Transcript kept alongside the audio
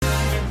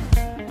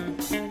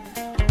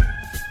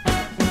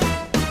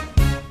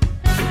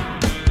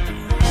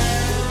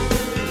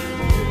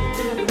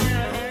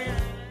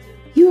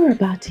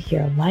about to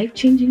hear a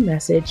life-changing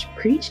message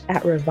preached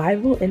at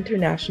Revival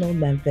International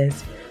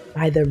Memphis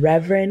by the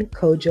Reverend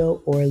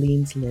Kojo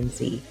Orleans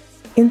Lindsay.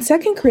 In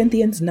 2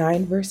 Corinthians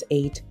 9 verse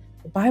 8,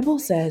 the Bible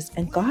says,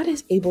 "And God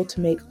is able to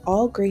make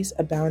all grace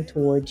abound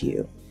toward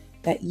you,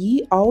 that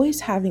ye always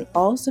having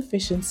all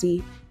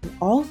sufficiency in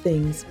all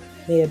things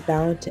may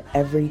abound to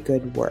every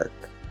good work."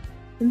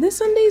 In this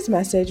Sunday's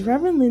message,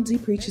 Reverend Lindsay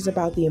preaches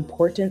about the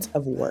importance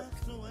of work.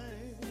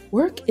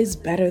 Work is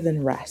better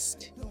than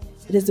rest.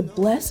 It is a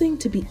blessing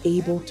to be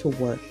able to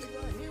work.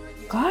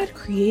 God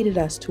created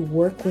us to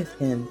work with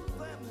Him.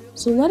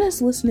 So let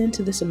us listen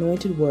into this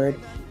anointed word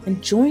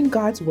and join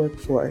God's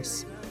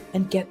workforce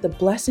and get the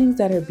blessings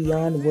that are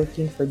beyond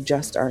working for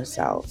just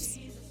ourselves.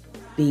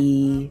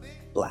 Be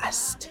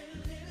blessed.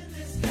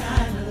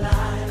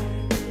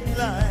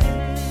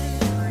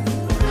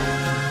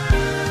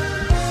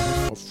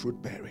 Of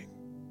fruit bearing.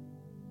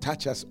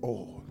 Touch us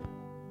all.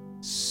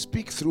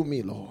 Speak through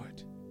me,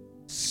 Lord.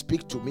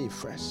 Speak to me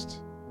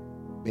first.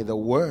 May the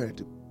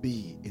word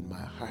be in my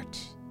heart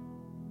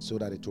so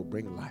that it will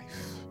bring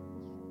life.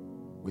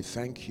 We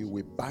thank you.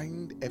 We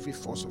bind every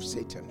force of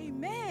Satan.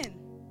 Amen.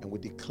 And we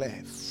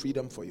declare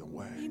freedom for your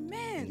word.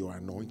 Amen. And your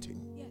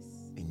anointing. Yes.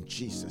 In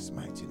Jesus'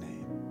 mighty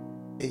name.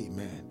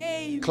 Amen.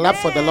 Amen. Clap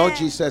for the Lord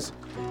Jesus.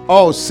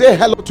 Oh, say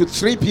hello to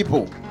 3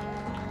 people.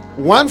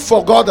 One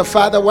for God the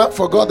Father, one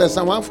for God the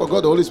Son, one for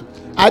God the Holy Spirit.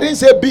 I didn't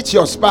say beat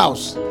your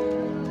spouse.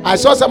 I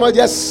saw someone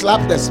just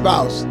slap the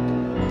spouse.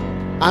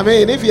 I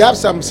mean, if you have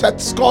some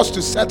scores to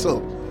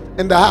settle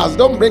in the house,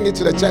 don't bring it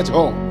to the church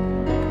home.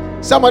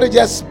 Somebody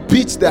just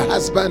beat the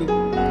husband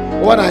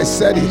when I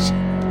said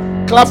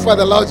it. Clap for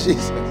the Lord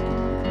Jesus.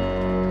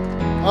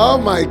 Oh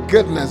my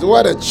goodness,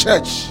 what a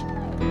church.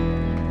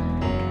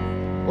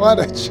 What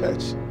a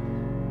church.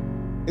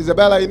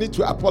 Isabella, you need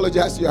to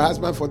apologize to your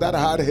husband for that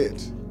hard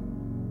hit.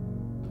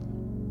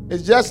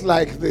 It's just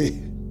like the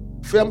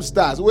film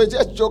stars. We're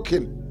just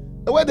joking.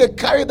 The way they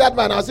carried that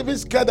man, I was even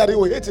scared that he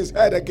would hit his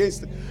head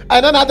against it.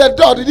 And then at the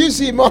door, did you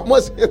see him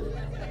almost hit?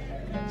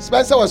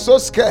 Spencer was so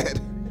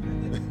scared.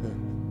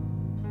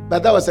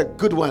 But that was a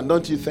good one,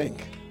 don't you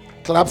think?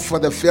 Clap for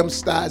the film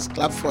stars.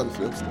 Clap for the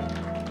film stars.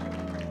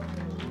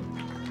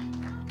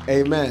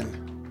 Amen.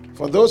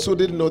 For those who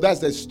didn't know, that's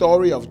the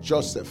story of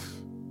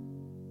Joseph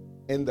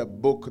in the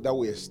book that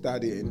we're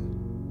studying,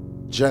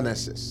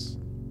 Genesis.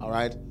 All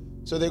right?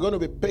 So they're going to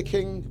be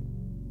picking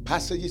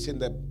passages in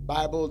the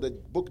Bible, the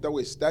book that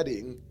we're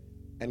studying,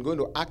 and going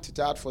to act it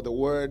out for the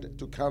word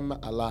to come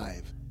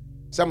alive.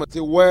 Someone say,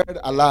 word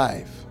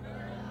alive.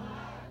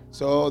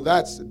 So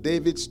that's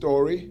David's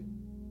story.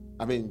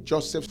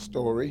 Joseph's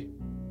story.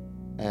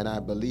 And I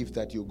believe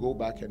that you go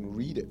back and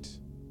read it.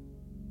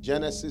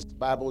 Genesis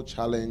Bible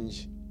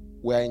Challenge.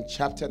 We're in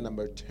chapter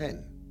number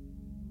 10.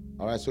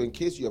 All right, so in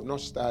case you have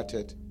not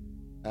started,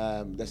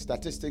 the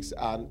statistics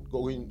are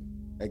going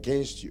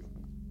against you.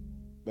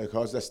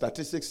 Because the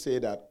statistics say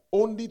that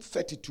only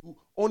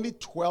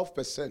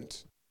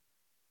 12%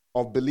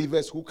 of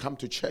believers who come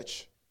to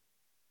church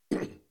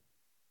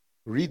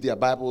read their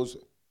Bibles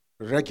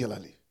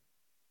regularly.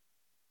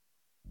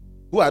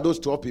 Who are those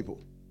 12 people?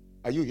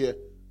 Are you here?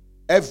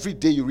 Every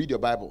day you read your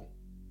Bible.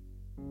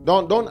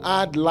 Don't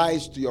add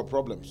lies to your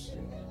problems.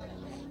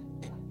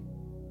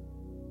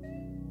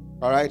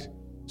 All right?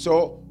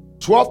 So,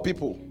 12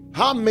 people.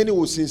 How many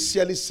will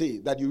sincerely say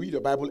that you read your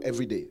Bible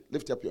every day?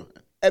 Lift up your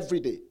hand. Every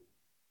day.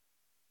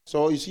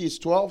 So you see, it's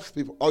 12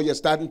 people. Oh, you're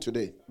starting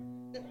today.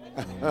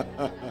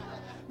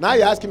 Now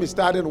you're asking me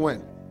starting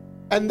when?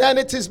 And then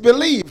it is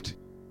believed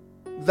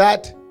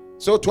that,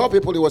 so 12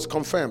 people, it was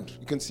confirmed.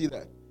 You can see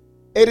that.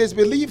 It is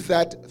believed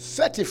that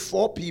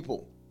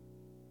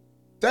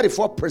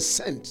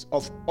 34%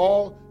 of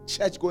all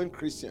church-going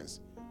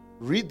Christians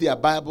read their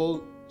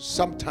Bible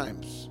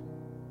sometimes.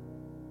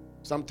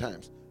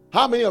 Sometimes.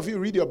 How many of you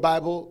read your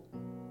Bible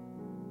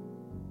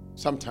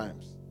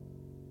sometimes?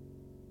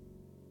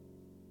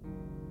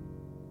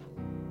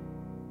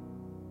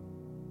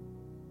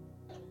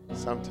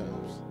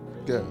 Sometimes.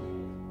 Good.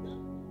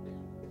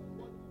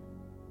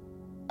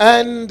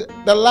 And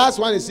the last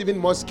one is even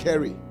more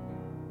scary.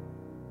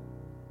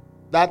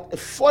 That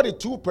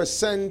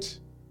 42%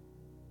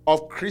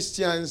 of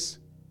Christians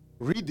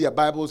read their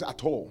Bibles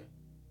at all.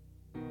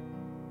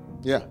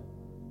 Yeah.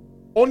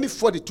 Only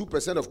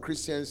 42% of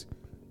Christians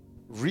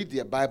read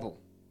their Bible.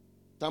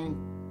 Some,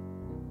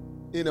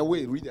 in a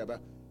way, read their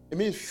Bible. It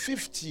means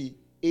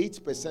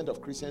 58% of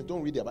Christians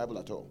don't read their Bible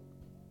at all.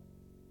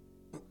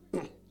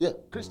 Yeah,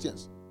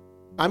 Christians.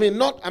 I'm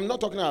not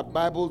talking about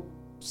Bible,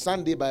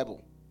 Sunday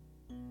Bible.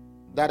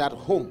 That at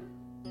home.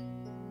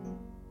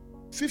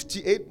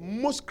 58,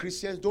 most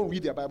Christians don't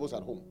read their Bibles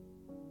at home.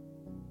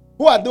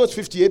 Who are those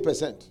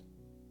 58%?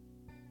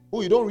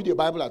 Who you don't read your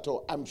Bible at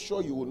all? I'm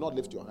sure you will not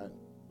lift your hand.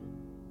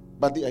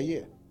 But they are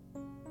here.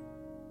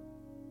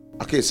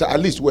 Okay, so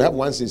at least we have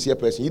one sincere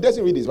person. He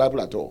doesn't read his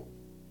Bible at all.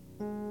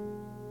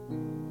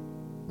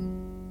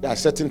 There are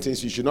certain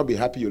things you should not be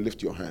happy you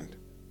lift your hand.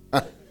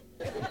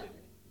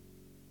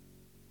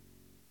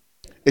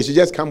 It should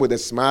just come with a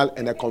smile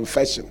and a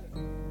confession.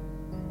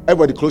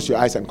 Everybody close your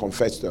eyes and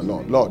confess to the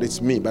Lord. Lord,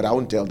 it's me, but I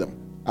won't tell them.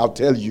 I'll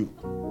tell you.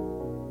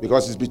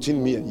 Because it's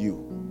between me and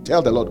you.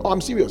 Tell the Lord, oh,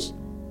 I'm serious.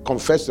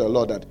 Confess to the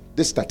Lord that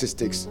these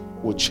statistics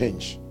will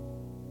change.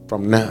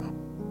 From now,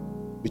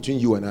 between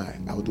you and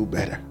I will do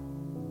better.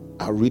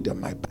 I'll read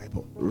my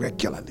Bible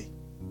regularly.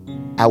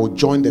 I will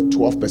join the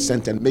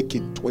 12% and make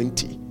it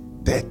 20,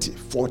 30,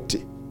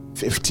 40,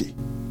 50.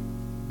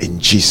 In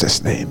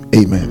Jesus' name,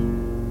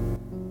 amen.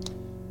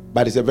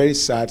 But it's a very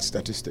sad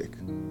statistic.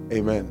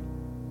 Amen.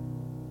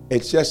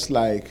 It's just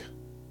like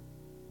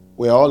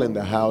we're all in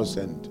the house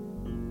and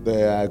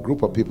there are a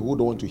group of people who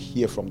don't want to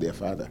hear from their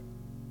father.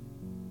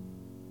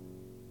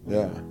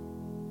 Yeah.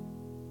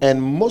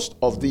 And most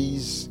of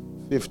these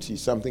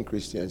 50-something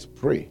Christians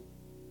pray.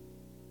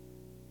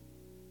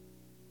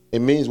 It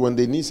means when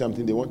they need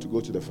something, they want to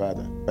go to the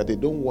Father, but they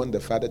don't want the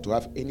Father to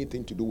have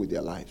anything to do with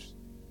their lives.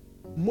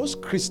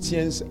 Most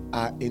Christians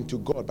are into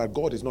God, but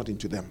God is not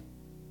into them.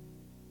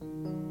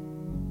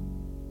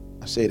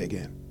 I'll say it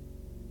again.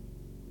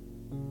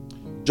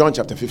 John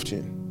chapter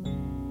 15.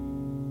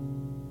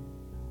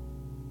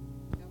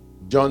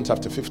 John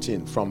chapter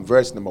 15 from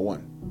verse number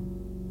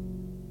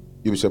 1.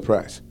 You'll be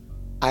surprised.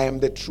 I am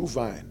the true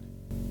vine.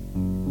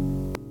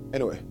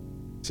 Anyway,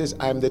 it says,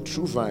 I am the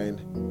true vine,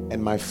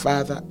 and my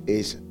Father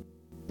is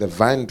the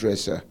vine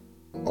dresser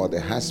or the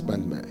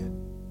husbandman.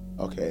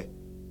 Okay.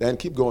 Then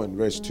keep going,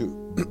 verse 2.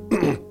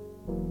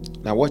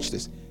 Now watch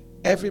this.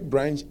 Every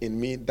branch in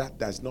me that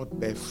does not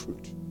bear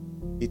fruit,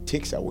 it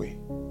takes away.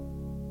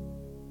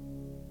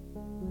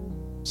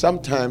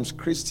 Sometimes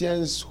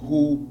Christians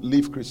who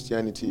leave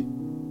Christianity,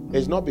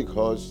 it's not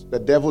because the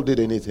devil did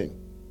anything,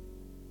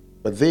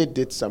 but they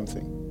did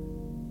something.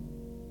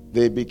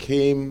 They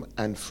became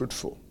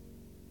unfruitful.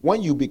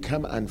 When you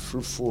become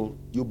unfruitful,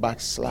 you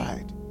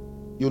backslide.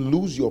 You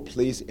lose your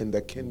place in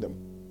the kingdom.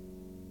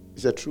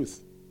 It's the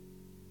truth.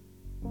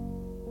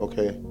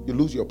 Okay? You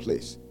lose your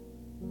place.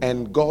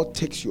 And God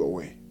takes you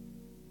away.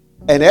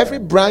 And every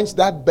branch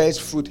that bears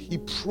fruit, he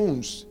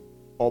prunes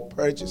or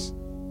purges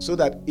so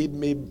that it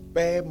may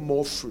bear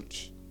more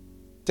fruit.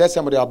 Tell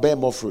somebody, I'll bear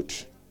more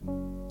fruit.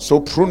 So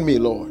prune me,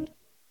 Lord.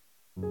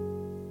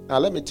 Now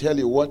let me tell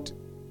you what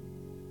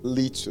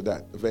leads to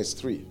that. Verse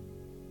 3.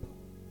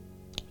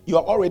 You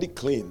are already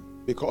clean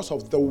because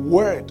of the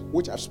word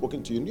which I've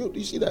spoken to you. Do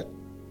you see that?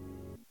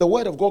 The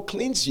word of God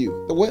cleans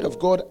you. The word of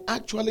God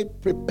actually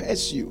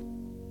prepares you.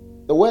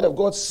 The word of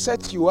God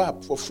sets you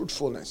up for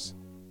fruitfulness.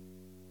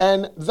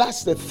 And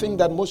that's the thing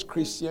that most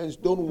Christians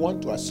don't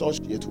want to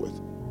associate with.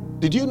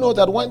 Did you know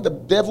that when the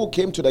devil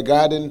came to the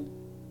garden,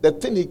 the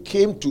thing he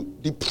came to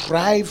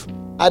deprive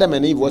Adam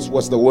and Eve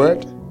was the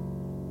word?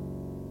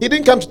 He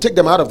didn't come to take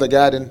them out of the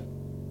garden.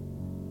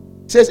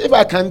 He says, if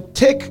I can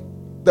take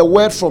the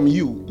word from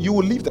you, you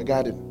will leave the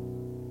garden.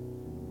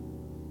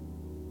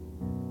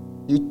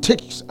 You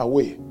take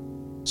away.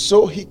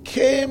 So he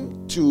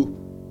came to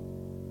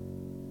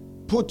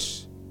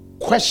put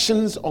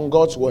questions on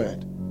God's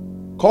word,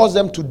 cause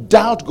them to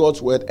doubt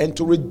God's word and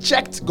to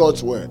reject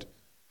God's word.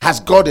 Has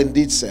God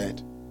indeed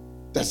said?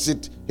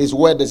 His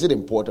word, is it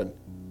important?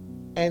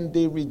 And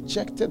they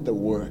rejected the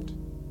word.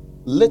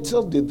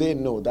 Little did they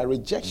know that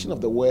rejection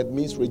of the word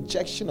means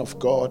rejection of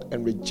God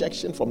and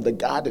rejection from the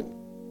garden.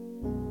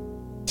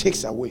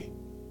 Takes away.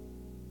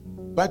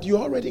 But you're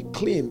already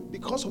clean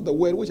because of the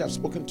word which I've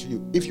spoken to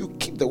you. If you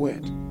keep the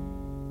word,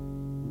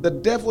 the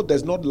devil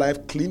does not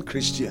like clean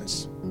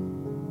Christians.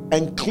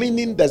 And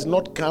cleaning does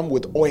not come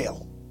with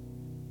oil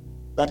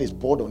that is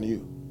poured on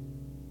you.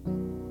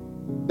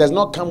 Does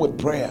not come with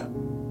prayer.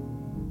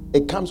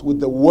 It comes with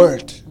the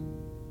word.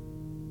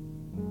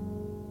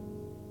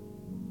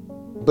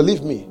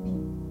 Believe me,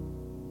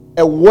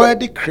 a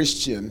worthy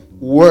Christian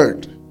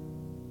word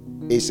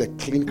is a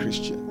clean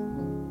Christian.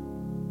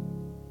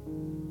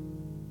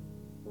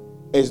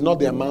 It's not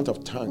the amount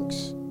of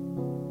tongues,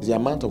 it's the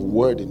amount of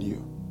word in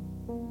you.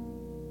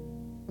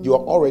 You are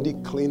already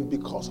clean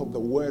because of the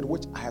word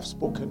which I have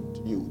spoken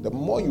to you. The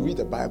more you read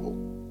the Bible,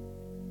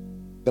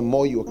 the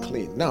more you are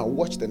clean. Now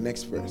watch the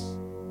next verse.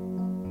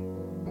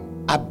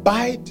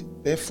 Abide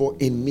therefore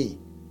in me,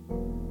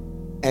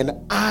 and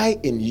I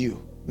in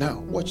you. Now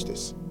watch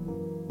this.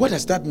 What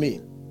does that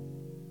mean?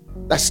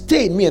 That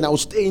stay in me and I will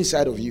stay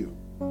inside of you.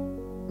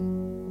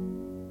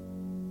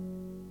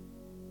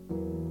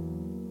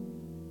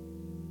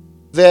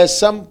 There are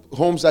some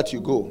homes that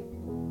you go.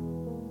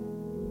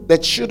 The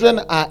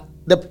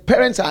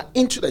parents are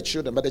into the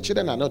children, but the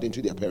children are not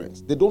into their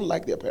parents. They don't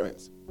like their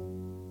parents.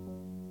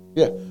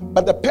 Yeah,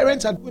 but the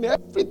parents are doing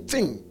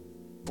everything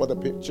for the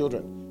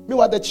children.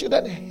 Meanwhile, the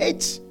children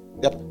hate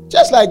them,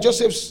 just like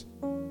Jacob's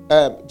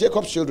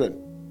children.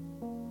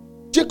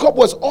 Jacob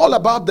was all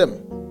about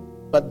them,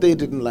 but they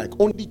didn't like.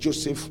 Only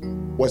Joseph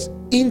was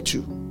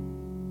into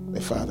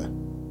the father.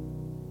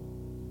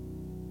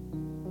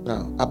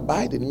 Now,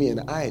 abide in me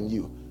and I in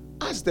you.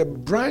 As the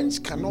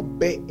branch cannot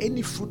bear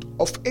any fruit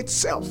of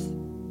itself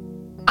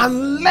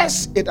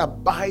unless it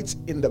abides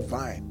in the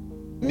vine,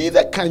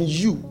 neither can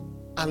you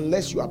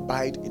unless you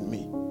abide in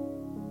me.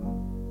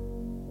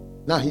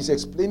 Now he's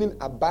explaining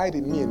abide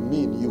in me and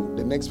me in you.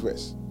 The next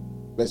verse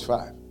Verse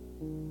 5.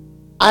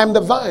 I am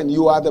the vine,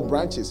 you are the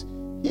branches.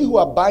 He who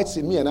abides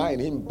in me and I in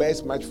him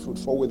bears much fruit,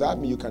 for without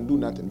me you can do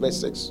nothing. Verse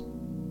 6.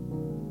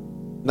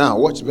 Now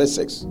watch verse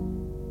 6.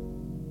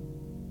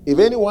 If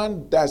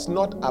anyone does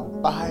not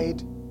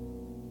abide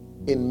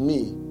in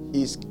me,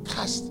 he is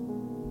cast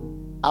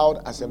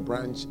out as a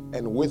branch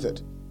and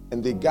withered,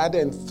 and they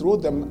gather and throw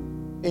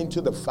them into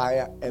the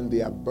fire and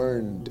they are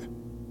burned.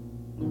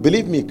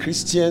 Believe me,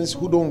 Christians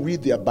who don't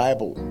read their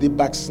Bible, they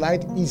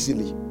backslide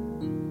easily.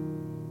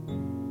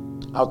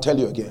 I'll tell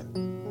you again.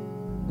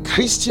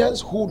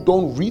 Christians who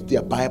don't read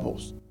their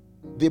Bibles,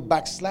 they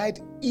backslide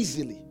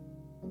easily.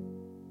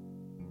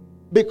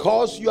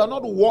 Because you are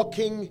not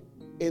walking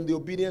in the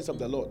obedience of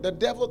the Lord. The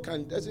devil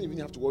doesn't even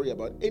have to worry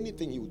about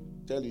anything he will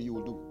tell you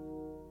will do.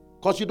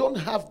 Because you don't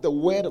have the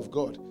word of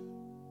God.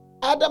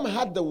 Adam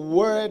had the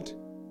word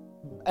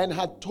and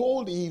had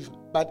told Eve,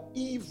 but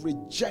Eve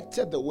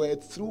rejected the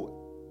word through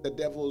the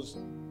devil's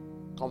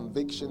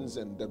convictions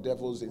and the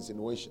devil's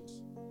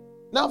insinuations.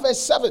 Now verse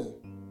 7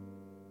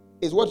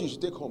 is what you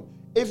should take home.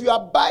 If you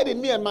abide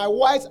in me and my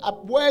words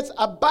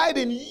abide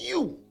in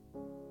you.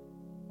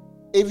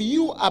 If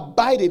you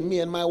abide in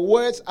me and my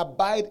words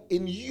abide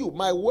in you,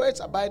 my words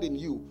abide in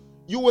you,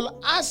 you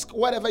will ask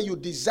whatever you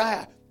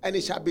desire and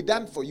it shall be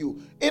done for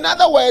you. In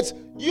other words,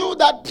 you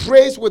that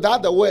prays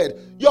without the word,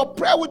 your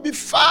prayer would be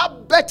far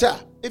better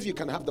if you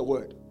can have the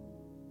word.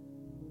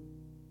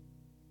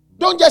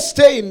 Don't just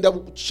stay in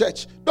the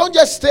church. Don't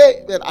just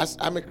stay as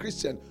I'm a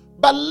Christian,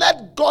 but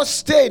let God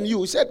stay in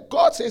you. He said,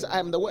 God says, I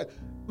am the word.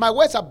 My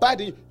words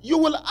abide in you. You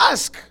will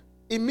ask.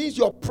 It means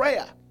your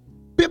prayer.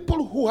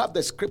 People who have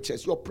the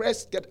scriptures, your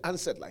prayers get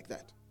answered like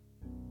that.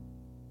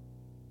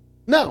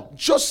 Now,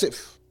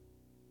 Joseph,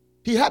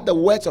 he had the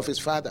words of his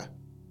father.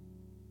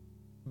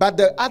 But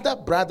the other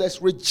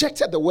brothers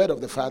rejected the word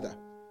of the father.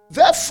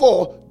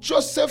 Therefore,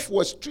 Joseph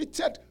was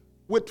treated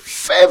with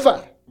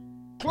favor.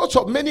 Clothes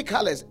of many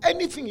colors.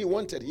 Anything he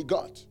wanted, he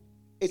got.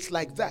 It's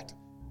like that.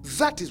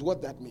 That is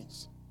what that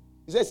means.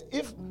 He says,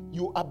 if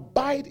you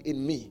abide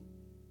in me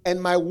and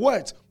my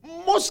words,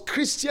 most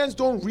Christians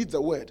don't read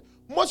the word.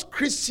 Most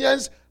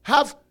Christians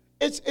have,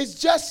 it's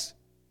just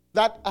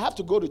that I have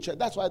to go to church.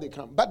 That's why they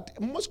come. But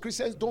most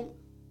Christians don't,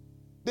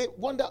 they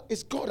wonder,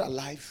 is God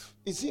alive?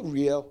 Is he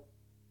real?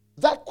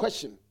 That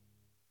question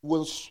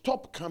will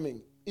stop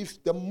coming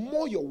if the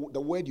more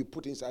the word you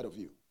put inside of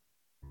you.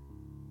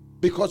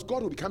 Because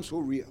God will become so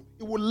real.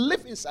 It will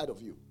live inside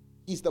of you.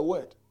 He's the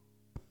word.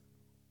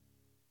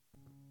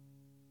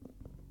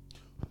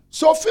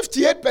 So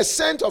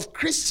 58% of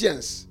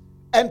Christians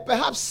and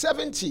perhaps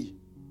 70%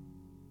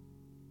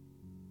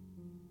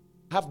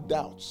 have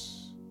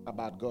doubts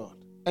about God.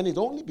 And it's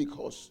only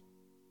because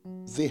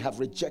they have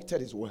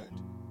rejected his word.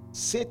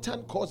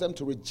 Satan caused them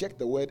to reject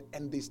the word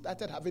and they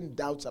started having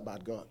doubts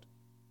about God.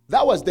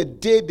 That was the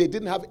day they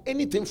didn't have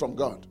anything from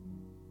God.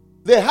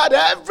 They had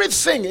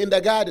everything in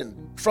the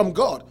garden from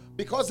God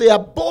because they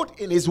abode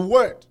in his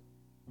word.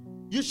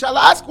 You shall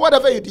ask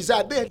whatever you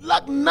desire. They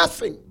lacked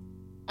nothing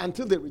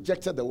until they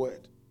rejected the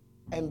word.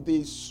 And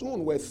they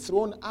soon were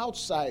thrown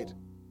outside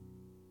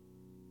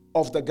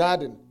of the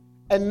garden.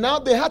 And now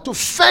they had to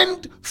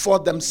fend for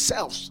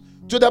themselves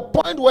to the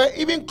point where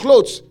even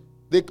clothes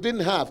they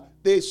didn't have.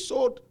 They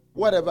sewed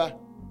whatever,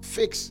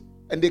 fixed,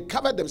 and they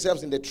covered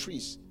themselves in the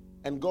trees.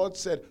 And God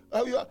said,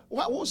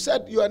 who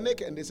said you are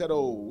naked? And they said,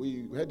 oh,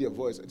 we heard your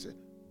voice. And said,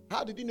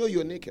 how did you know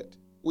you are naked?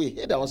 We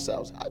hid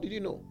ourselves. How did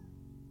you know?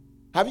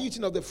 Have you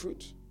eaten of the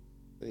fruit?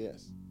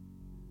 Yes.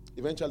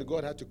 Eventually,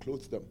 God had to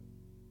clothe them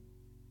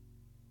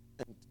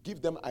and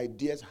give them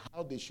ideas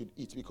how they should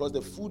eat because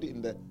the food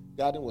in the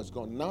garden was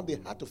gone. Now they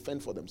had to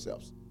fend for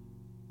themselves.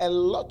 A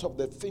lot of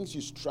the things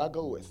you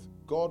struggle with,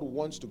 God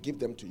wants to give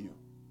them to you.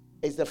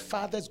 It's the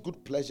Father's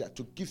good pleasure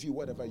to give you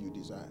whatever you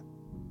desire.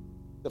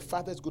 The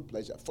Father's good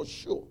pleasure, for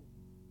sure.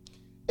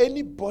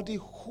 Anybody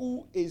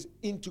who is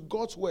into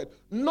God's word,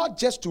 not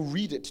just to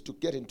read it to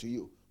get into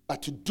you,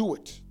 but to do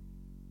it,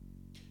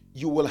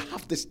 you will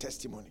have this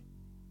testimony.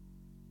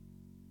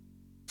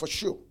 For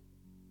sure.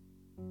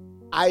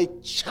 I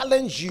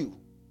challenge you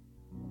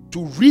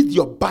to read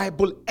your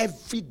Bible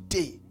every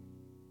day.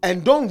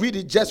 And don't read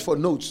it just for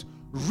notes.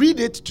 Read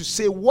it to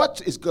say,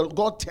 what is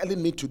God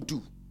telling me to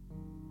do?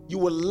 You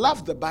will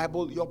love the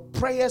Bible. Your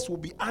prayers will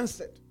be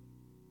answered.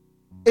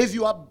 If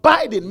you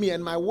abide in me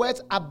and my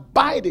words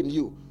abide in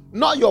you,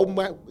 not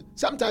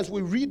sometimes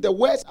we read the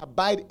words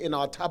abide in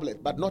our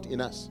tablet, but not in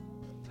us.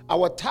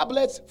 Our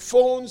tablets,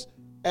 phones,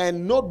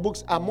 and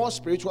notebooks are more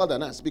spiritual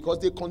than us because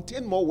they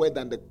contain more word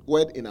than the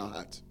word in our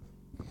heart.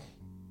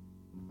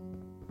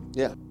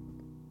 Yeah.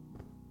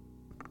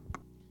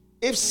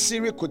 If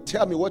Siri could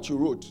tell me what you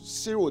wrote,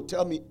 Siri would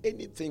tell me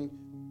anything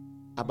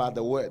about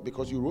the word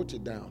because you wrote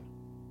it down.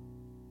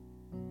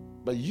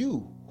 But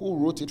you who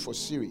wrote it for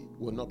Siri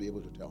will not be able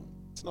to tell me.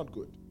 It's not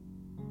good.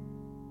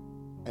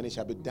 And it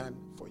shall be done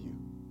for you.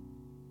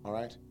 All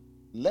right?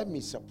 Let me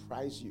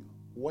surprise you.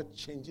 What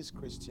changes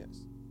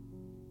Christians?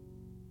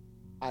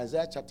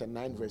 Isaiah chapter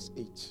 9 verse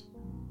 8.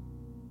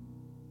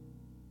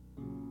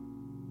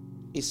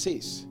 It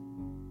says,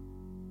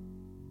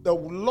 The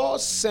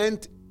Lord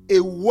sent a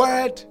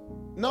word.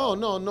 No.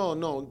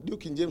 New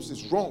King James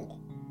is wrong.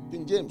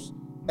 King James.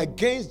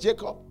 Against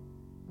Jacob?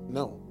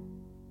 No.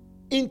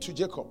 Into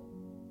Jacob.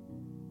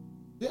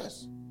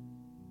 Yes.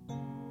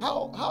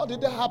 How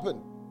did that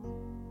happen?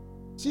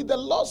 See, the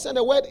Lord sent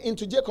a word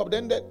into Jacob.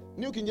 Then the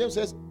New King James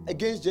says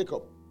against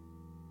Jacob.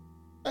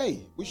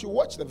 Hey, we should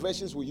watch the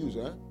versions we use.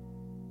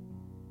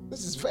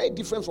 This is very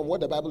different from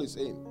what the Bible is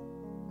saying.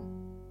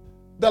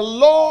 The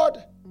Lord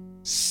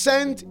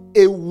sent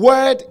a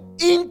word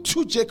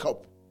into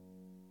Jacob,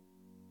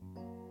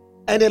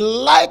 and it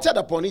lighted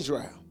upon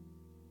Israel.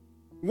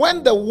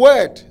 When the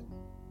word,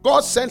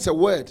 God sends a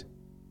word,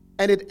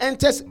 and it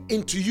enters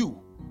into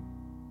you,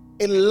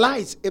 it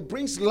lights, it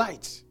brings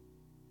light,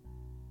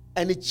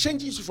 and it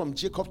changes you from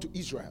Jacob to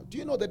Israel. Do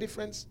you know the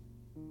difference?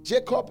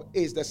 Jacob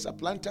is the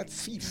supplanter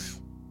thief,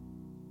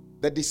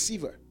 the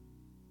deceiver,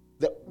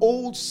 the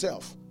old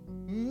self.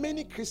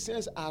 Many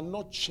Christians are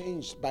not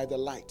changed by the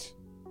light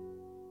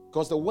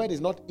because the word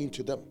is not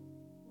into them.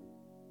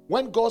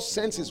 When God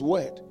sends his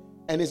word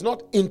and it's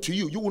not into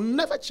you, you will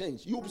never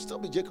change. You will still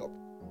be Jacob.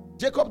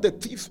 Jacob, the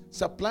thief,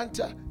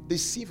 supplanter,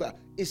 deceiver,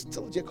 is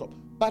still Jacob.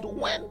 But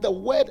when the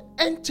word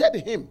entered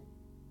him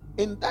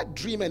in that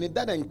dream and in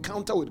that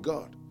encounter with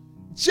God,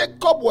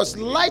 Jacob was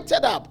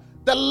lighted up.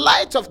 The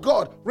light of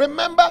God.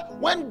 Remember,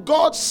 when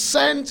God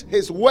sent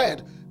his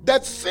word, the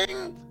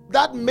thing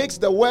that makes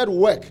the word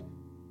work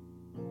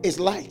is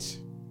light.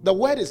 The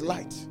word is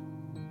light.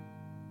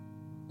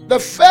 The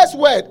first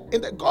word,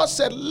 God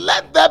said,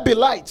 let there be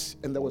light.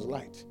 And there was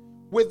light.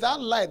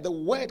 Without light, the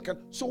word can.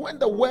 So when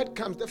the word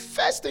comes, the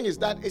first thing is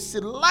that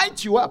it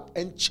lights you up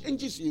and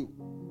changes you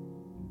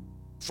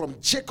from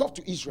Jacob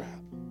to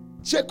Israel.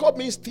 Jacob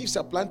means thief,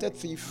 supplanted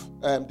thief,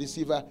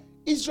 deceiver.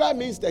 Israel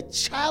means the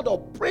child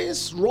of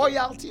prince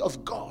royalty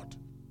of God.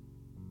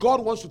 God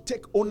wants to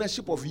take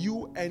ownership of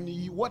you and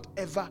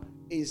whatever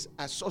is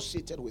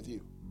associated with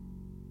you.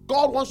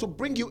 God wants to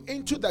bring you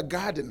into the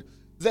garden.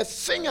 The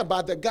thing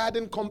about the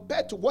garden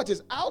compared to what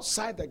is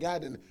outside the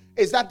garden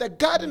is that the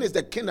garden is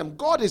the kingdom.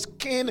 God is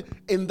king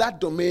in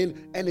that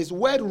domain and his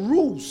word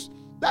rules.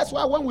 That's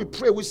why when we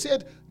pray, we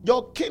said,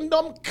 your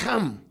kingdom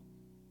come.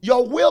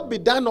 Your will be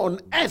done on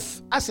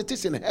earth as it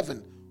is in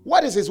heaven.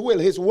 What is his will?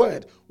 His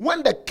word.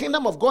 When the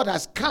kingdom of God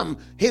has come,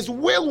 his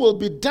will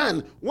be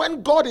done.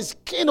 When God is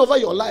king over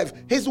your life,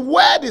 his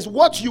word is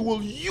what you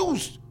will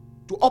use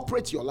to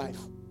operate your life.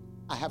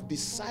 I have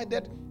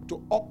decided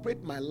to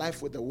operate my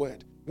life with the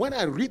word. When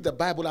I read the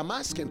Bible, I'm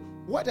asking,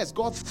 what does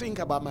God think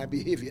about my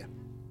behavior?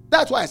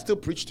 That's why I still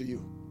preach to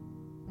you.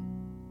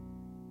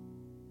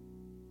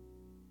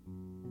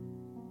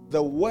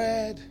 The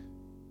word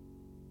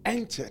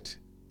entered,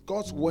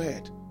 God's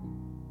word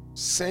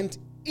sent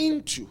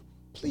into.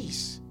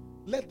 Please,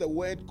 let the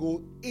word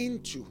go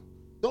into.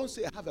 Don't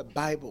say I have a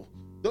Bible.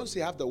 Don't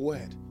say I have the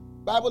word.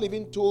 Bible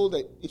even told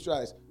the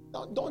Israelites,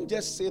 don't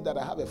just say that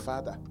I have a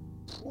father.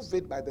 Prove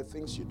it by the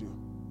things you do.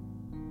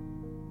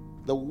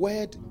 The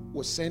word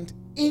was sent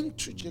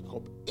into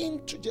Jacob.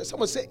 Into Jacob.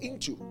 Someone say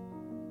into.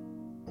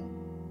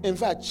 In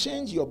fact,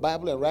 change your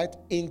Bible and write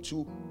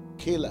into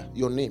Kayla,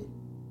 your name.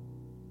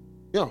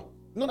 No,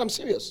 I'm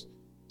serious.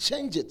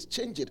 Change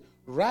it.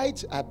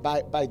 Write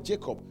by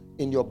Jacob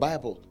in your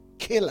Bible,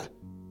 Kayla.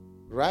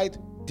 Write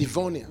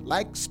Devonia,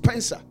 like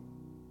Spencer.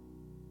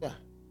 Yeah.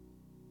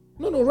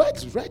 No,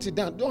 write it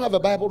down. Don't have a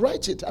Bible,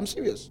 write it. I'm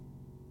serious.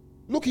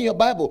 Look in your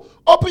Bible.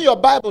 Open your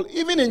Bible.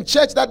 Even in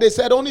church that they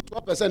said only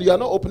 12%, you are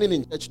not opening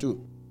in church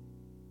too.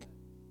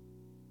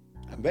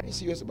 I'm very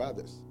serious about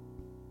this.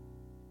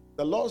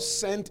 The Lord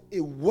sent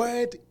a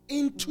word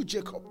into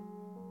Jacob.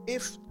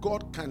 If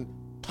God can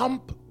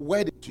pump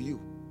word into you,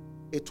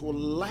 it will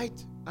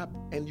light up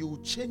and you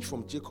will change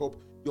from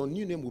Jacob. Your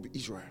new name will be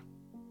Israel.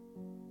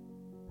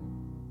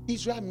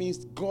 Israel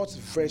means God's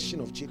version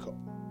of Jacob.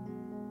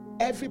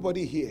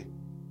 Everybody here,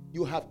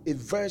 you have a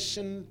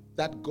version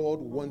that God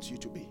wants you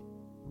to be.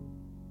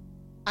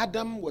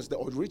 Adam was the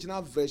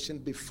original version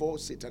before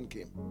Satan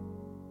came.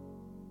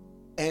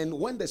 And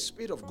when the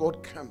Spirit of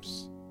God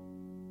comes,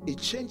 it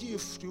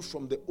changes you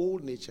from the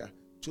old nature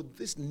to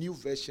this new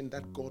version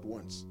that God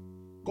wants.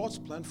 God's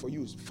plan for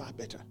you is far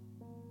better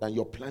than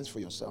your plans for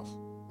yourself,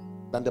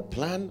 than the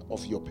plan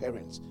of your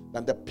parents,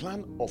 than the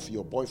plan of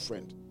your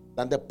boyfriend,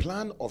 than the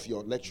plan of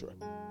your lecturer.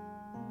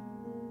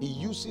 He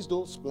uses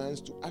those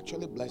plans to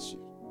actually bless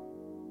you.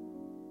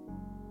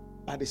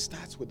 But it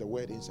starts with the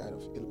word inside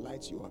of it. It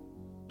lights you up.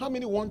 How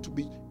many want to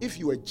be, if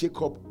you were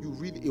Jacob,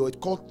 you were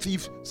called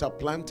thief,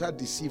 supplanter,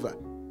 deceiver.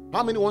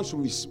 How many want to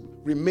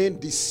remain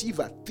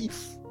deceiver,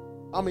 thief?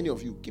 How many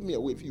of you? Give me a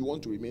wave if you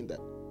want to remain that.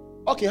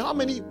 Okay, how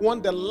many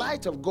want the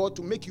light of God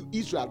to make you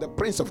Israel, the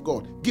prince of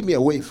God? Give me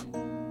a wave.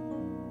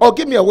 Oh,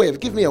 give me a wave.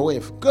 Give me a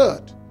wave.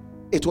 Good.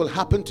 It will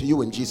happen to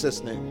you in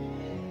Jesus'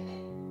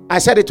 name. I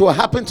said it will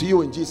happen to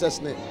you in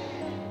Jesus' name.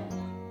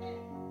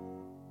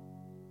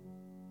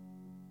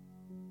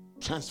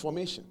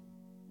 Transformation.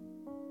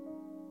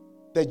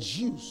 The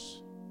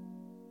Jews,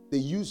 they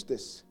used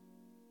this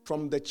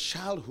from the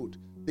childhood.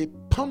 They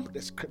pumped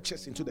the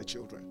scriptures into the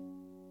children.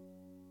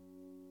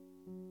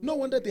 No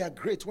wonder they are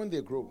great when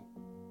they grow.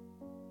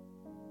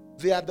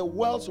 They are the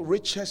world's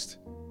richest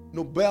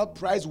Nobel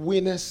Prize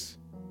winners,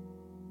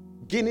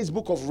 Guinness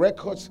Book of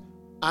Records,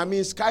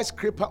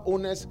 skyscraper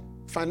owners,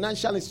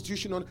 financial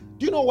institution owners.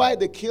 Do you know why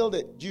they killed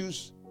the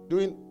Jews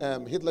during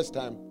Hitler's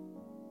time?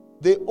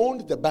 They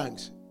owned the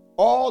banks.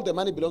 All the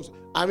money belongs.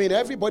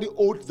 Everybody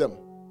owed them.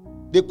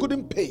 They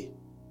couldn't pay.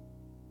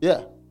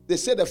 Yeah. They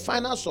said the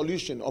final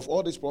solution of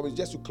all these problems is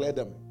just to clear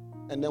them.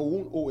 And then we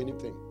won't owe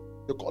anything.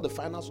 They call the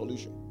final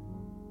solution.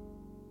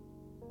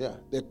 Yeah.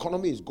 The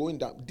economy is going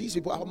down. These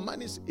people, our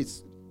money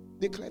is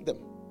they cleared them.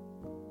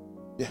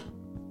 Yeah.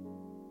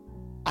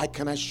 I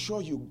can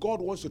assure you,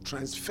 God wants to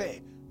transfer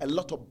a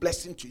lot of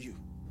blessing to you.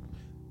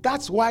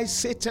 That's why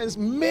Satan's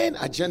main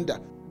agenda,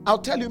 I'll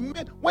tell you,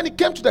 when he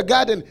came to the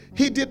garden,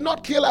 he did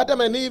not kill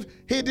Adam and Eve.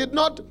 He did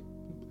not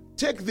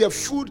take their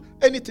food,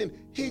 anything.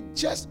 He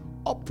just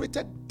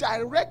operated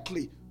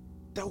directly.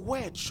 The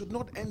word should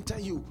not enter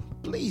you.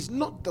 Please,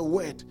 not the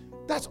word.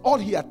 That's all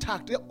he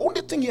attacked. The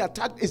only thing he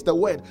attacked is the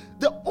word.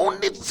 The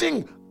only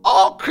thing,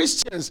 all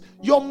Christians,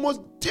 your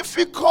most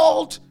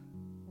difficult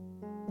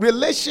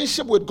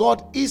relationship with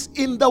God is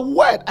in the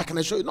word. I can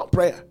assure you, not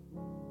prayer.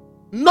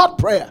 Not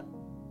prayer.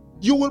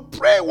 You will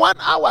pray 1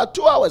 hour,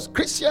 2 hours,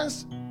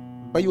 Christians,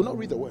 but you will not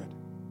read the word.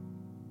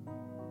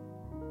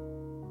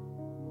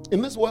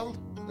 In this world,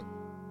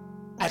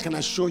 I can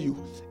assure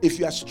you, if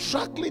you are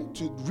struggling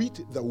to read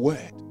the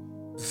word,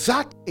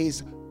 that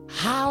is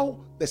how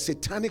the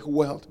satanic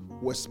world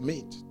was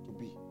made to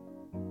be.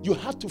 You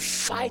have to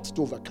fight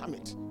to overcome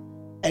it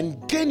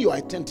and gain your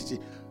identity.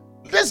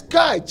 This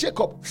guy,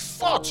 Jacob,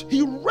 fought.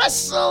 He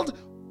wrestled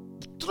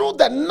through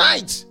the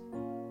night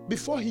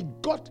before he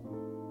got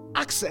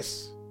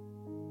access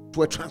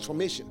to a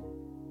transformation.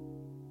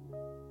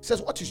 He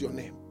says, what is your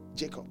name?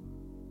 Jacob.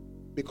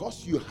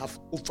 Because you have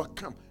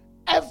overcome.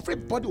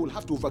 Everybody will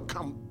have to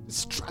overcome the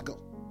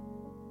struggle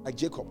like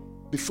Jacob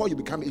before you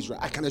become Israel.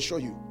 I can assure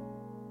you.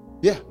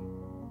 Yeah.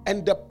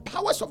 And the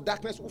powers of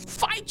darkness will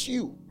fight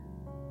you.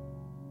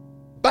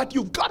 But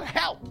you've got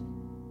help.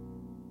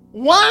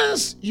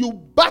 Once you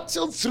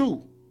battle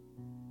through,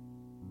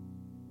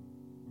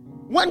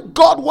 when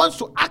God wants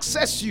to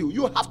access you,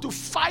 you have to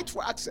fight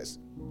for access.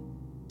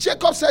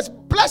 Jacob says,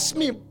 bless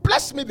me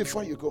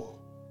before you go.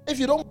 If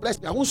you don't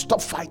bless me, I won't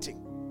stop fighting.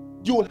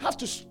 You will have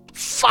to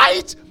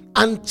fight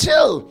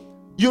until,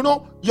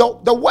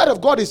 the word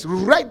of God is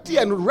ready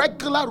and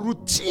regular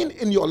routine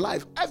in your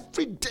life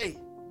every day.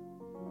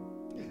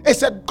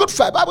 It's a good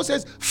fight. The Bible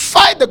says,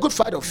 fight the good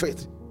fight of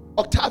faith.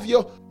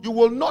 Octavio, you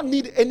will not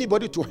need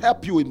anybody to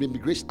help you in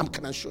immigration. I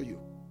can assure you.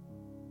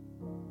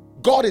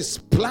 God is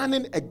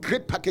planning a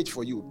great package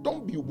for you.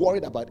 Don't be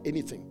worried about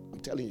anything.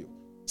 I'm telling you.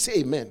 Say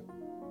amen.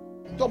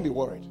 Don't be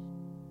worried.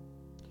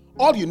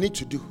 All you need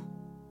to do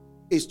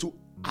is to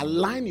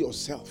align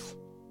yourself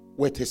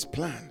with his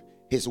plan,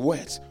 his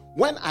words.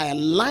 When I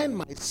align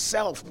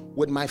myself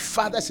with my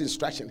Father's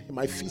instruction,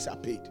 my fees are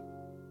paid.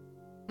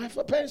 My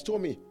parents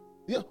told me,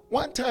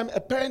 one time a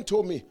parent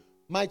told me,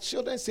 my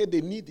children said they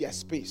need their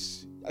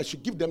space. I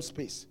should give them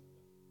space.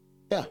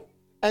 Yeah.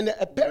 And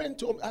a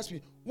parent asked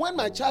me, when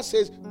my child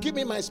says, give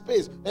me my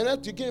space, and I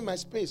have to give me my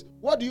space,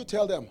 what do you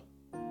tell them?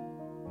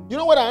 You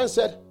know what I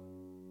answered?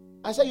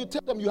 I said, you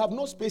tell them you have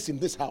no space in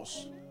this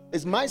house.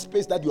 It's my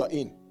space that you are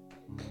in.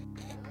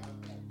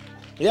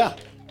 Yeah.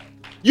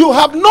 You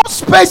have no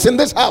space in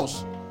this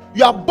house.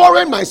 You are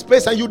borrowing my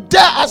space and you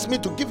dare ask me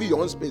to give you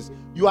your own space.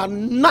 You are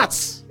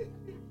nuts.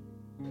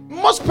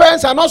 Most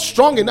parents are not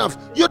strong enough.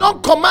 You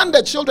don't command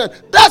the children.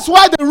 That's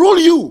why they rule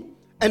you.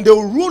 And they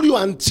will rule you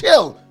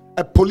until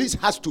a police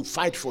has to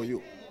fight for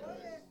you.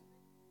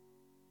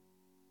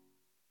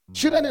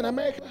 Children in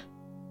America,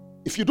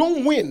 if you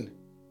don't win,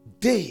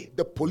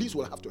 the police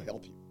will have to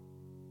help you.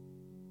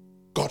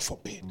 God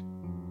forbid.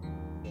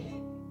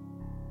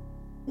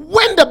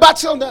 Win the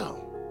battle now.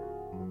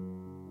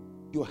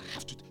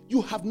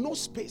 You have no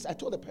space. I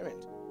told the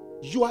parent,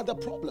 you are the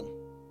problem.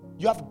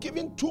 You have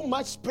given too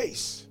much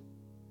space.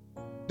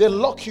 They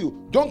lock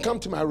you. Don't come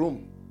to my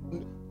room.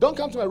 Don't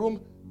come to my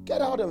room.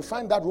 Get out and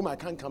find that room I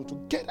can't come to.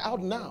 Get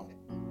out now.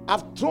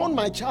 I've thrown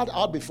my child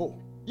out before.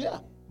 Yeah.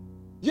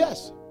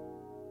 Yes.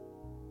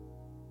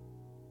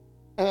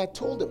 And I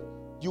told them,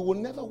 you will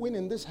never win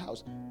in this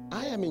house.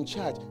 I am in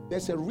charge.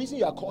 There's a reason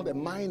you are called a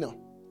minor.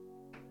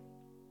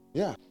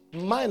 Yeah.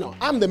 Minor.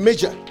 I'm the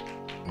major.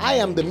 I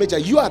am the major.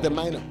 You are the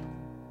minor.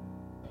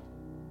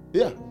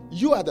 Yeah.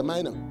 You are the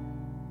minor.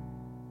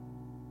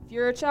 If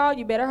you're a child,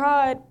 you better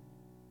hide.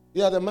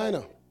 You are the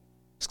minor.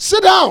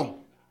 Sit down.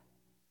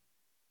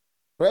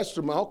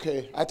 Restroom.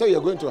 Okay. I thought you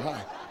were going to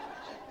hide.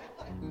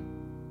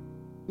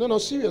 No,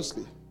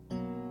 seriously.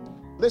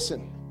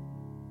 Listen.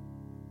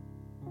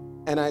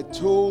 And I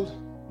told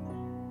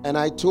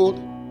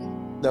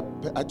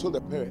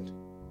the parent,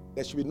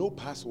 there should be no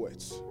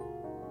passwords.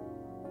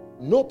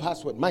 No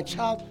password. My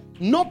child,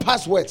 no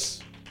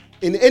passwords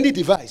in any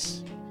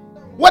device.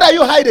 What are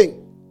you hiding?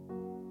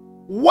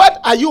 What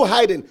are you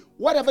hiding?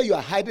 Whatever you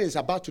are hiding is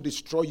about to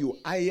destroy you.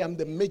 I am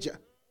the major.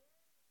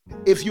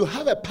 If you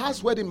have a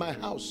password in my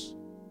house,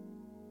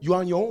 you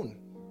are on your own.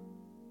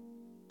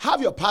 have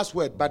your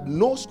password, but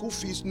no school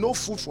fees, no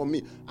food from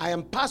me. I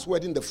am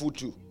passwording the food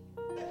too.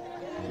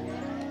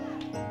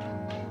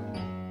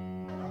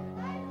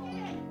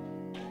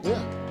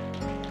 Yeah.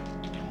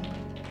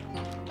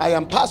 I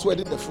am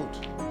passwording the food.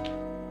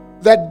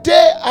 The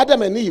day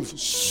Adam and Eve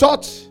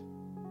sought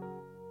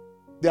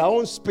their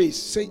own space,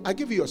 say, I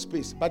give you your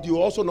space, but you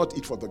also not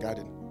eat from the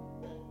garden.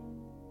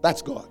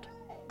 That's God.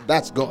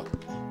 That's God.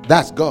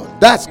 That's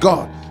God. That's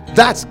God.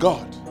 That's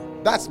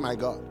God. That's my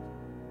God.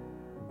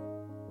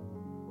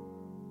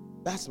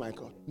 That's my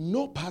God.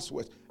 No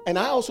password. And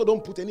I also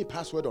don't put any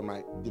password on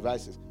my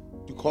devices.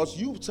 Because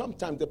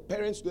sometimes the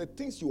parents, the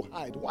things you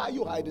hide, why are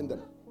you hiding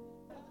them?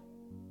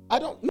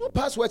 No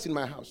passwords in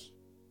my house.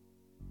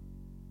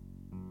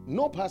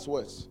 No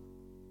passwords.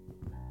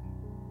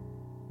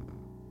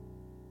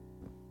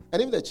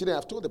 And if the children,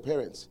 I've told the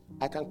parents,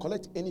 I can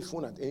collect any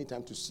phone at any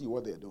time to see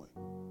what they're doing.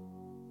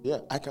 Yeah,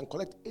 I can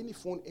collect any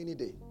phone any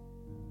day.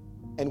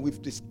 And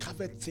we've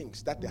discovered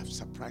things that they have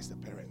surprised the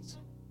parents.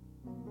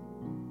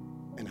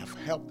 And I've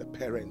helped the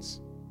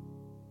parents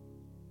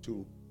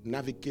to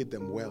navigate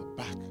them well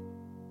back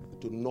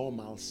to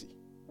normalcy.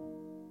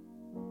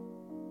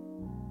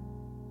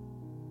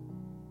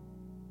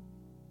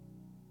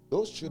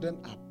 Those children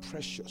are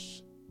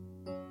precious.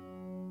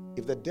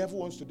 If the devil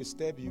wants to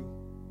disturb you,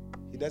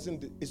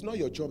 it's not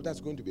your job that's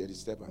going to be a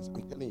disturbance.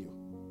 I'm telling you.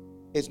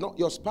 It's not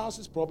your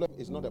spouse's problem,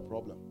 it's not a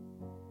problem.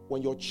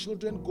 When your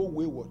children go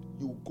wayward,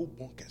 you go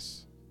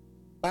bonkers.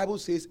 Bible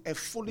says a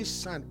foolish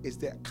son is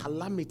the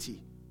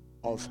calamity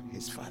of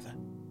his father.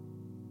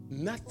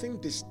 Nothing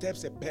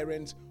disturbs a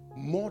parent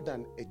more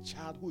than a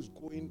child who is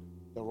going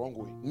the wrong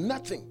way.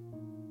 Nothing.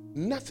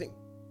 Nothing.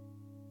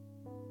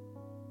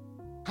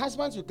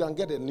 Husbands, you can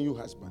get a new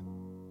husband.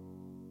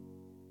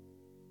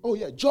 Oh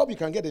yeah, job, you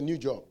can get a new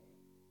job.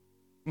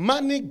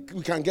 Money,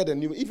 you can get a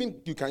new,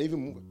 you can even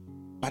move.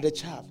 But a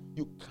child,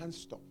 you can't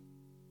stop.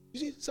 You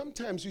see,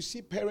 sometimes you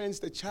see parents,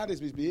 the child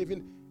is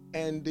misbehaving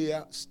and they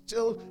are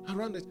still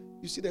around it.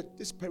 You see that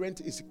this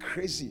parent is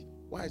crazy.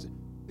 Why is it?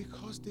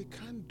 Because they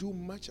can't do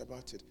much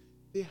about it.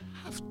 They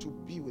have to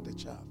be with the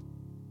child.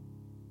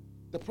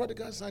 The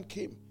prodigal son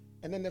came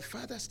and then the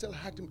father still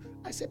hugged him.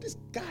 I said, this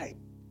guy,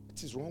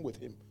 what is wrong with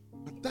him?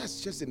 But that's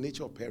just the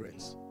nature of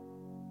parents.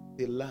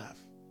 They laugh,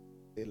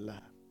 they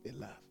laugh, they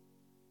laugh.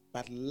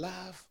 But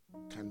love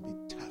can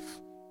be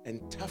tough.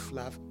 And tough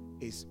love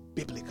is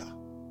biblical.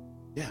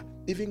 Yeah,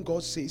 even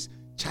God says,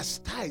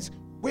 chastise,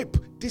 whip,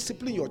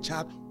 discipline your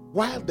child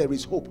while there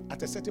is hope.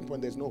 At a certain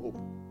point, there's no hope.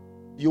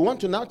 You want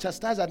to now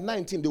chastise at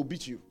 19, they'll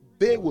beat you.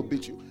 They will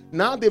beat you.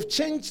 Now they've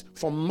changed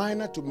from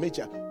minor to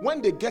major.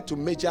 When they get to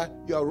major,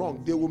 you are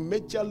wrong. They will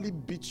majorly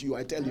beat you,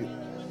 I tell you.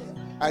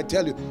 I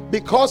tell you.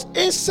 Because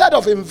instead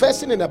of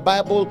investing in the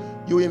Bible,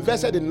 you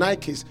invested in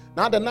Nikes.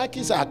 Now the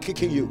Nikes are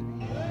kicking you.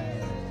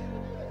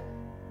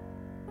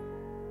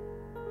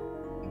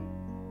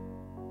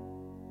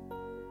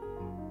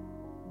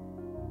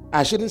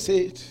 I shouldn't say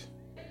it.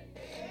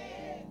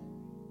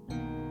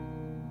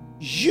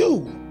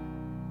 You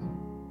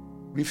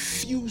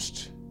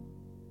refused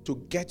to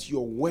get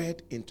your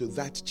word into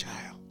that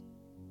child.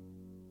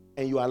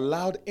 And you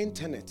allowed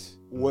internet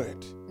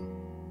word,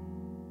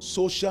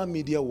 social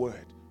media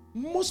word.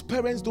 Most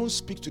parents don't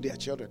speak to their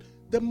children.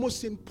 The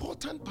most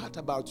important part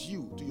about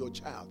you to your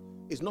child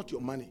is not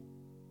your money.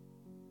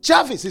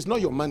 Jarvis is not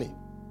your money.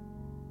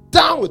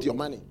 Down with your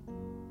money.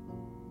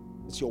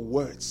 It's your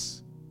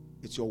words.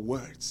 It's your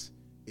words.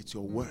 It's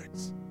your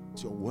words.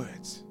 It's your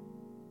words.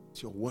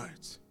 It's your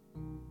words.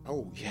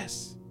 Oh,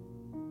 yes.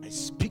 I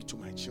speak to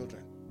my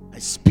children. I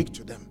speak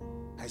to them.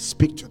 I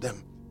speak to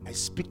them. I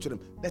speak to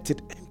them. Let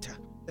it enter.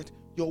 Let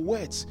your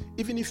words,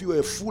 even if you were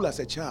a fool as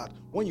a child,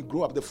 when you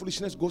grow up, the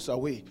foolishness goes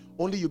away.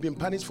 Only you've been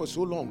punished for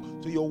so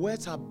long. So your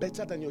words are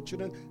better than your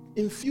children.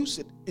 Infuse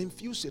it.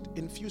 Infuse it.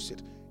 Infuse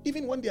it.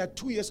 Even when they are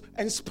 2 years,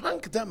 and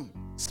spank them.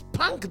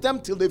 Spank them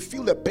till they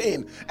feel the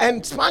pain.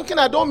 And spanking,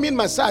 I don't mean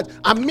massage.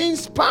 I mean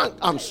spank.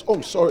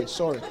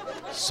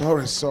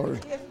 Sorry.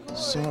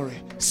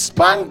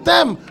 Spank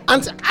them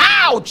and say,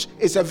 ouch,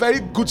 is a very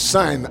good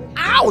sign.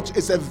 Ouch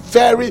is a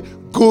very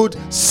good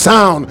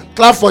sound.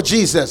 Clap for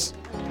Jesus.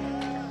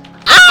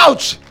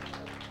 Ouch.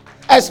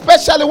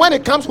 Especially when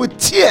it comes with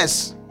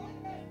tears.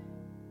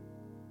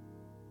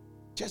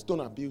 Just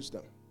don't abuse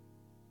them.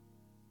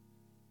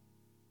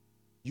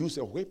 Use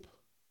a whip.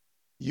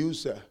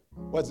 Use a,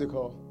 what's it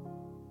called?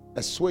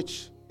 A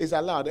switch. It's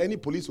allowed. Any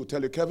police will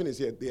tell you, Kevin is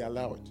here, they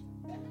allow it.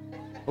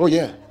 Oh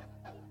yeah.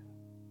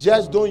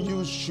 Just don't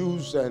use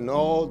shoes and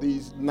all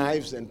these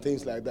knives and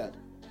things like that.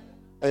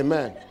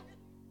 Amen.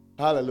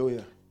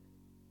 Hallelujah.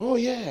 Oh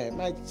yeah,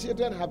 my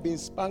children have been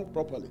spanked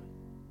properly.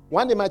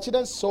 One day my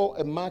children saw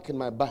a mark in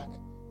my back.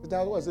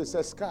 That was it,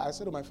 said scar. I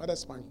said, oh, my father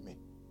spanked me.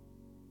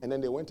 And then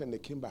they went and they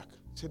came back.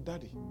 I said,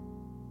 Daddy,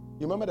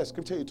 you remember the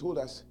scripture you told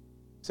us?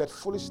 It said,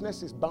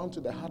 foolishness is bound to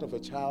the heart of a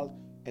child,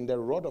 and the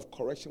rod of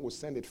correction will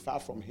send it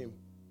far from him.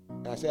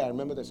 And I said, I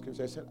remember the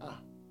scripture. I said,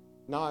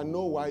 now I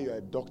know why you're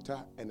a doctor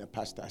and a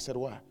pastor. I said,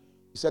 why?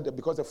 He said that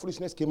because the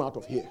foolishness came out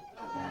of here.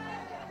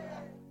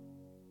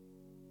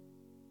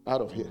 Out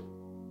of here.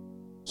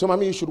 So,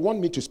 mommy, you should want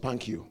me to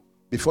spank you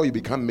before you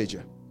become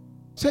major.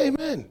 Say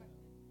amen.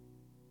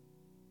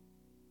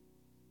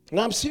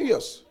 Now I'm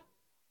serious.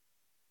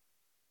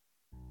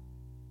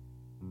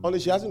 Only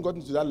she hasn't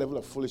gotten to that level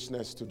of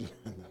foolishness to do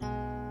that.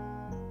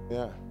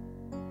 Yeah.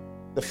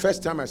 The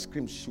first time I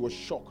screamed, she was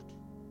shocked.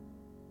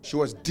 She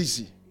was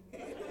dizzy.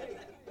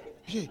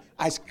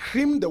 I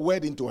screamed the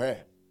word into her.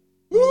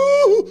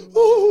 Ooh,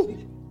 ooh.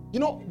 You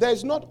know,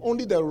 there's not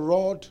only the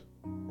rod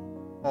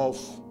of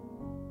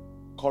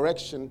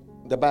correction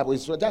in the Bible.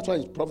 That's why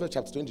in Proverbs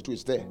chapter 22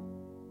 is there.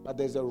 But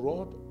there's a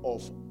rod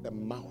of the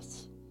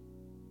mouth.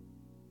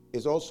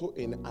 It's also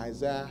in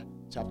Isaiah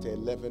chapter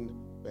 11,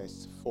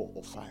 verse 4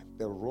 or 5.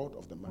 The rod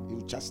of the mouth. He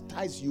will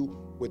chastise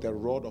you with the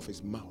rod of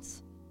his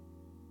mouth.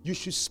 You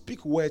should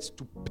speak words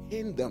to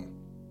pain them.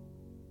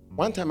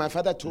 One time my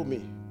father told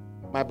me,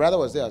 my brother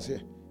was there, I was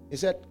here.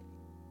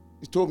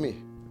 He told me,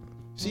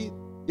 see,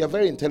 you're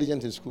very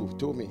intelligent in school. He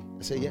told me.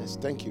 I said, yes,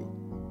 thank you.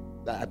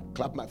 I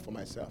clapped for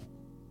myself.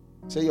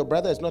 He said, your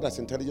brother is not as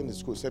intelligent in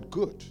school. I said,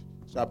 good.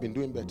 So I've been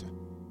doing better.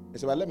 He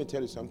said, well, let me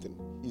tell you something.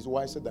 He's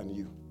wiser than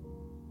you.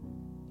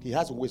 He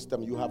has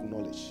wisdom, you have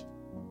knowledge.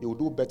 He will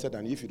do better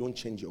than you if you don't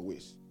change your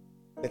ways.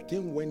 The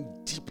thing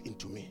went deep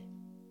into me.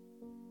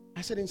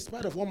 I said, in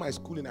spite of all my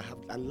schooling,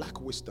 I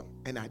lack wisdom.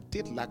 And I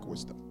did lack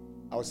wisdom.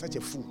 I was such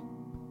a fool.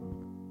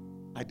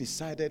 I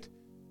decided,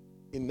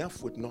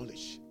 enough with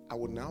knowledge. I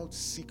will now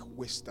seek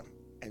wisdom,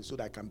 and so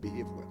that I can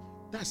behave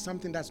well. That's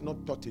something that's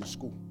not taught in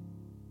school.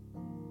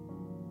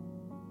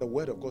 The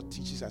word of God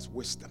teaches us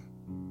wisdom.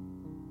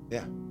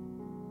 Yeah.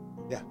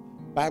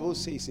 Bible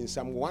says in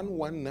Psalm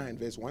 119,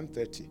 verse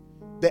 130,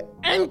 the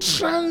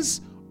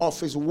entrance of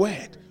his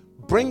word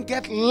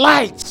bringeth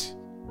light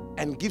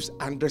and gives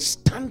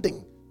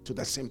understanding to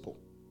the simple.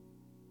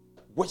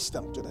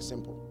 Wisdom to the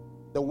simple.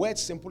 The word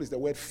simple is the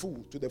word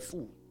fool to the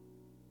fool.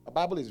 The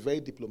Bible is very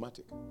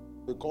diplomatic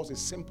because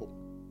it's simple.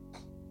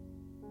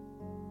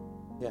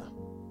 Yeah.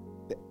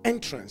 The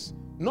entrance,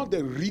 not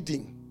the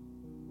reading.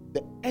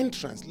 The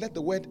entrance, let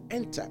the word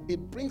enter. It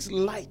brings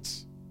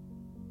light.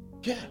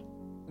 Yeah.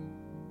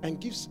 And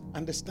gives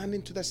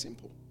understanding to the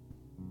simple.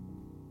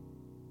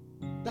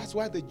 That's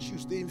why the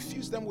Jews, they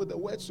infuse them with the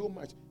word so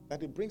much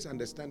that it brings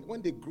understanding.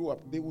 When they grow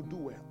up, they will do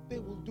well. They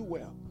will do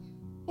well.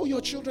 Oh,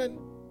 your children,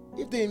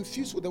 if they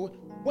infuse with the word,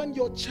 when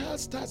your child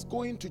starts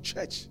going to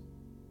church,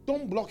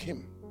 don't block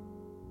him.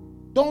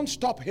 Don't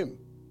stop him.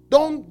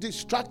 Don't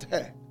distract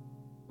her.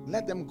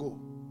 Let them go.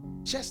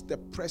 Just the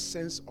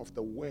presence of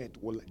the word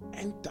will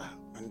enter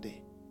one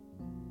day.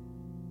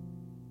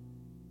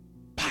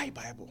 Buy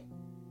Bible.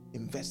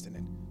 Invest in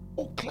it.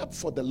 Oh, clap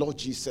for the Lord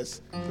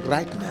Jesus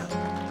right now.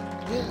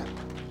 Yeah.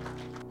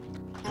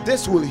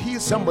 This will heal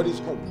somebody's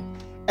home.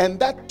 And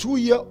that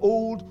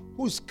 2-year-old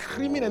who's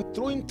screaming and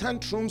throwing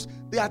tantrums,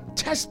 they are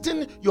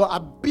testing your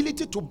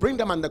ability to bring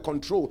them under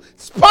control.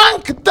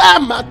 Spank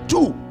them at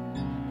 2.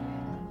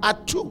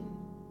 At 2.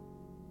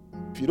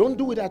 If you don't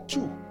do it at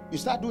 2, you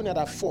start doing it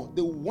at 4.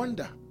 They will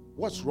wonder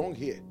what's wrong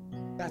here.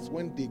 That's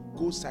when they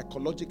go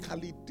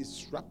psychologically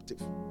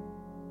disruptive.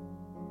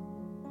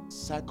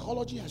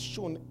 Psychology has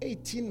shown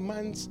 18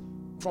 months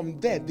from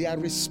there, they are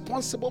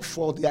responsible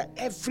for their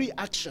every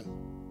action.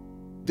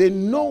 They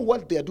know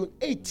what they are doing.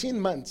 18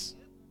 months.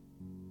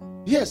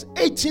 Yes,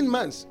 18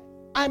 months.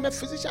 I'm a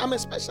physician, I'm a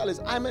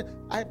specialist.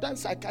 I've done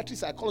psychiatry,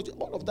 psychology,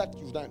 all of that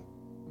you've done.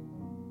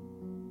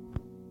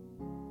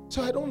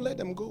 So I don't let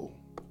them go.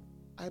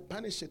 I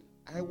punish it.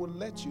 I will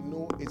let you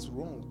know it's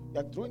wrong.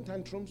 You're throwing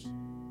tantrums.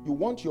 You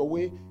want your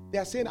way. They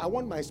are saying, I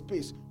want my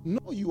space.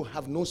 No, you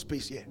have no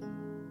space here.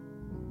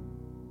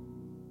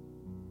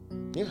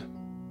 Yeah.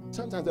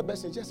 Sometimes the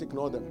best is just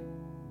ignore them.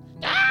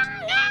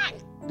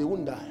 They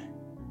won't die.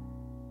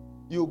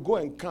 You go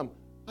and come.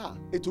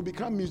 It will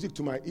become music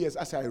to my ears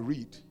as I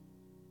read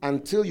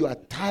until you are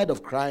tired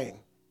of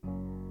crying.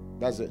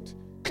 That's it.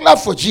 Clap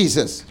for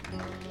Jesus.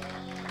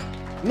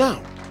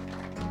 Now,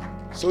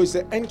 so it's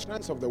the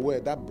entrance of the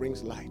word that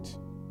brings light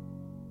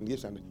and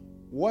gives something.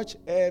 Watch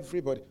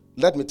everybody.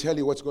 Let me tell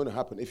you what's going to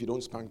happen if you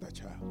don't spank that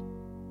child,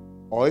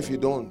 or if you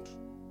don't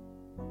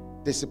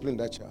discipline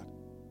that child.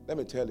 Let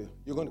me tell you,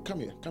 you're going to come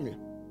here.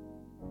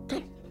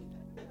 Come.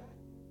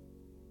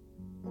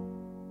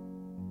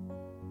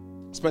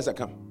 Spencer,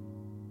 come.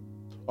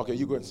 Okay,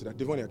 you go and sit down.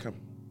 Devonia, come.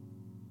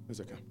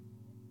 Spencer, come.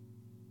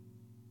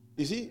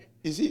 You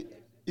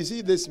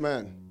see this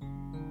man?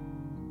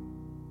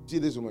 See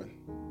this woman?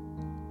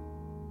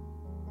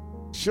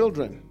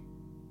 Children,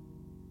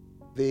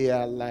 they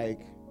are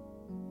like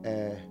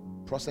a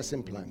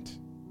processing plant.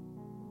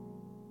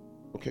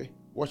 Okay,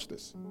 watch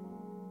this.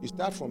 You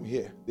start from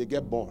here, they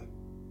get born.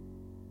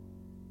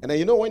 And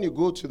then when you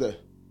go to the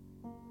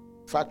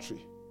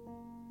factory,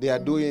 they are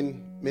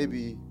doing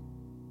maybe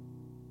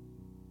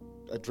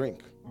a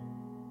drink.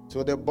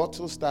 So the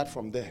bottles start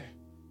from there,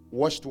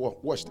 washed,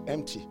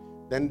 empty.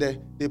 Then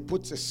they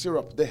put the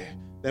syrup there.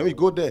 Then we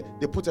go there,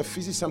 they put a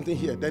fizzy something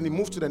here. Then they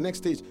move to the next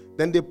stage.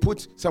 Then they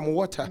put some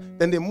water.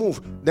 Then they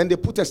move. Then they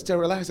put a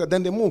sterilizer.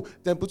 Then they move.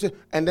 Then put it,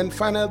 and then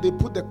finally they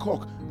put the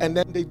cork. And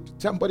then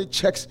somebody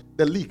checks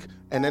the leak.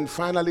 And then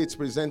finally it's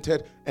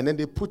presented. And then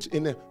they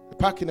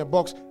pack in a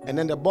box. And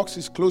then the box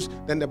is closed.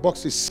 Then the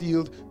box is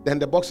sealed. Then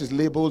the box is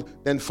labeled.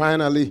 Then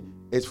finally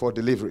it's for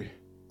delivery.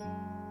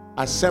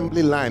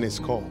 Assembly line is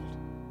called.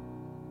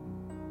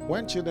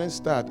 When children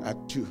start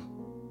at 2,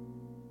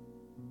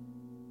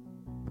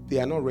 they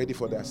are not ready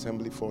for the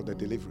assembly, for the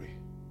delivery.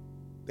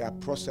 There are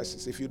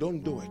processes. If you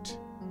don't do it,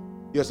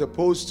 you're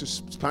supposed to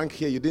spank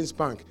here, you didn't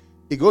spank.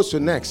 It goes to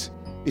next.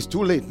 It's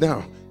too late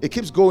now. It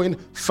keeps going.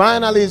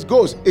 Finally, it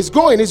goes. It's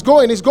going.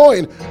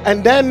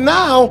 And then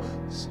now,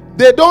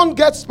 they don't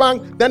get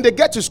spanked. Then they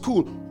get to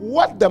school.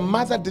 What the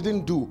mother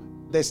didn't do,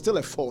 there's still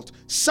a fault.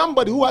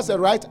 Somebody who has the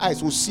right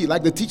eyes will see,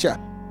 like the teacher.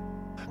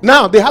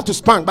 Now, they have to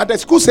spank, but the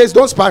school says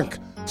don't spank.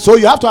 So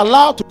you have to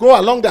allow to go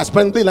along the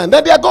assembly line.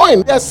 Then they are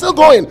going. They are still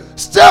going.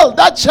 Still,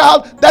 that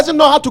child doesn't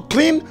know how to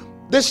clean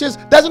dishes,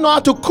 doesn't know how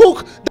to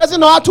cook,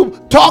 doesn't know how to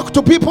talk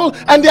to people,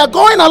 and they are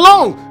going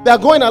along. They are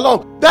going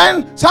along.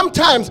 Then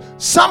sometimes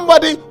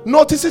somebody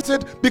notices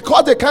it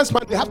because they can't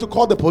spank. They have to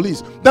call the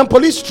police. Then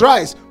police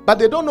tries, but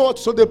they don't know what.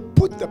 So they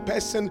put the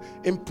person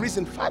in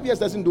prison. 5 years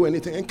doesn't do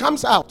anything, and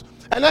comes out.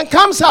 And then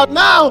comes out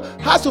now,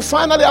 has to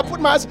finally,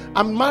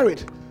 I'm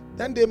married.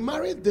 Then they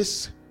married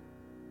this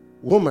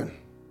woman.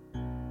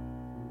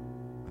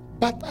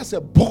 But as a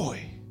boy,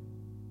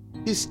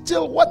 he's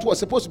still, what was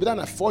supposed to be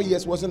done at 4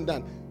 years wasn't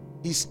done.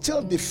 He's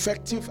still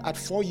defective at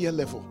 4-year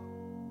level.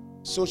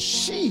 So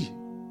she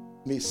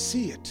may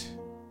see it.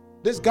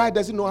 This guy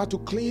doesn't know how to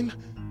clean,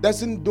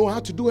 doesn't know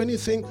how to do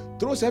anything,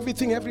 throws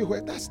everything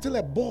everywhere. That's still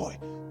a boy.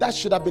 That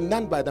should have been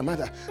done by the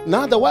mother.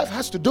 Now the wife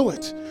has to do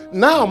it.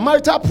 Now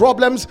marital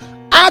problems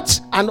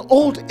at an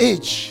old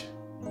age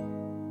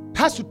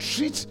has to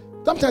treat.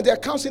 Sometimes they are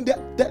counseling,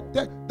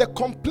 the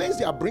complaints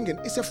they are bringing.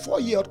 It's a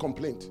 4-year-old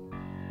complaint.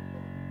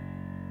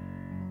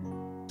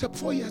 It's a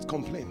 4-year-old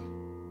complaint.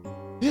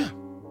 Yeah.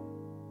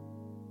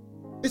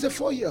 It's a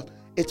 4-year.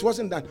 It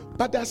wasn't done.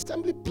 But the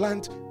assembly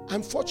plant,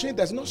 unfortunately,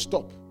 does not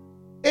stop.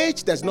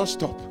 Age does not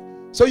stop.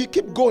 So you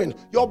keep going.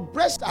 Your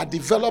breasts are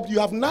developed. You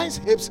have nice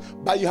hips,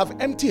 but you have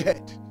empty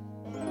head.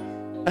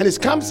 And it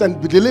comes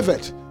and be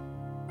delivered.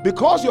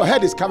 Because your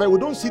head is covered, we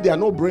don't see there are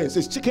no brains.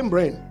 It's chicken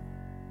brain.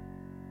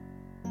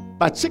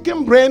 But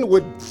chicken brain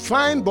with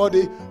fine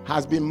body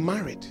has been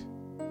married.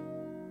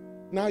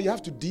 Now you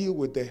have to deal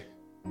with the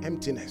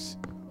emptiness.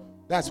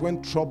 That's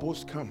when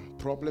troubles come,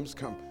 problems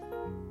come.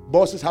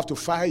 Bosses have to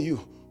fire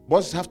you.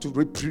 Bosses have to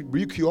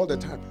rebuke you all the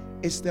time.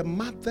 It's the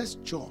mother's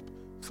job,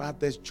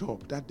 father's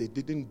job that they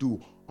didn't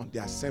do on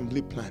the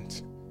assembly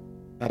plant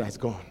that has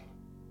gone.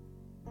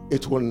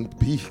 It will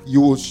be, you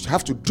will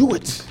have to do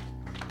it.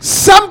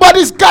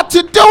 Somebody's got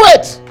to do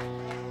it.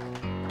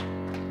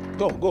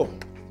 Go.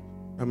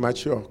 I'm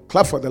mature.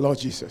 Clap for the Lord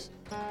Jesus.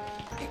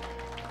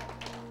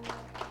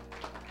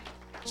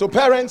 So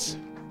parents,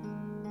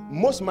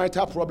 most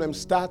marital problems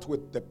start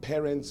with the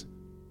parents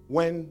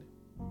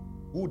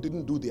who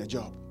didn't do their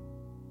job.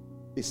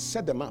 They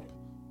set them up.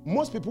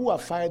 Most people who are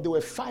fired, they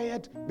were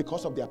fired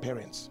because of their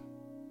parents.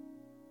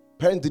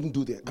 Parents didn't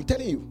do that. I'm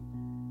telling you.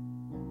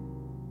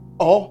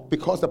 Or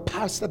because the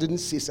pastor didn't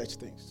say such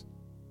things.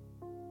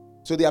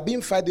 So they are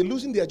being fired. They're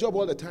losing their job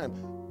all the time.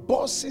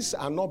 Bosses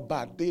are not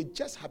bad. They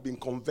just have been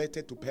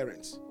converted to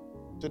parents.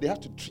 So they have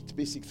to treat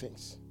basic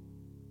things.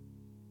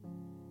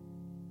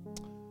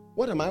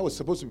 What am I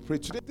supposed to be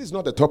preaching today? This is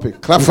not the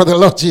topic. Clap for the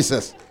Lord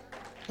Jesus.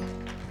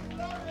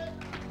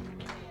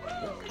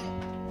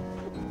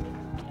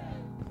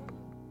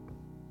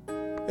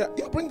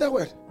 Yeah, bring that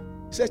word.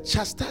 He says,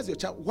 chastise your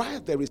child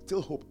while there is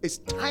still hope. It's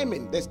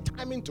timing. There's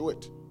timing to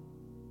it.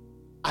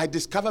 I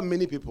discover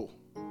many people,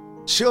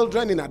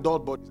 children in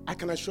adult bodies. I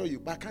can assure you,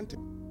 but I can't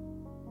tell.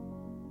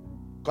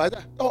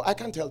 I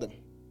can't tell them.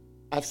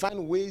 I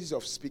find ways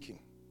of speaking.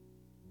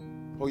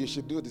 Oh, you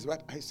should do this.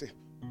 But I say,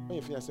 when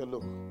you finish, I say,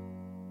 look.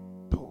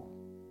 Oh.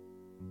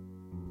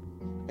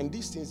 And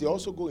these things, they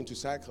also go into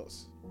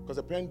cycles. Because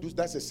the parent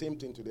does the same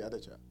thing to the other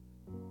child.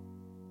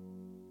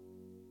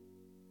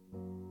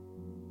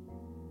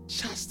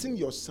 Chasten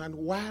your son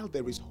while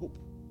there is hope.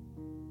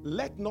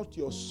 Let not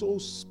your soul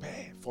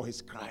spare for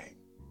his crying.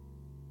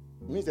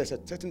 It means there's a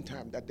certain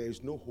time that there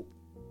is no hope.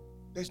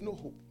 There's no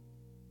hope.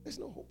 There's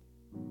no hope.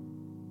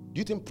 Do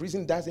you think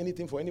prison does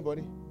anything for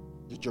anybody?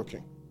 You're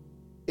joking.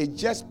 It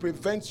just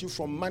prevents you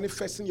from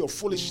manifesting your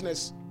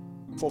foolishness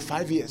for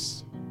 5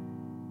 years.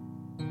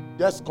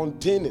 Just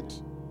contain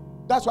it.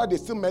 That's why they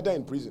still murder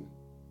in prison.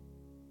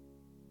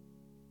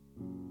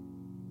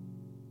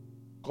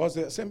 Because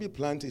the assembly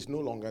plant is no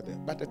longer there.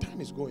 But the time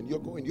is going.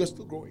 You're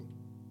still growing.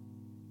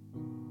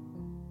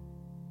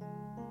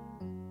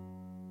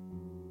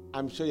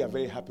 I'm sure you're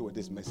very happy with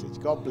this message.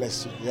 God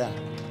bless you. Yeah.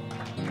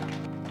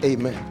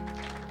 Amen.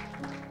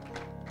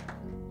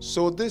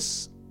 So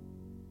this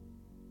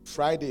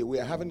Friday, we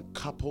are having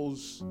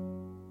couples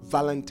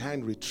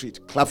Valentine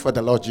retreat. Clap for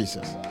the Lord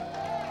Jesus.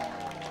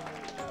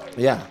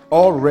 Yeah,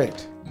 all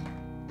red.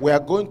 we are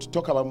going to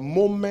talk about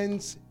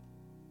moments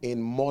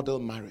in model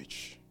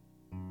marriage.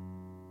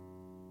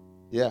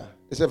 Yeah,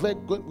 it's a very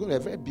good, a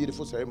very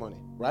beautiful ceremony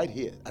right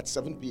here at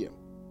 7 p.m.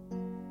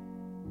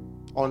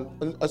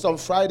 It's on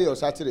Friday or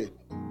Saturday.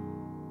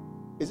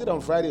 Is it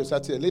on Friday or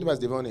Saturday? Lady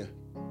Pastor Devonia.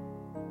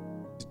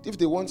 If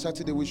they want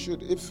Saturday, we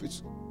should. If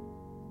it's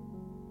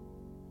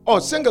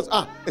singles.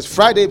 It's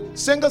Friday.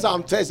 Singles are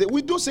on Thursday.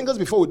 We do singles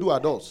before we do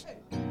adults.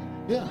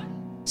 Yeah.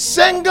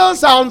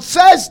 Singles are on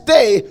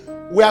Thursday.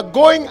 We are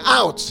going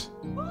out.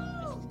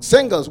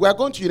 Singles. We are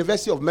going to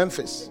University of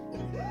Memphis.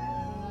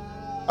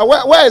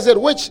 Where is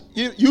it? Which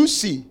you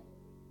see?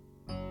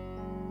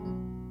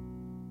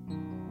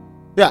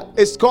 Yeah,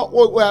 it's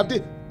called. We have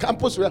the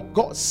campus. We have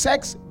called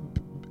Sex,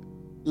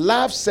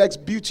 Love, Sex,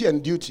 Beauty,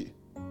 and Duty.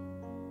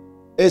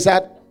 It's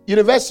at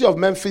University of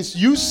Memphis.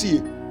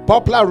 UC,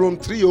 Popular Room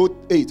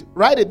 308.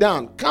 Write it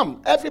down.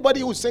 Come,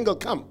 everybody who's single,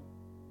 come.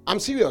 I'm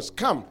serious.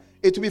 Come.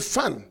 It will be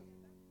fun.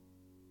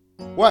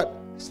 What?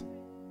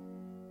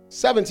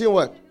 17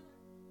 what?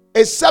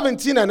 It's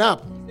 17 and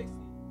up.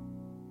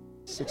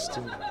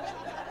 16.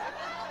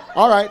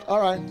 All right.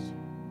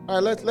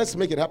 Let's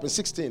make it happen.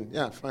 16.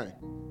 Yeah, fine.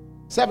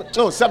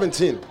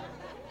 17.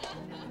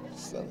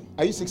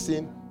 Are you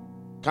 16?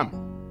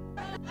 Come.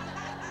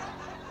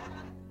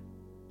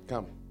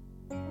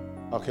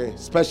 Okay,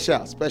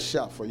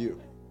 special for you.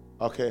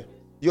 Okay,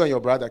 you and your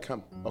brother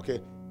come.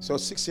 Okay, so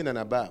 16 and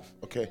above.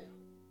 Okay,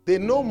 they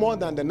know more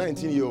than the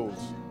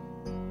 19-year-olds.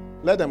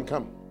 Let them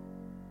come.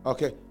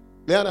 Okay,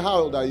 Leanna, how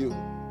old are you?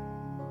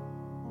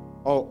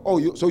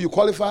 So you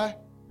qualify?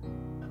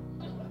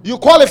 You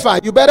qualify.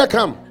 You better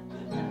come.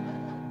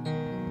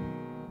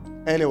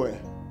 Anyway,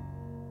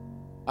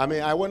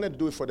 I wanted to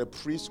do it for the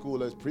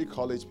preschoolers,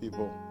 pre-college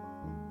people,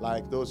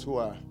 like those who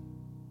are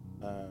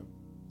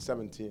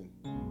 17.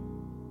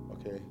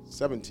 Okay,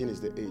 17 is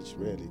the age,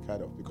 really,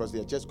 kind of, because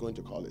they're just going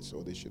to college,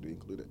 so they should be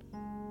included.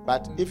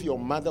 But if your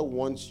mother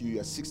wants you,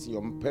 you're 16,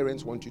 your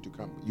parents want you to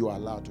come, you are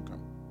allowed to come.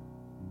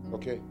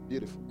 Okay,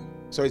 beautiful.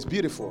 So it's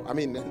beautiful.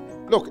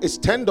 Look, it's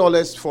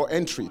 $10 for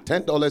entry,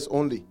 $10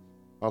 only.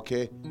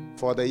 Okay,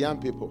 for the young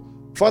people.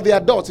 For the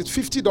adults, it's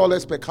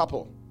 $50 per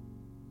couple.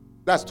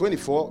 That's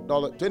 $24,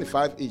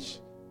 $25 each.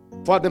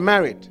 For the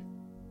married,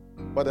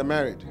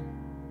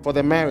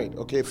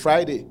 okay,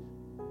 Friday,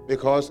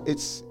 because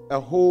it's a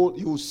whole.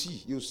 You'll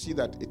see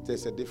that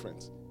there's a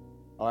difference.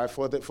 All right,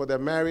 for the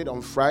married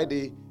on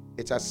Friday,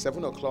 it's at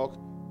 7 o'clock.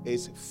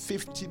 It's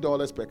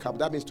 $50 per couple.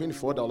 That means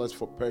 $24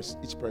 for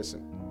each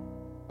person.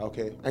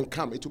 Okay, and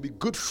come. It will be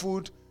good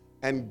food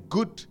and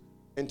good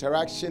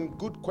interaction,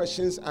 good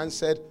questions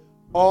answered,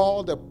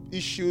 all the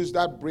issues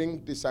that bring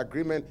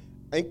disagreement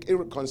and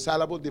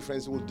irreconcilable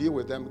difference, we'll deal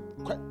with them.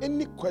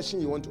 Any question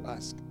you want to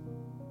ask,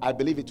 I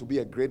believe it will be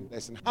a great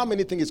lesson. How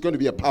many think it's going to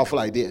be a powerful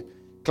idea?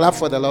 Clap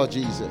for the Lord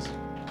Jesus.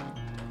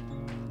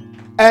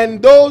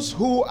 And those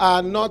who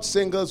are not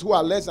singles, who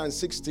are less than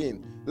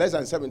 16, less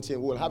than 17,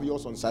 we will have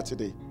yours on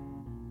Saturday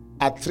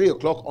at 3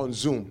 o'clock on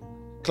Zoom.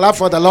 Clap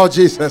for the Lord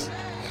Jesus.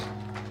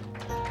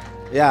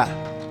 Yeah.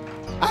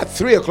 At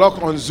 3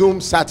 o'clock on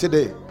Zoom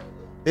Saturday.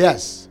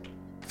 Yes.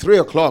 3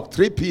 o'clock,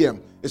 3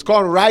 p.m. It's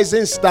called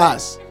Rising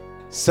Stars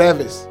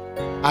Service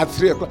at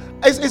 3 o'clock.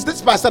 Is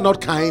this pastor not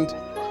kind?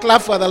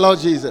 Clap for the Lord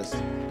Jesus.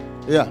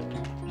 Yeah.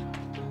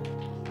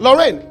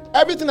 Lorraine,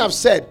 everything I've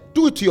said,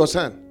 do it to your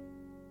son.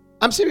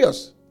 I'm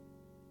serious.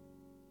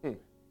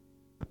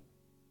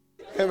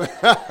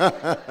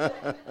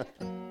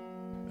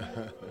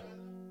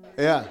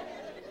 Yeah.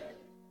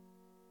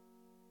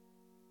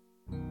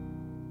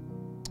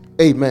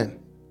 Amen.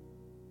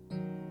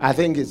 I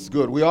think it's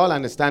good. We all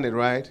understand it,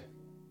 right?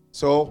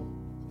 So,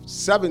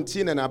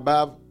 17 and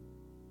above,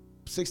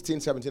 16,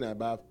 17 and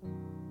above,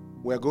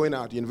 we're going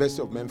out,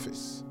 University of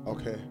Memphis.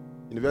 Okay.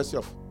 University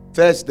of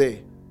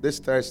this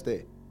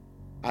Thursday,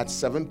 at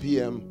 7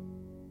 p.m.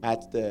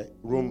 at the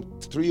room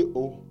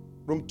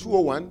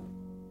 201.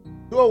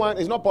 201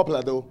 is not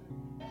popular though.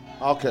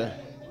 Okay.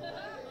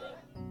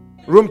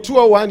 Room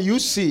 201,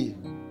 UC,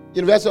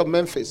 University of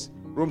Memphis.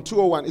 Room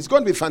 201. It's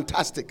going to be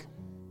fantastic.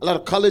 A lot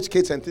of college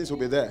kids and things will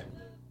be there.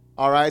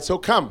 All right, so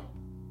come.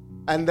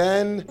 And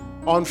then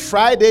on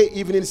Friday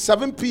evening,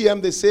 7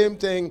 p.m., the same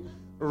thing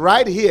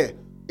right here.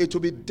 It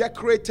will be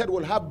decorated.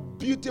 We'll have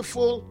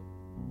beautiful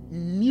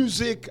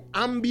music,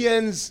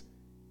 ambience,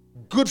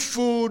 good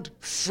food,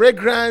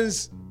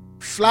 fragrance,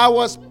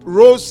 flowers,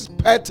 rose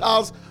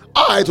petals.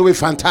 It will be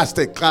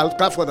fantastic.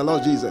 Clap for the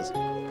Lord Jesus.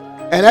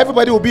 And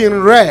everybody will be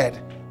in red.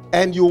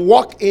 And you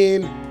walk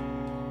in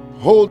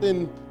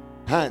holding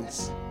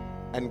hands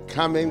and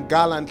coming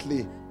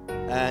gallantly.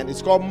 And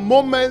it's called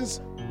Moments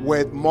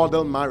with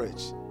Model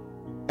Marriage.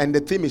 And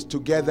the theme is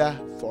Together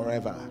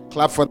Forever.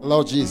 Clap for the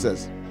Lord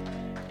Jesus.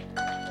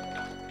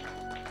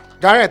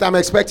 Garrett, I'm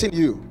expecting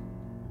you.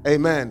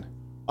 Amen.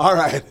 All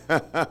right.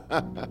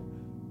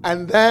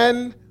 And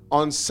then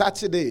on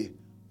Saturday,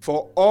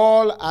 for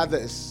all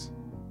others,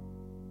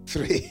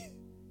 3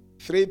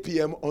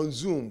 p.m. on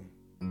Zoom.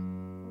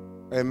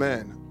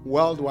 Amen.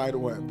 World Wide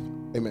Web.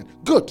 Amen.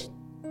 Good.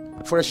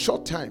 For a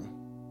short time,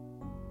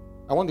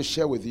 I want to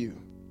share with you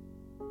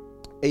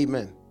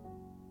Amen.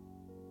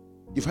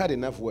 You've had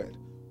enough word.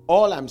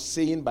 All I'm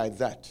saying by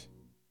that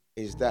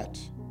is that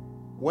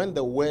when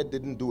the word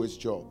didn't do its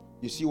job,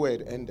 you see where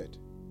it ended.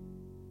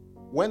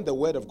 When the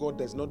word of God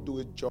does not do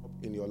its job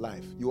in your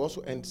life, you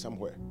also end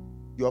somewhere.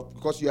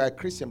 Because you are a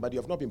Christian, but you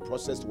have not been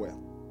processed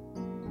well.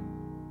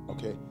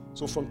 Okay?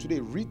 So from today,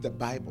 read the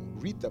Bible.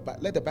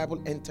 Let the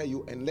Bible enter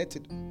you and let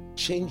it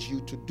change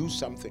you to do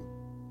something.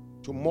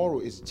 Tomorrow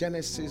is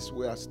Genesis.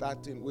 We've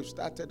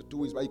started 2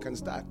 weeks, but you can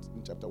start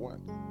in chapter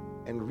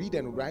 1 and read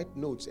and write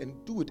notes and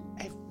do it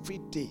every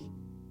day.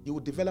 You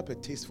will develop a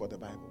taste for the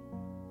Bible.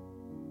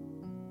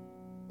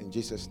 In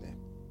Jesus' name.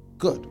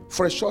 Good.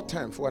 For a short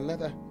time, for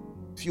another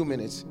few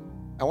minutes,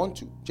 I want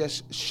to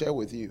just share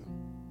with you,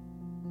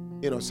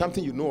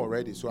 something you know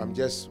already, so I'm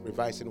just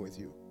revising with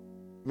you.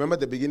 Remember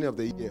the beginning of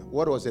the year.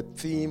 What was the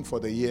theme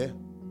for the year?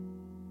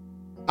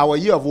 Our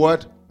year of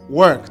what?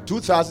 Work.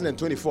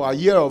 2024, our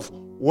year of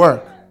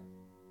work.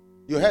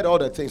 You heard all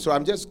the things. So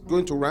I'm just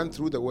going to run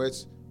through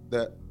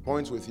the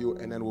points with you,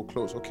 and then we'll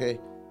close, okay?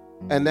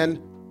 And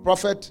then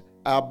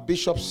our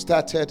bishop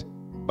started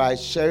by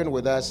sharing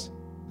with us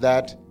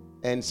that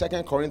in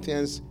 2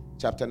 Corinthians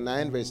chapter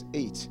 9, verse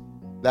 8,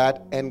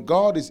 that, and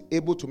God is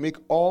able to make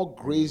all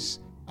grace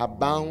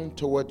abound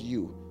toward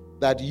you,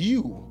 that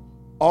you,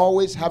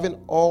 always having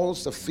all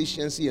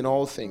sufficiency in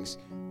all things,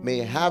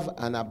 may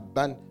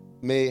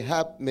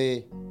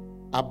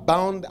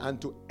abound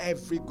unto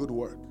every good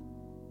work.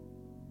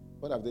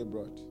 What have they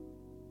brought?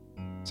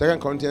 2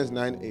 Corinthians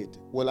 9:8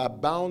 will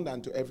abound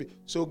unto every.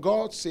 So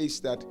God says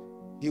that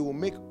He will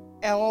make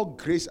all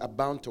grace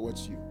abound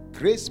towards you.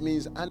 Grace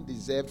means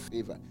undeserved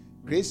favor.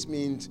 Grace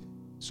means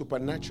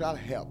supernatural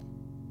help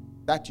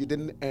that you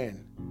didn't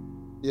earn.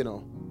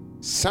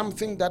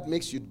 Something that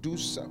makes you do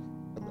something.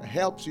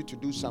 Helps you to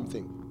do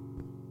something.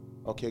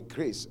 Okay,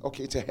 grace.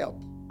 Okay, it's a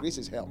help. Grace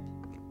is help.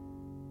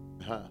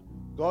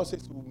 God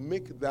says to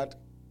make that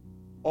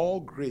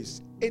all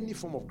grace, any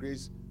form of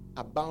grace,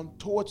 abound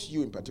towards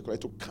you in particular,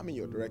 to come in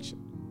your direction.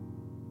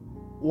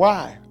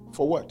 Why?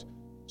 For what?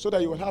 So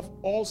that you will have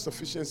all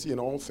sufficiency in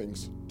all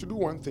things to do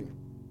one thing,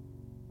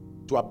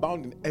 to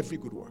abound in every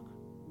good work.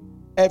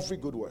 Every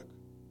good work.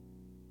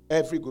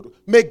 Every good work.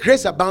 May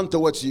grace abound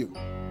towards you.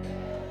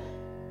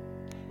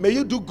 May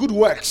you do good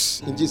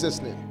works in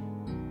Jesus' name.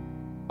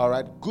 All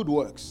right, good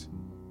works.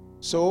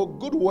 So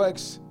good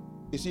works,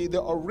 you see,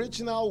 the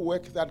original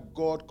work that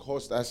God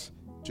caused us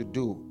to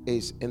do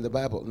is in the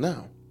Bible.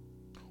 Now,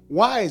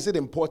 why is it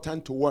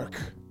important to work?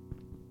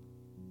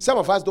 Some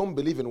of us don't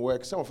believe in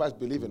work. Some of us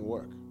believe in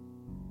work.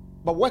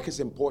 But work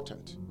is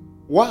important.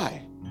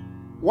 Why?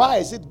 Why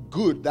is it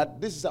good that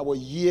this is our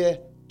year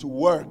to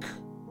work?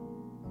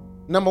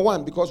 Number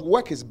one, because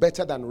work is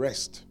better than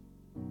rest.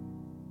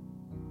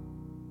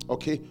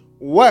 Okay?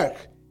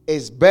 Work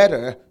is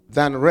better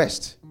than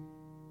rest.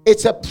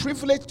 It's a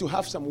privilege to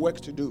have some work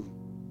to do,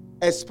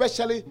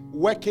 especially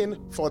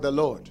working for the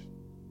Lord.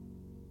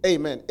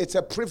 Amen. It's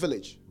a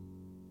privilege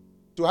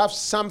to have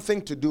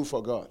something to do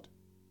for God.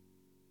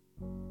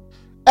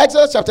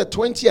 Exodus chapter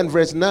 20 and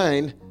verse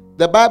 9,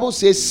 the Bible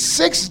says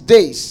 6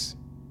 days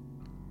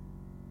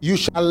you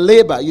shall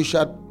labor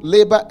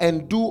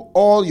and do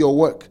all your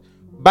work.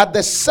 But the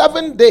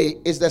 7th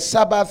day is the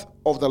Sabbath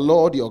of the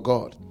Lord your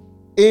God.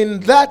 In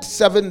that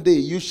 7th day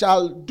you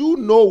shall do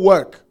no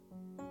work.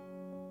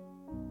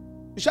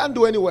 You shan't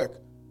do any work.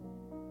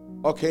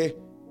 Okay?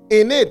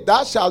 In it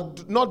thou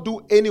shalt not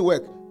do any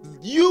work.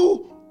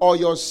 You or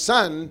your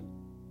son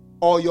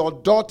or your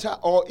daughter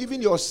or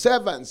even your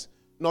servants,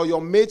 nor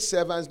your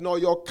maidservants, nor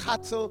your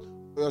cattle,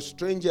 or your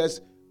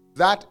strangers,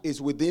 that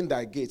is within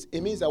thy gates.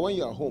 It means that when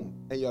you are home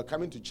and you are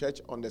coming to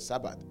church on the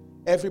Sabbath,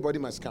 everybody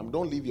must come.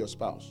 Don't leave your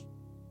spouse.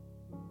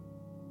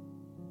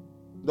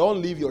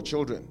 Don't leave your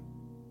children.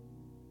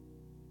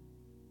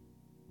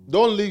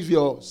 Don't leave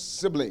your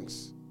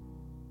siblings.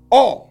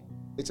 Or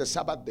it's a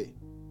Sabbath day.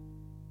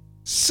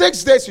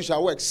 6 days you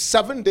shall work.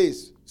 7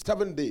 days.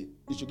 7th day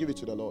you should give it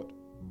to the Lord.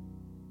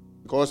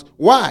 Because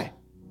why?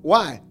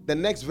 Why? The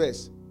next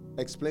verse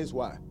explains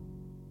why.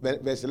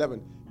 Verse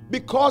 11.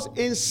 Because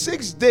in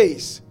 6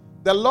 days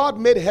the Lord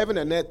made heaven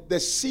and earth, the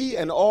sea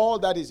and all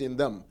that is in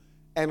them,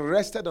 and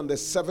rested on the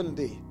 7th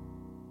day.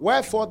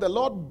 Wherefore the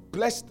Lord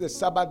blessed the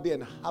Sabbath day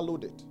and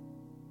hallowed it.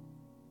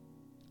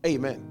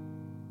 Amen.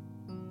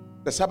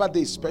 The Sabbath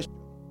day is special.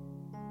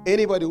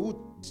 Anybody who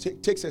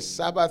takes a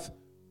Sabbath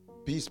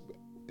piece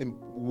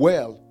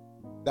well,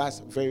 that's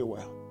very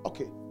well.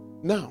 Okay.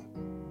 Now,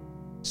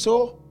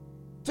 so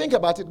think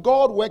about it.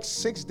 God worked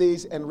 6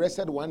 days and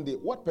rested 1 day.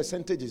 What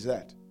percentage is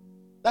that?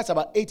 That's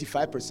about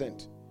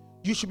 85%.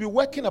 You should be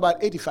working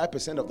about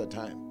 85% of the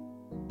time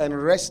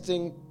and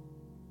resting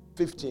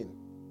 15%.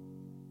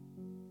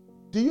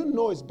 Do you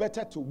know it's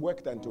better to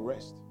work than to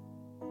rest?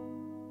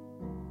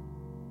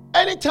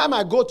 Anytime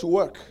I go to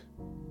work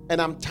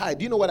and I'm tired,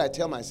 do you know what I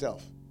tell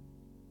myself?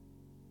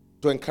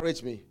 To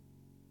encourage me.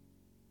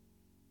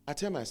 I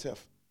tell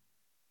myself,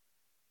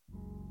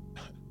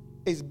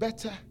 it's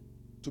better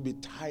to be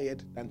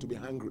tired than to be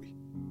hungry.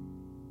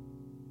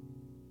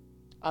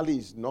 Ali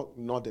is not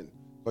nodding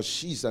because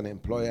she's an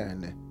employer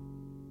and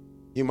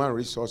human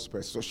resource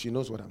person, so she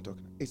knows what I'm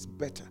talking about. It's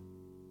better.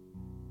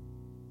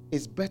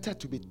 It's better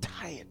to be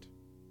tired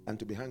than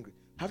to be hungry.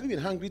 Have you been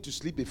hungry to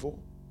sleep before?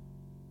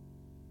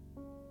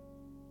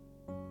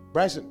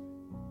 Bryson,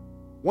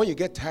 when you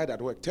get tired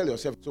at work, tell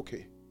yourself it's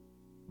okay.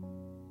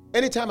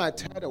 Anytime I'm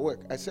tired at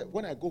work, I said,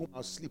 when I go home,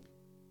 I'll sleep.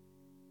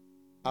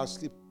 I'll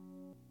sleep.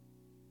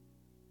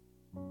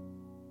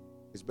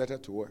 It's better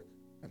to work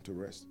than to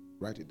rest.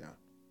 Write it down.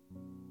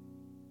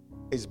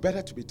 It's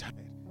better to be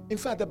tired. In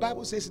fact, the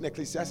Bible says in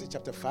Ecclesiastes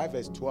chapter 5,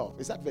 verse 12.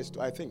 Is that verse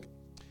 2? I think.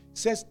 It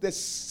says, the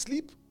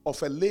sleep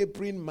of a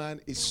laboring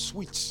man is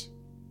sweet.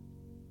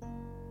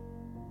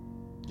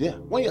 Yeah.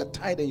 When you're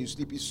tired and you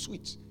sleep, it's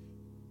sweet.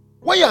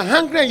 When you're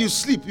hungry and you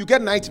sleep, you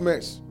get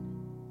nightmares.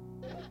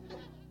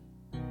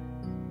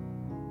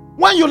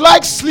 When you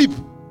like sleep,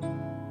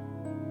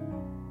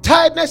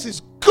 tiredness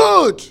is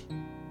good.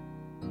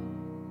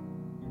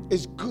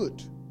 It's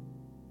good.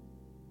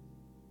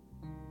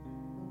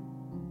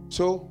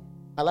 So,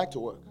 I like to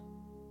work.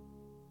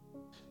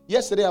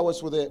 Yesterday, I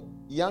was with the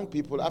young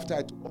people. After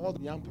I took all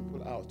the young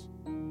people out,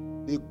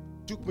 they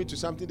took me to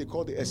something they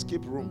call the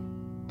escape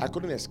room. I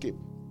couldn't escape.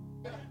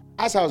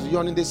 As I was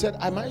yawning, they said,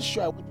 am I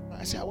sure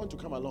I said, I want to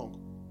come along.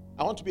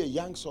 I want to be a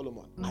young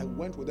Solomon. I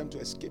went with them to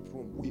escape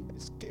room. We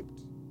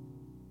escaped.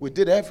 We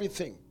did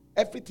everything.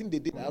 Everything they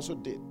did, I also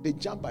did. They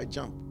jump, I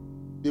jump.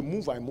 They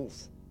move, I move.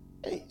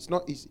 Hey, it's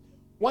not easy.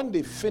 When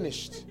they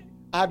finished,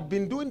 I'd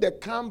been doing the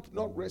camp,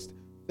 not rest.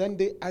 Then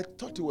I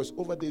thought it was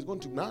over. They're going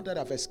to, now that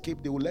I've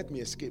escaped, they will let me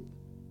escape.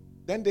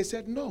 Then they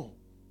said, no,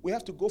 we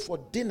have to go for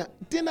dinner.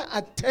 Dinner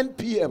at 10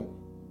 p.m.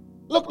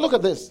 Look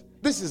at this.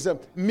 This is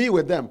me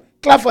with them.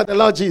 Clap for the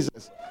Lord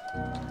Jesus.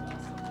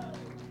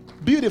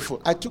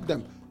 Beautiful. I took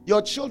them.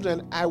 Your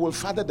children, I will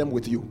father them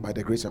with you by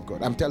the grace of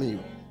God. I'm telling you.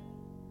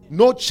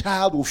 No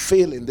child will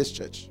fail in this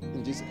church.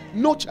 In Jesus.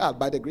 No child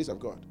by the grace of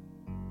God.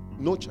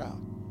 No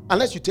child.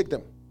 Unless you take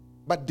them.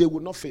 But they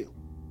will not fail.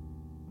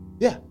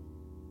 Yeah.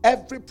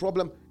 Every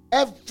problem,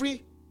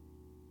 every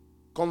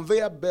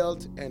conveyor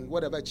belt and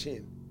whatever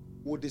chain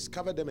will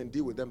discover them and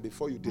deal with them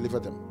before you deliver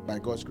them by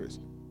God's grace.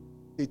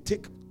 They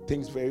take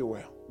things very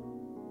well.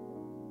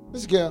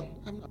 This girl,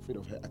 I'm not afraid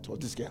of her at all.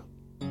 This girl,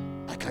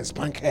 I can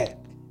spank her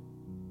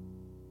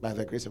by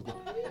the grace of God.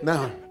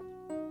 Now,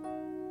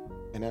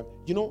 and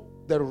you know,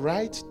 the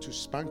right to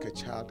spank a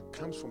child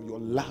comes from your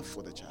love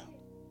for the child.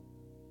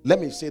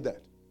 Let me say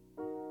that.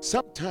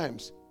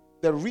 Sometimes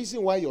the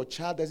reason why your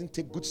child doesn't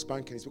take good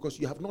spanking is because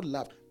you have not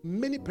loved.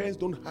 Many parents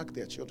don't hug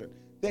their children.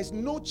 There's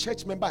no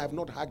church member I have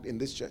not hugged in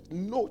this church.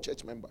 No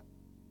church member.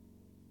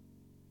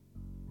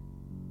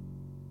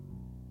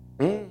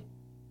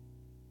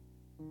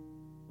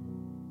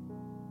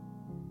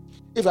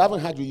 If I haven't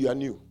hugged you, you are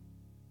new.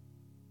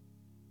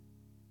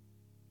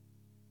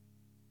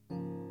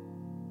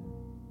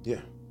 Yeah.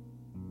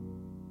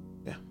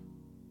 Yeah.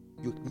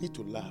 You need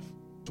to love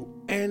to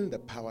earn the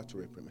power to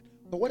reprimand.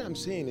 But what I'm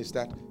saying is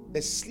that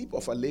the sleep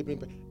of a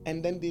laboring,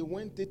 and then they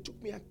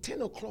took me at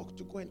 10 o'clock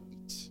to go and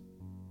eat.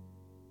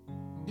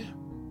 Yeah.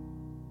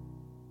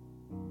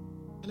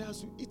 And I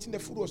was eating, the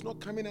food was not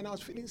coming, and I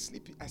was feeling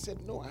sleepy. I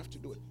said, no, I have to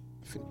do it.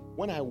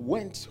 When I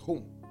went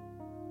home,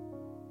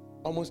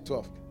 almost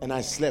 12, and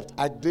I slept,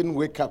 I didn't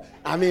wake up.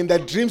 I mean, the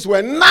dreams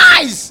were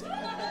nice.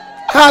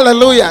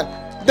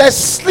 Hallelujah. The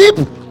sleep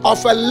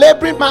of a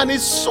laboring man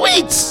is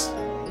sweet.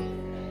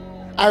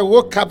 I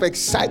woke up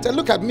excited.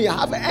 Look at me. I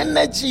have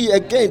energy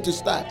again to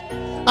start.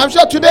 I'm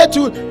sure today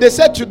too. They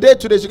said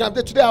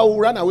today I will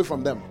run away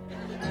from them.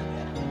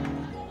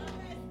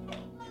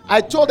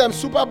 I told them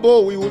Super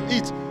Bowl we will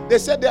eat. They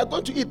said they are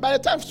going to eat. By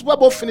the time Super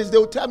Bowl finished, they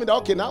will tell me that,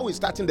 okay, now we're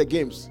starting the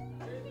games.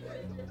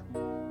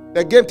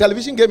 The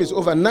television game is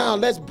over. Now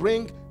let's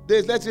bring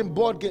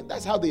board game.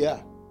 That's how they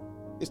are.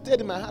 It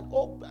stayed in my heart.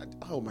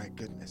 Oh my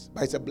goodness.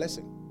 But it's a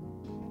blessing.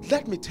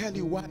 Let me tell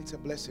you why it's a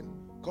blessing.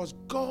 Because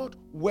God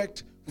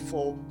worked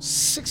for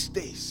 6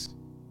 days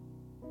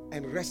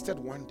and rested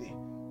one day.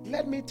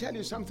 Let me tell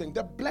you something.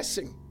 The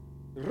blessing,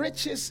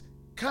 riches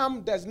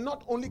does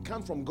not only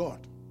come from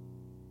God.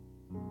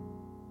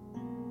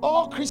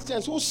 All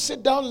Christians who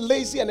sit down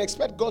lazy and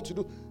expect God to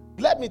do,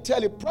 let me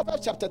tell you,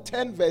 Proverbs chapter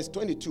 10 verse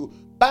 22,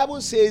 Bible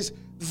says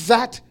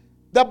that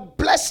the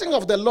blessing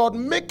of the Lord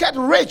maketh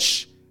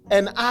rich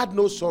and add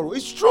no sorrow.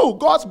 It's true.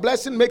 God's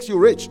blessing makes you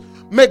rich.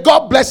 May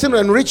God bless and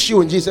enrich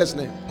you in Jesus'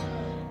 name.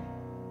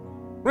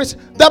 Rich.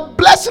 The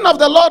blessing of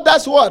the Lord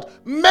does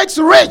what? Makes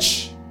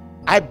rich.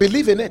 I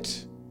believe in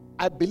it.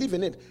 I believe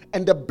in it.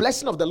 And the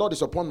blessing of the Lord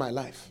is upon my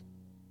life.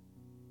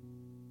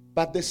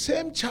 But the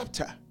same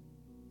chapter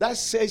that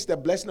says the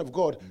blessing of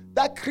God,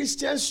 that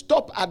Christians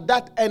stop at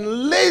that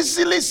and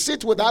lazily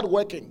sit without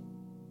working.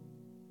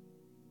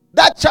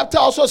 That chapter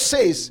also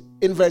says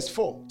in verse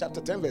 4, chapter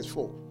 10 verse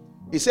 4,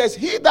 it says,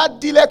 he that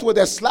dealeth with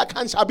a slack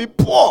hand shall be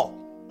poor.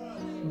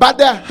 But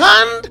the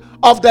hand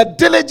of the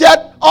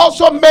diligent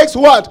also makes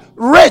what?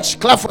 Rich.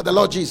 Clap for the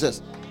Lord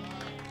Jesus.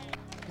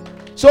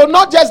 So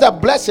not just the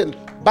blessing,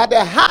 but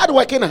the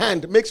hard-working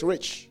hand makes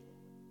rich.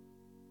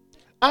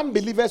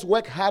 Unbelievers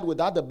work hard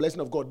without the blessing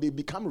of God. They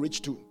become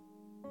rich too.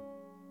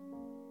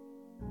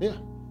 Yeah.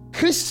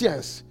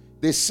 Christians,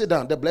 they sit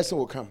down, the blessing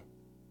will come.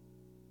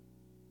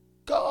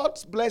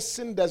 God's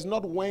blessing does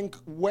not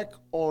work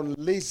on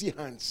lazy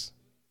hands.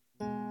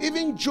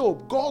 Even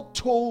Job, God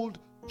told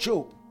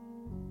Job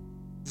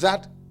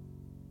that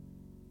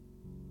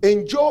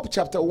in Job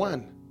chapter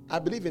 1, I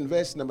believe in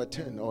verse number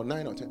 10 or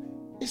 9 or 10,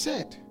 he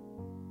said,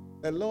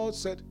 the Lord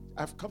said,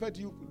 I've covered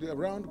you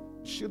around,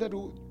 shielded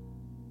you,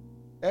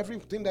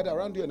 everything that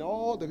around you and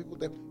all the people.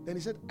 Then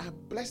he said, I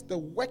blessed the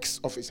works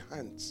of his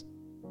hands,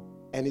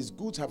 and his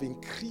goods have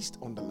increased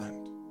on the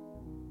land.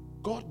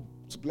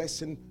 God's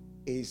blessing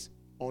is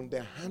on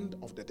the hand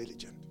of the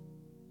diligent.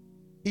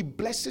 He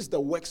blesses the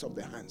works of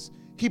the hands.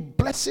 He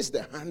blesses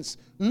the hands,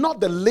 not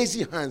the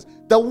lazy hands.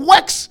 The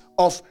works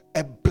of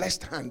a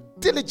blessed hand,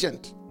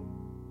 diligent.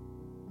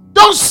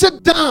 Don't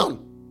sit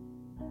down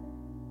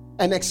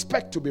and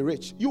expect to be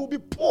rich. You will be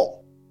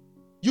poor.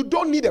 You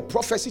don't need a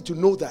prophecy to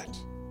know that.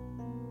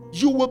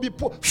 You will be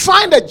poor.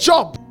 Find a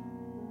job.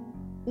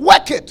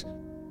 Work it.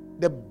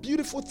 The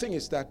beautiful thing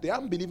is that the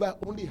unbeliever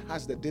only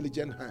has the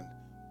diligent hand,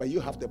 but you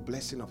have the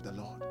blessing of the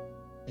Lord.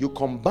 You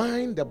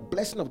combine the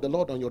blessing of the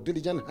Lord on your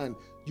diligent hand,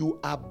 you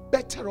are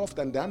better off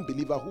than the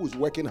unbeliever who is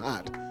working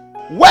hard.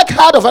 Work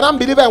hard of an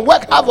unbeliever and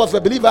work hard of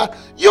a believer.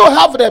 You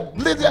have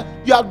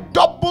you are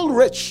double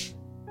rich,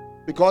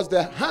 because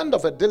the hand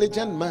of a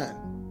diligent man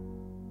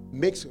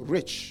makes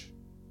rich.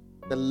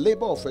 The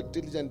labor of the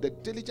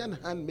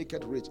diligent hand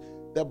maketh rich.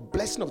 The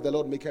blessing of the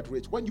Lord maketh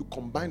rich. When you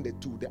combine the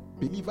two, the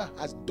believer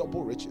has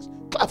double riches.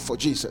 Clap for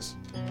Jesus.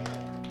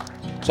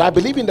 So I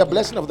believe in the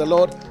blessing of the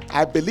Lord.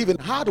 I believe in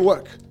hard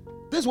work.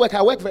 This work,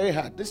 I work very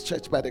hard. This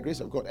church, by the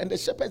grace of God. And the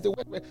shepherds, they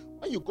work very hard.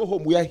 When you go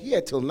home, we are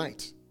here till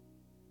night.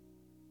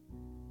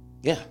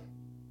 Yeah.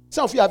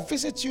 Some of you have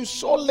visited you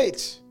so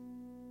late.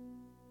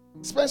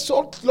 Spend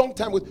so long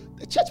time with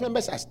the church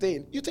members are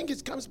staying. You think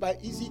it comes by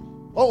easy?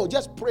 Oh,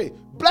 just pray.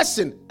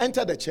 Blessing,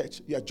 enter the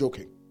church. You are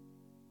joking.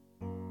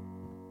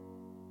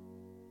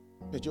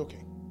 You're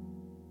joking.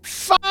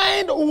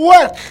 Find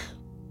work.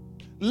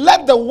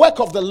 Let the work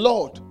of the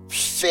Lord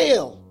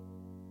fill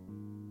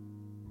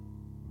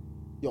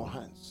your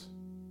hands.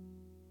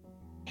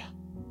 Yeah.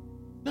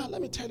 Now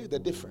let me tell you the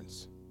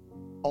difference.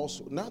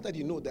 Also, now that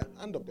you know the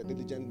hand of the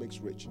diligent makes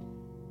rich,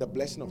 the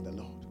blessing of the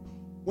Lord.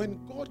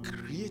 When God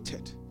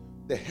created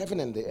the heaven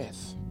and the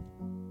earth,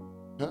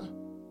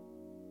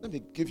 let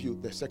me give you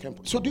the second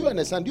point. So do you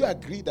understand? Do you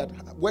agree that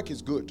work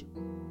is good?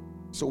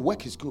 So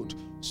work is good.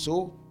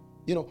 So,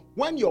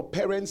 when your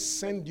parents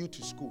send you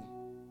to school,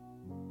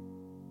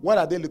 what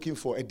are they looking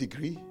for? A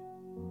degree?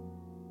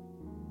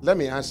 Let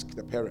me ask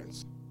the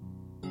parents.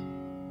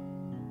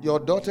 Your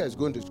daughter is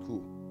going to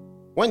school.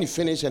 When you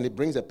finish and it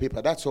brings a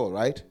paper, that's all,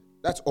 right?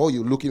 That's all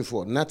you're looking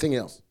for, nothing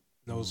else.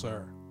 No,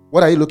 sir.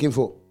 What are you looking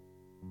for?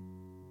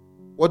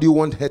 What do you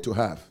want her to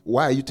have?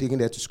 Why are you taking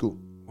her to school?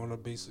 I want to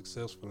be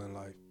successful in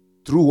life.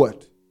 Through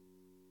what?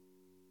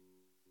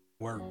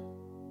 Work.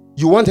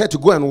 You want her to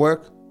go and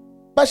work?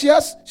 But she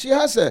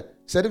has a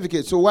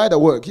certificate, so why the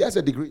work? He has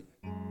a degree.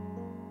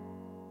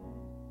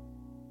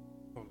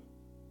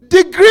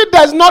 Degree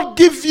does not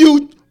give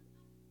you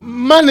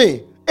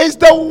money. It's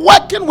the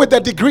working with the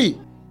degree.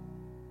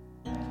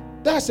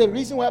 That's the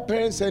reason why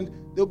parents said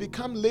they'll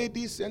become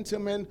ladies,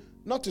 gentlemen,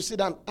 not to sit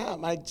down.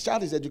 My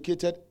child is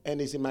educated and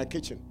is in my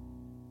kitchen.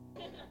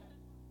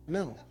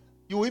 No.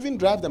 You even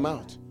drive them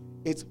out.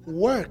 It's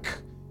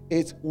work.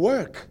 It's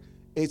work.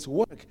 It's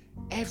work.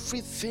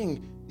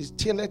 Everything is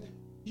tailored.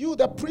 You,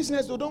 the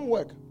prisoners, they don't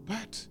work,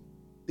 but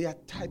they are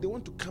tired. They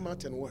want to come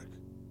out and work.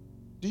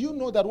 Do you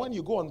know that when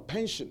you go on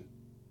pension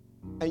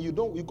and you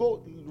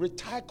go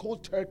retire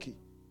cold turkey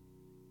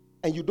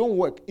and you don't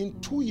work, in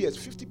 2 years,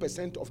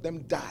 50% of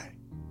them die.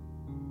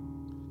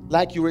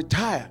 Like you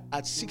retire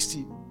at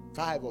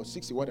 65 or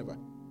 60, whatever,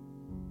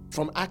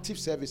 from active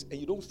service and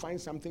you don't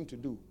find something to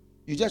do.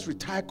 You just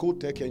retire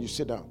cold turkey and you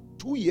sit down.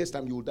 2 years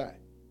time you will die.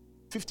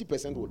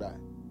 50% will die.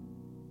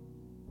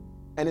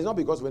 And it's not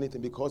because of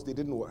anything, because they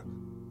didn't work.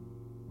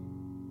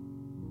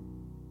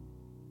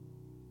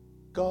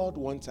 God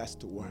wants us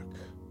to work.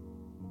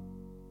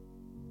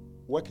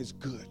 Work is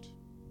good.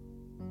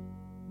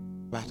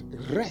 But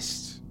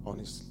rest on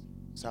his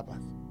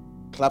Sabbath.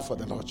 Clap for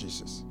the Lord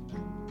Jesus.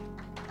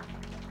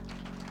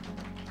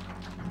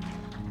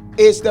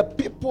 It's the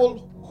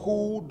people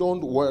who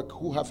don't work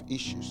who have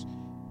issues.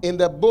 In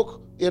the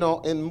book, in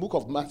the book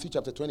of Matthew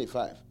chapter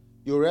 25,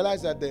 you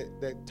realize that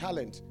the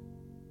talent,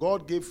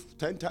 God gave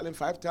 10 talents,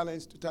 5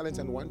 talents, 2 talents,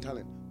 and 1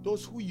 talent.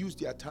 Those who used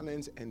their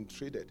talents and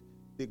traded,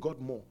 they got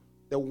more.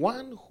 The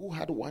one who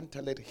had 1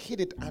 talent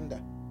hid it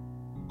under.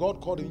 God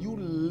called him, you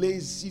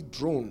lazy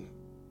drone.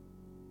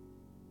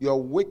 You're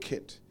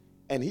wicked.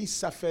 And he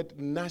suffered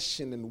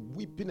gnashing and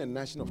weeping and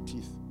gnashing of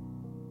teeth.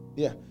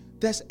 Yeah.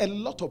 There's a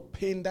lot of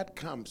pain that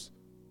comes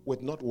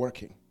with not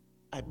working.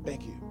 I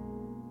beg you.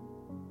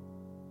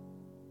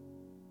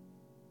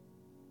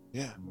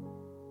 Yeah.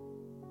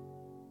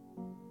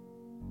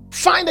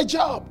 Find a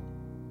job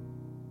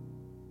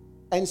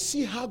and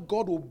see how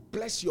God will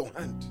bless your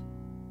hand.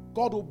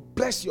 God will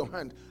bless your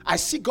hand. I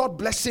see God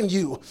blessing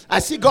you. I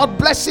see God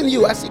blessing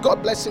you. I see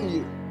God blessing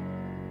you.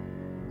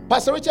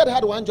 Pastor Richard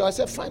had one job. I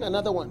said, find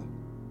another one.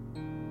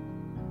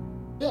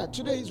 Yeah,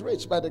 today he's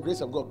rich by the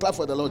grace of God. Clap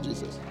for the Lord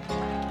Jesus.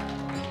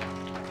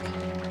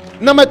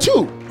 Number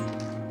 2.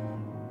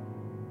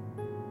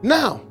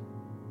 Now,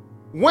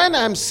 when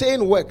I'm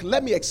saying work,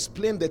 let me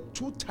explain the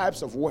 2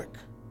 types of work.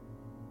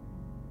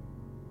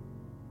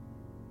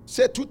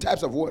 Say 2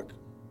 types of work.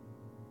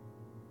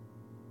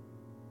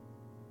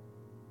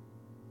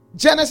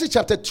 Genesis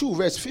chapter 2,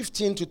 verse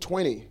 15 to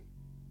 20.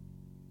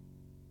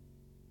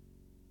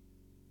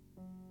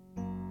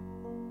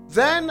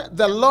 Then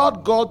the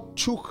Lord God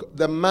took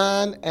the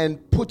man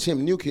and put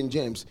him, New King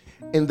James,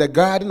 in the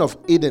Garden of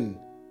Eden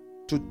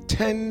to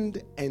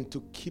tend and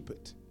to keep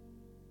it.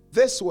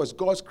 This was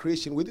God's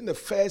creation. Within the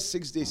first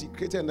 6 days he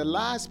created, and the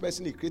last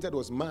person he created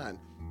was man.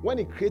 When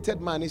he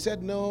created man, he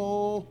said,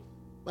 no,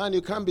 man,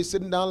 you can't be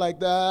sitting down like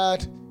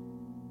that.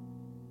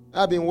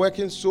 I've been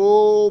working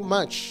so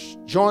much.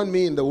 Join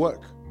me in the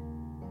work.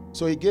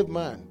 So he gave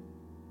man,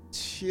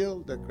 till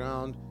the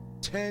ground,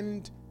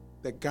 tend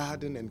the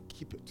garden and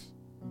keep it.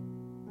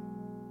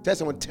 Tell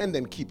someone, tend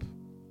and keep.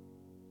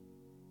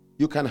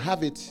 You can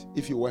have it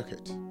if you work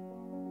it.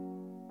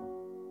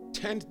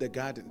 Tend the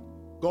garden,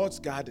 God's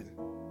garden.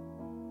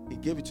 He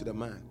gave it to the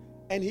man.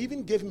 And he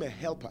even gave him a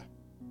helper.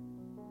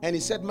 And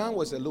he said, man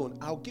was alone.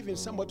 I'll give him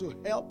somebody to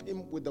help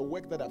him with the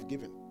work that I've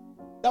given.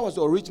 That was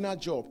the original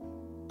job.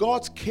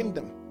 God's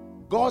kingdom,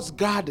 God's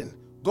garden,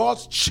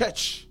 God's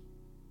church,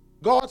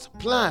 God's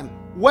plan,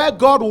 where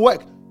God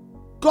worked.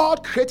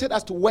 God created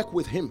us to work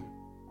with him.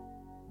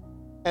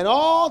 And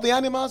all the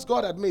animals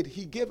God had made,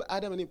 he gave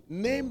Adam and Eve,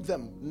 name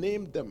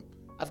them.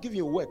 I've given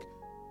you work.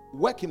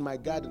 Work in my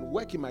garden,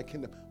 work in my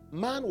kingdom.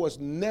 Man was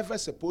never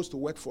supposed to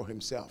work for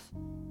himself.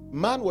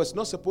 Man was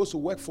not supposed to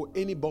work for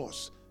any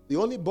boss. The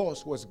only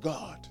boss was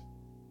God.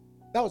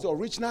 That was the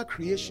original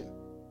creation.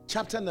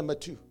 Chapter number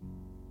 2.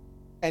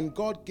 And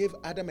God gave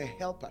Adam a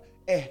helper.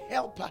 A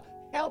helper.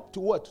 Help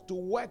to what? To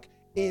work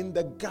in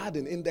the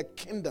garden, in the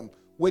kingdom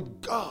with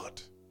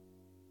God.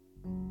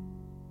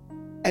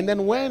 And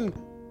then when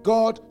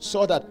God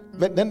saw that,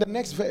 then the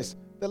next verse,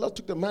 the Lord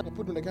took the man and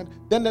put him in the garden.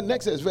 Then the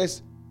next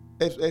verse,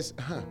 it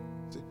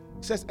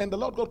says, and the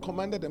Lord God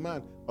commanded the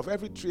man of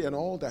every tree and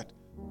all that.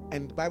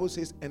 And the Bible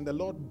says, and the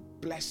Lord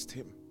blessed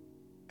him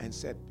and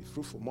said, be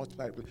fruitful,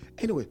 multiply.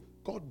 Anyway,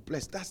 God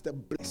blessed. That's the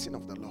blessing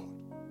of the Lord.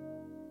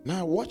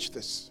 Now watch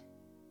this.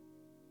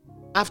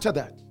 After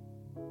that,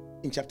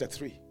 in chapter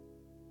 3,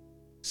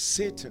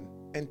 Satan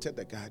entered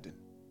the garden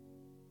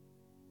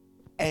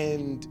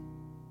and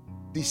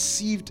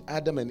deceived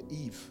Adam and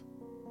Eve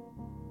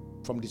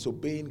from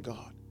disobeying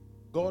God.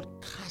 God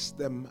cast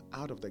them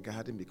out of the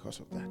garden because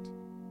of that.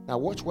 Now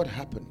watch what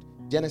happened.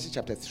 Genesis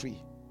chapter 3.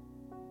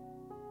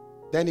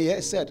 Then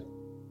he said,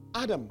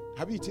 Adam,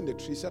 have you eaten the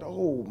tree? He said,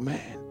 oh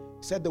man.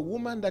 He said, the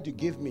woman that you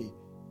gave me.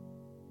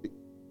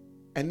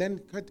 And then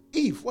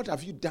Eve, what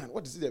have you done?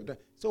 What is it you've done?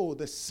 So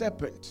the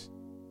serpent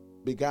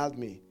beguiled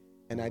me,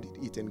 and I did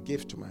eat and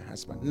gave to my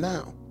husband.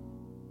 Now,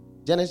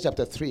 Genesis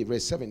chapter 3,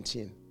 verse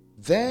 17.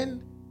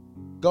 Then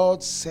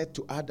God said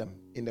to Adam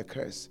in the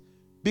curse,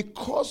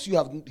 because you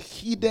have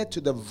heeded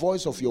to the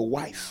voice of your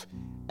wife,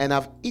 and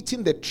have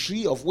eaten the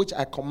tree of which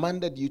I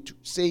commanded you to,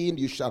 saying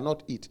you shall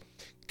not eat.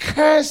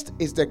 Cursed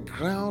is the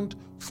ground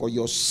for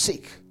your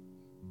sake.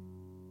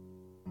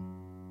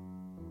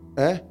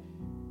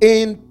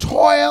 In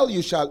toil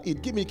you shall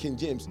eat. Give me King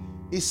James.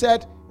 He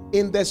said,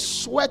 in the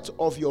sweat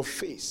of your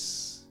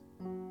face.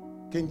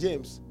 King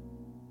James.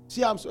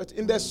 See how I'm sweating?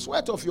 In the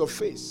sweat of your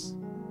face.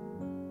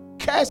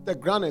 Curse the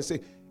ground and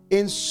say,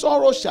 in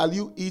sorrow shall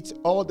you eat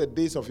all the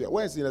days of your...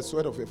 Where is in the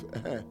sweat of your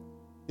face?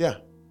 Yeah.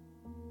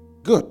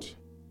 Good.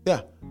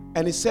 Yeah.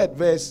 And he said,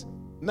 verse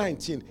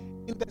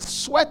 19, in the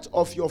sweat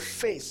of your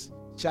face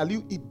shall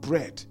you eat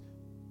bread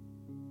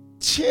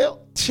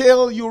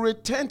till you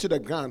return to the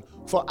ground.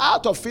 For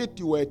out of it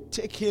you were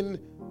taken.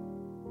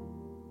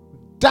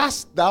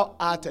 Dust thou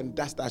art, and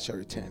dust thou shalt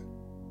return.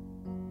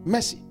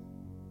 Mercy.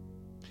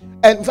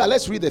 And in fact,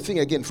 let's read the thing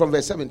again from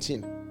verse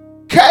 17.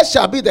 Cursed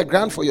shall be the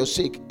ground for your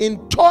sake.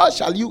 In toil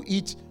shall you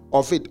eat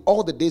of it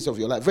all the days of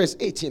your life. Verse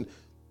 18.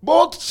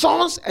 Both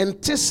thorns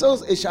and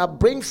thistles it shall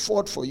bring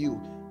forth for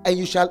you, and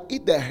you shall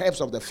eat the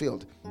herbs of the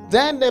field.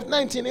 Then verse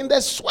 19. In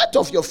the sweat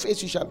of your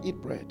face you shall eat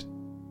bread.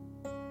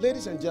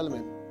 Ladies and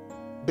gentlemen,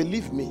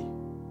 believe me.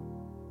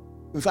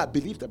 In fact,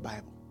 believe the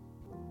Bible.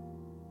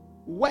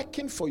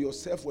 Working for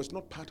yourself was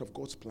not part of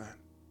God's plan.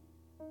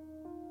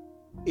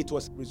 It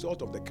was a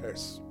result of the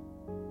curse.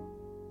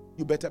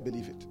 You better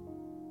believe it.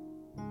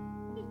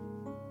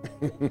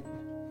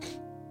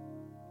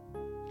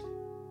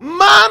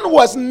 Man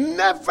was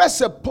never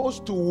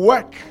supposed to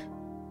work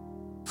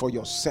for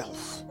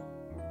yourself.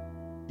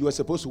 You were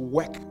supposed to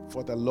work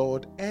for the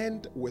Lord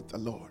and with the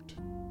Lord.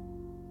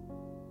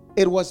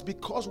 It was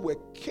because we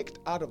were kicked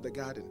out of the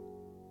garden.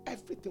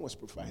 Everything was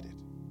provided.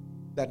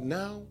 That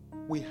now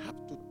we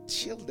have to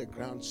till the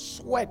ground,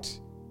 sweat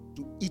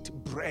to eat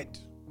bread.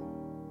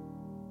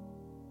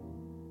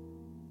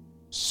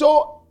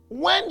 So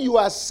when you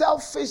are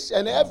selfish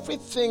and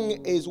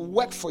everything is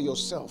work for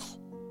yourself,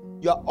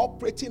 you are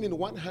operating in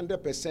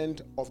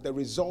 100% of the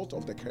result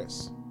of the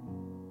curse.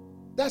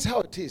 That's how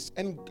it is.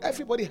 And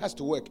everybody has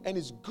to work, and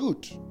it's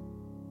good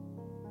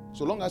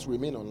so long as we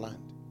remain on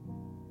land.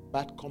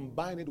 But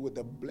combine it with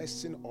the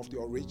blessing of the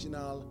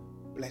original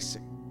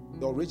blessing.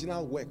 The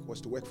original work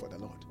was to work for the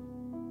Lord.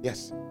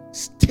 Yes.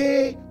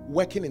 Stay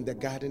working in the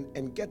garden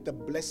and get the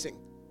blessing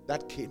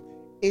that came.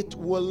 It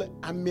will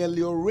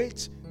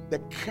ameliorate the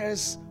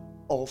curse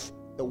of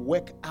the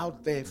work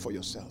out there for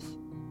yourself.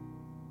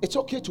 It's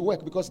okay to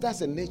work because that's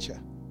the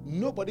nature.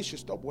 Nobody should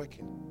stop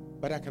working.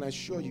 But I can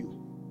assure you,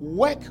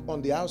 work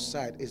on the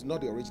outside is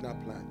not the original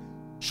plan.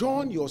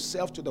 Join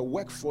yourself to the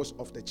workforce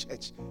of the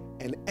church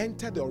and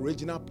enter the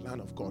original plan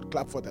of God.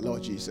 Clap for the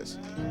Lord Jesus.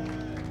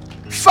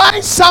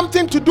 Find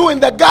something to do in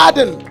the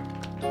garden.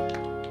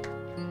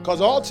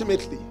 Because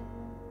ultimately,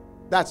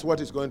 that's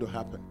what is going to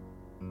happen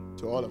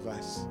to all of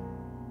us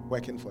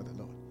working for the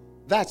Lord.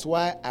 That's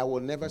why I will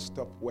never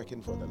stop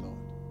working for the Lord.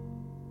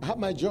 I have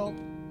my job,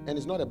 and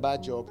it's not a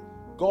bad job.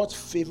 God's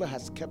favor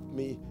has kept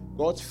me.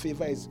 God's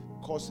favor is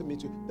causing me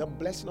to. The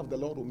blessing of the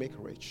Lord will make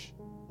rich.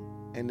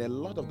 And a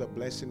lot of the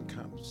blessing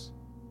comes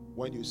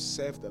when you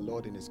serve the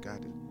Lord in his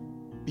garden.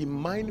 Be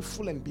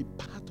mindful and be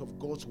part of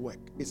God's work.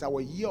 It's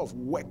our year of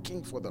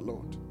working for the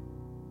Lord.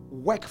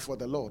 Work for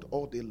the Lord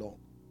all day long.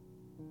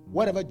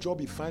 Whatever job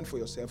you find for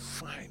yourself,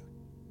 fine.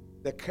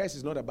 The curse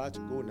is not about to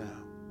go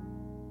now.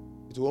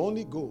 It will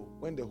only go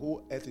when the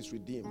whole earth is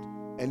redeemed.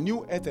 A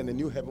new earth and a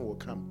new heaven will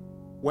come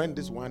when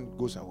this one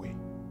goes away.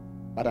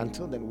 But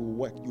until then, we'll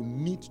work. You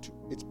need to.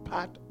 It's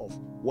part of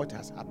what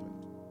has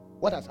happened.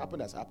 What has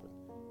happened has happened.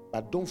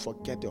 But don't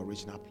forget the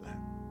original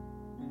plan.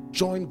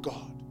 Join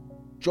God.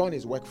 Join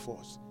his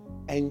workforce.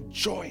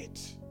 Enjoy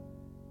it.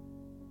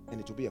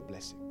 And it will be a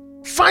blessing.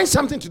 Find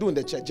something to do in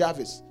the church.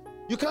 Jarvis,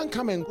 you can't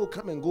come and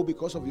go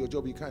because of your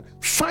job. You can't.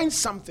 Find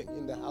something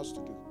in the house to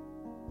do.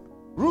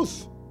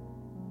 Ruth,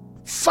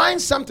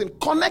 find something.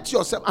 Connect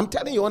yourself. I'm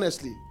telling you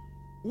honestly.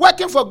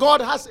 Working for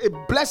God has a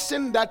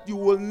blessing that you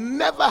will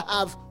never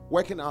have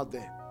working out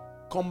there.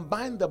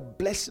 Combine the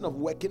blessing of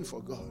working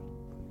for God.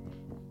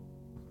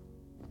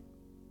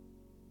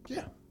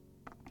 Yeah.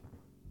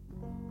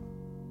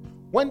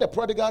 When the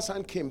prodigal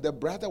son came, the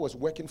brother was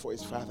working for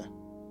his father.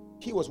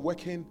 He was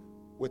working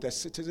with a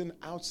citizen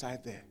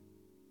outside there.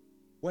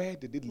 Where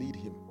did it lead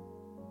him?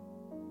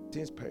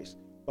 Things perished.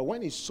 But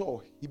when he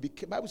saw,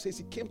 Bible says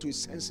he came to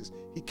his senses.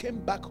 He came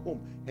back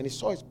home and he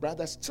saw his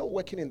brother still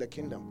working in the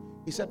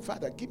kingdom. He said,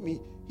 Father, give me.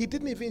 He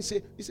didn't even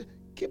say, he said,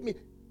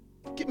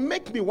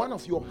 make me one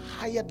of your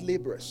hired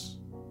laborers.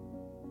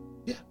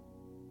 Yeah.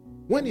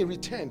 When he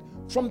returned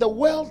from the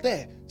world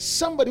there,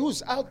 somebody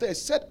who's out there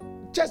said,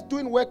 just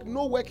doing work,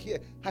 no work here,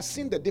 has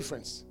seen the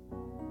difference.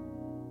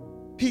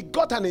 He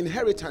got an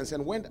inheritance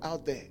and went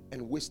out there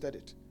and wasted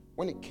it.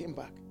 When he came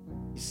back,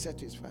 he said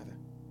to his father,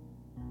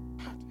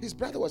 his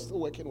brother was still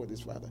working with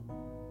his father.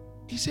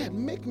 He said,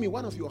 make me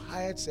one of your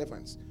hired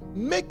servants.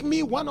 Make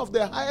me one of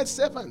the hired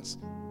servants.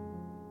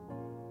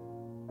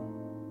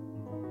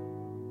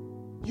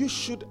 You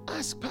should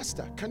ask,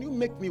 Pastor, can you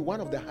make me one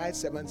of the hired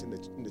servants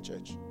in the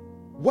church?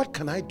 What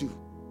can I do?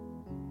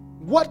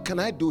 What can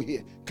I do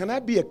here? Can I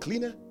be a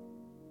cleaner?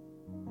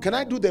 Can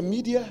I do the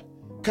media?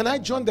 Can I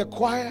join the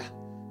choir?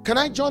 Can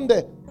I join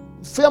the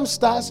film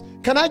stars?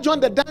 Can I join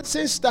the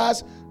dancing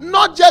stars?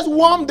 Not just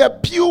warm the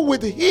pew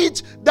with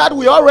heat that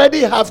we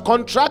already have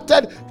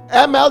contracted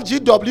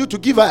MLGW to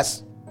give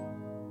us.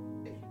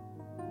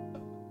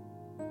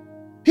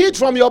 Heat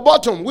from your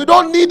bottom. We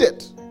don't need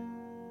it.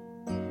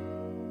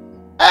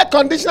 Air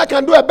conditioner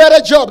can do a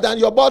better job than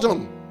your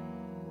bottom.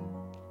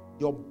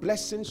 Your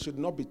blessing should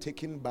not be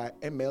taken by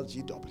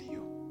MLGW.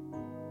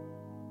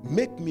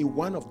 Make me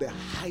one of the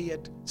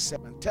hired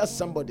servants. Tell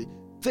somebody,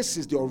 this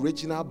is the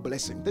original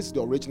blessing. This is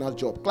the original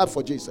job. Clap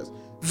for Jesus.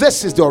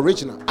 This is the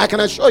original. I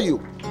can assure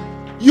you.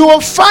 You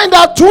will find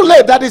out too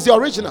late that is the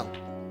original.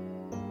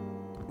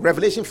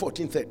 Revelation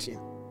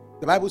 14:13.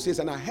 The Bible says,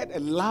 and I heard a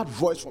loud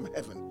voice from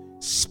heaven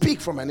speak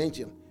from an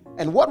angel.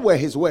 And what were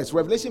his words?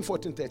 Revelation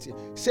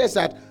 14:13 says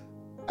that,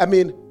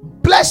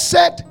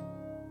 blessed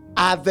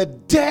are the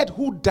dead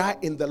who die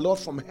in the Lord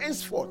from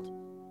henceforth.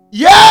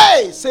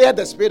 Yea, saith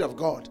the Spirit of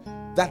God,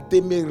 that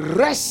they may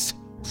rest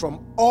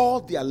from all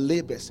their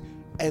labors,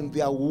 and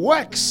their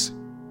works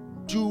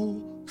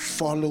do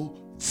follow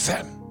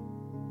them.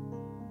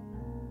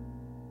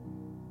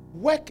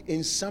 Work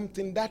in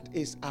something that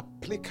is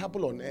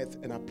applicable on earth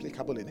and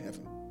applicable in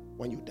heaven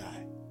when you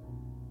die.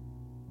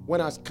 When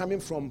I was coming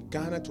from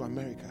Ghana to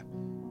America,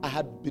 I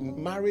had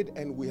been married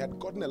and we had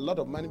gotten a lot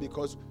of money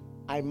because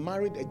I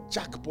married a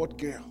jackpot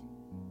girl.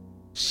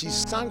 She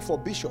sang for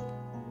Bishop.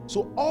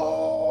 So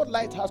all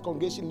Lighthouse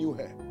congregation knew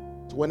her.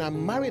 So when I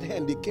married her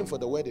and they came for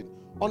the wedding,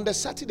 on the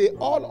Saturday,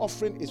 all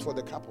offering is for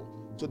the couple.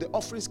 So the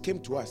offerings came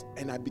to us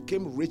and I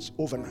became rich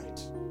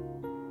overnight.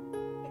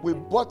 We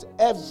bought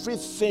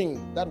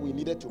everything that we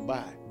needed to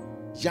buy.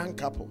 Young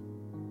couple.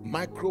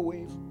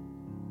 Microwave.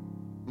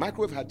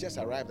 Microwave had just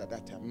arrived at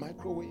that time.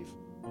 Microwave,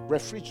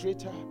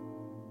 refrigerator,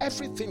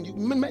 everything. You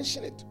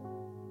mention it.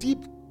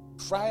 Deep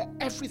fryer,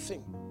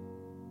 everything.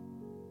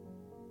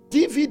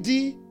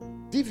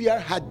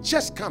 DVR had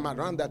just come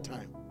around that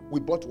time. We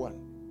bought one.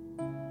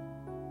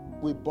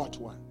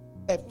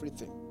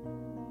 Everything.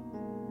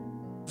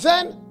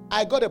 Then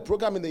I got a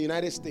program in the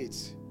United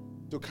States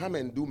to come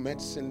and do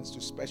medicines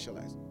to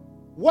specialize.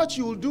 What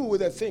you will do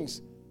with the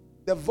things,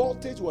 the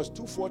voltage was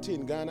 240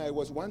 in Ghana, it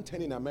was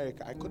 110 in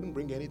America. I couldn't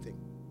bring anything.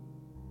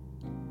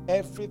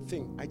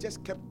 Everything. I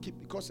just kept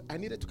because I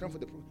needed to come for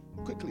the program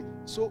quickly.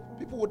 So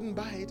people wouldn't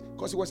buy it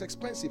because it was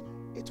expensive.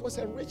 It was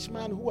a rich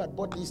man who had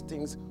bought these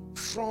things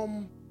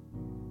from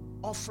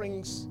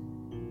offerings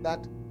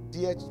that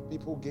dear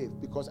people gave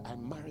because I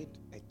married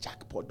a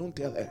jackpot. Don't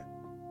tell her.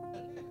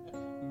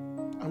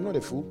 I'm not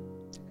a fool.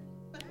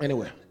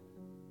 Anyway.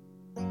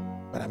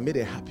 But I made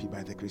her happy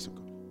by the grace of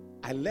God.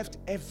 I left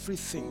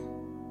everything.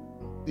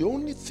 The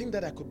only thing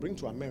that I could bring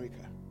to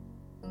America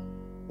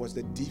was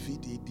the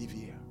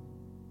DVR.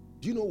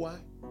 Do you know why?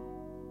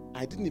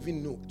 I didn't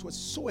even know. It was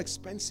so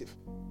expensive.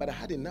 But I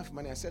had enough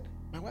money.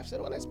 My wife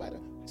said, well, let's buy that.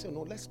 I said,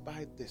 no, let's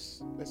buy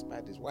this.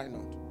 Why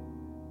not?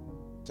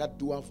 That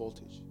dual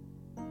voltage.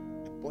 I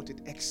bought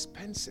it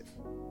expensive.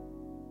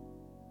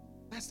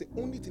 That's the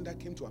only thing that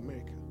came to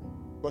America.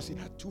 Because it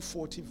had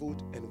 240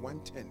 volt and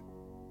 110.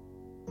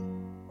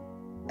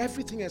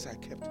 Everything else I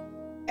kept.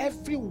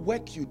 Every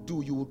work you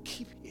do, you will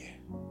keep here.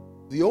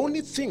 The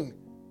only thing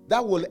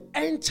that will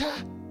enter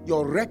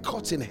your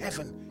records in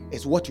heaven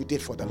is what you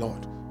did for the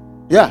Lord.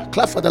 Yeah,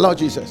 clap for the Lord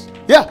Jesus.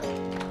 Yeah.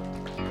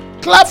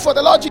 Clap for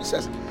the Lord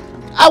Jesus.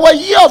 Our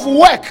year of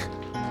work.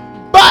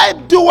 Buy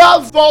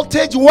dual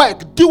voltage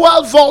work.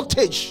 Dual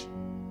voltage.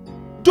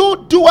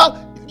 Do dual.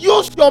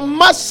 Use your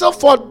muscle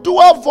for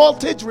dual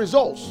voltage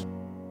results.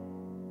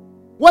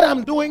 What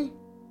I'm doing,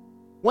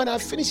 when I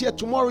finish here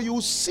tomorrow, you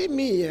will see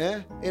me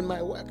here in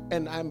my work.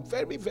 And I'm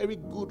very, very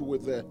good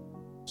with the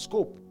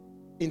scope.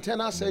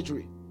 Internal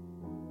surgery.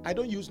 I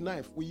don't use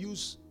knife. We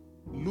use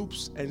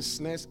loops and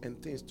snares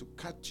and things to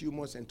cut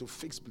tumors and to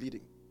fix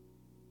bleeding.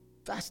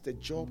 That's the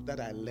job that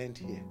I learned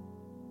here.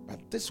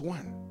 But this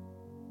one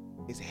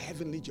is a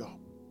heavenly job.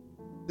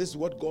 This is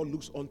what God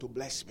looks on to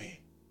bless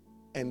me.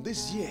 And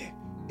this year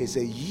is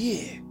a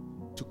year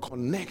to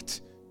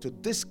connect to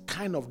this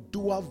kind of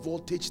dual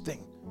voltage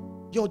thing.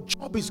 Your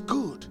job is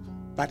good,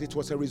 but it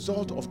was a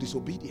result of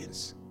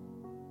disobedience.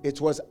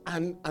 It was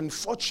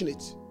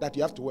unfortunate that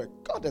you have to work.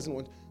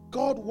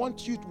 God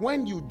wants you,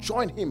 when you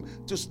join him,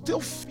 to still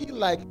feel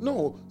like,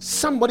 no,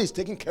 somebody is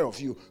taking care of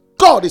you.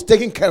 God is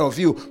taking care of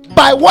you.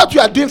 By what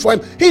you are doing for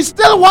him, he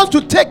still wants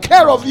to take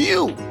care of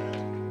you.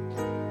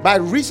 By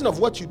reason of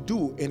what you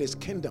do in his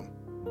kingdom.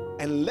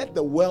 And let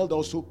the world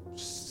also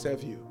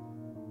serve you.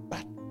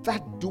 But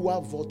that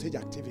dual voltage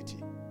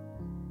activity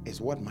is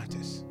what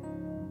matters.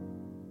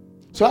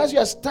 So as you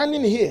are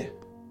standing here,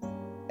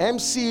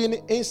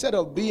 emceeing instead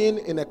of being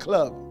in a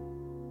club,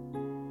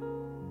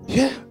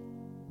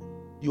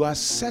 you are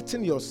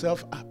setting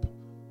yourself up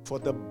for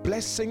the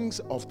blessings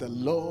of the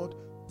Lord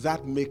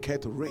that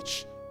maketh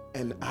rich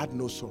and add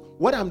no sorrow.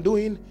 What I'm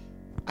doing,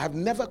 I've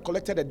never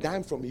collected a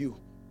dime from you,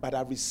 but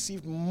I've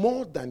received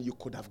more than you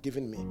could have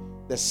given me.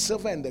 The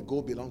silver and the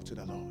gold belong to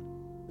the Lord.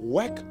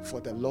 Work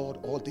for the Lord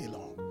all day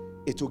long.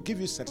 It will give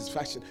you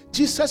satisfaction.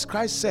 Jesus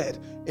Christ said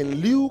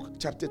in Luke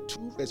chapter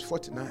 2 verse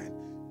 49,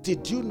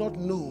 did you not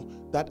know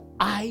that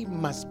I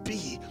must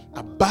be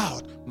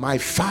about my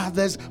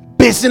Father's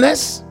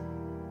business?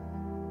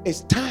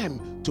 It's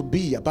time to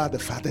be about the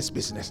Father's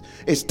business.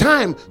 It's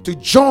time to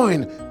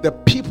join the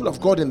people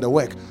of God in the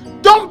work.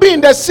 Don't be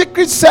in the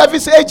secret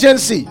service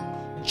agency.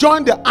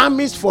 Join the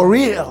armies for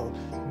real.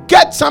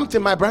 Get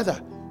something, my brother.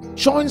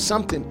 Join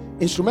something.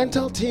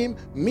 Instrumental team,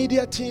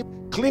 media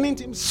team, cleaning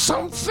team,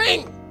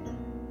 something.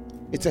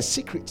 It's a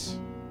secret.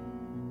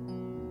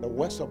 The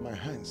works of my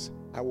hands,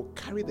 I will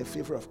carry the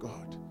favor of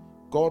God.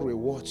 God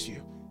rewards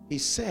you. He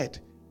said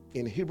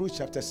in Hebrews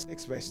chapter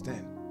 6 verse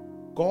 10,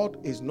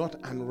 God is not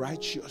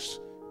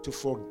unrighteous to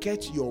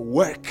forget your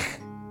work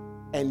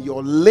and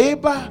your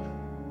labor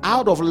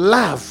out of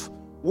love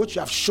which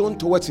you have shown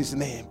towards his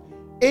name,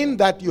 in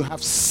that you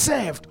have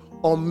served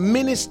or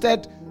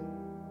ministered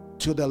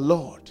to the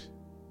Lord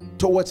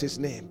towards his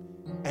name,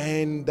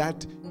 and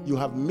that you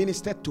have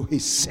ministered to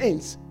his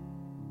saints,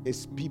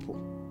 his people.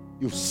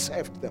 You've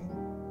served them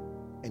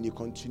and you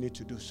continue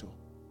to do so.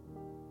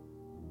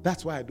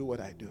 That's why I do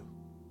what I do.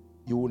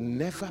 You will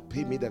never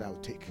pay me that I'll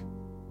take.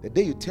 The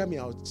day you tell me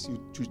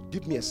you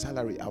give me a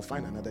salary, I'll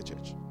find another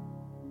church.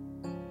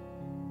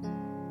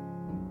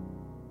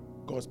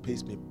 God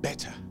pays me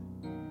better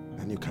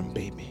than you can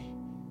pay me.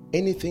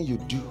 Anything you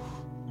do,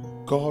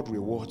 God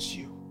rewards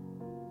you.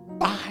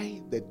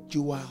 Buy the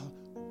dual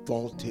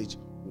voltage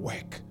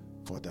work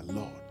for the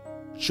Lord.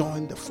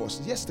 Join the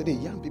forces. Yesterday,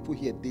 young people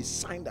here, they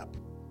signed up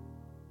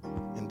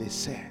and they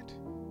said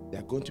they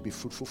are going to be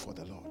fruitful for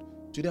the Lord.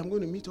 Today, I'm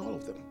going to meet all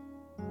of them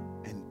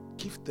and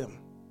give them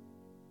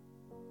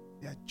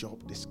their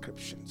job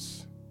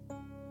descriptions.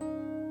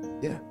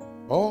 Yeah.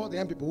 All the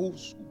young people who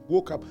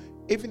woke up,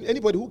 even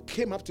anybody who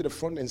came up to the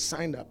front and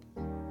signed up,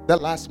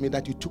 that last minute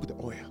that you took the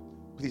oil.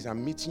 Please,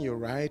 I'm meeting you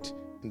right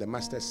in the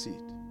master's seat,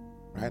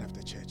 right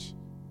after church.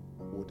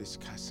 We'll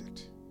discuss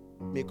it.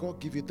 May God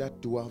give you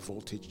that dual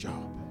voltage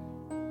job.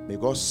 May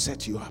God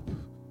set you up.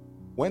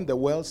 When the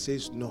world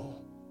says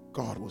no,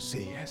 God will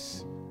say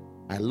yes.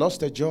 I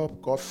lost a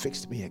job, God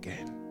fixed me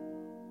again.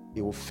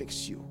 He will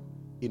fix you.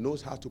 He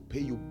knows how to pay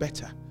you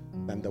better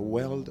than the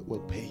world will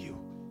pay you.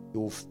 He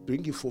will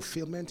bring you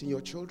fulfillment in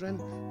your children,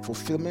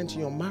 fulfillment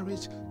in your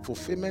marriage,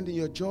 fulfillment in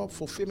your job,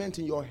 fulfillment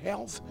in your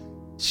health.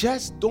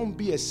 Just don't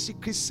be a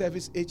secret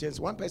service agent.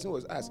 One person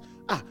was asked,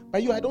 but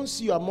I don't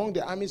see you among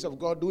the armies of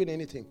God doing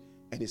anything.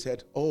 And he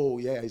said, oh,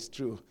 yeah, it's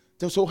true.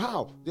 So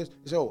how? He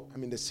said,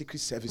 I'm in the secret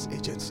service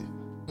agency.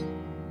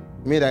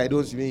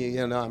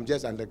 I'm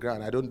just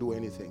underground. I don't do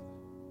anything.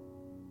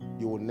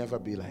 You will never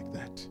be like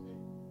that.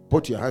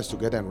 Put your hands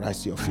together and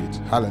rise to your feet.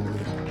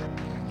 Hallelujah.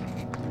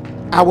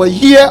 Our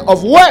year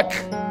of work.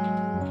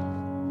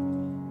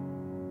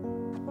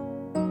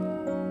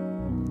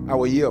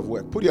 Our year of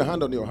work. Put your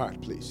hand on your heart,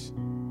 please.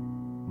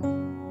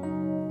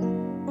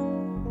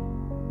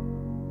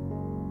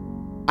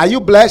 Are you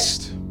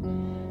blessed?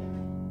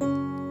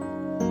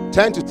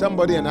 Turn to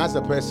somebody and ask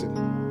the person,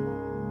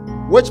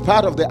 which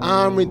part of the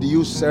army do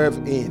you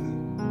serve in?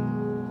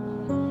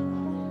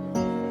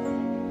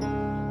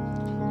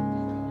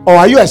 Or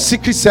are you a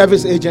secret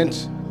service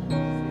agent?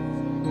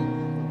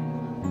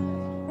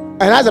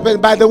 And ask the person,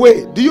 by the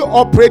way, do you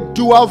operate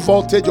dual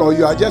voltage or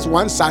you are just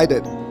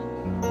one-sided?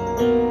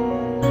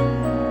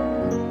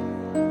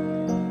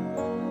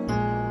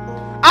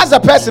 Ask the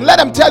person, let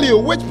them tell you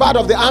which part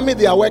of the army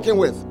they are working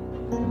with.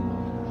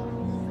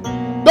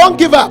 Don't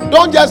give up.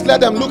 Don't just let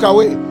them look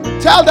away.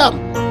 Tell them.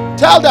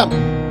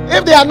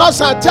 If they are not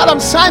signed, tell them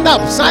sign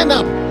up.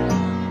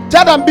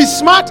 Tell them be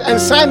smart and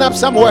sign up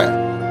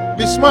somewhere.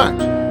 Be smart.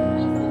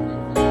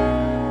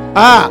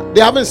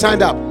 They haven't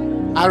signed up.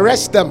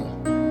 Arrest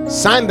them.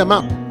 Sign them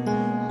up.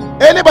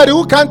 Anybody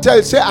who can't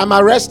tell, say, I'm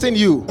arresting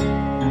you.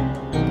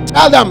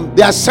 Tell them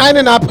they are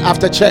signing up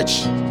after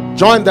church.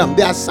 Join them.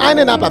 They are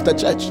signing up after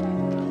church.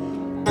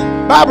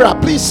 Barbara,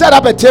 please set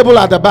up a table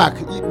at the back.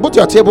 Put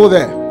your table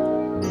there.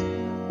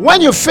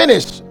 When you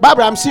finish,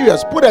 Barbara, I'm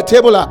serious. Put a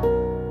table up.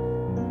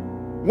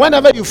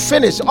 Whenever you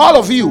finish, all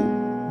of you,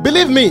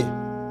 believe me,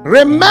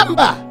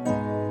 remember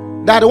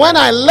that when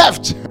I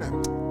left,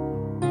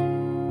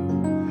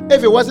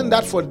 if it wasn't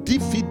that for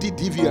DVD,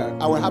 DVR,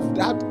 I would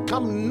have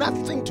come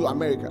nothing to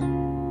America.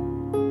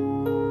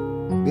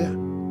 Yeah.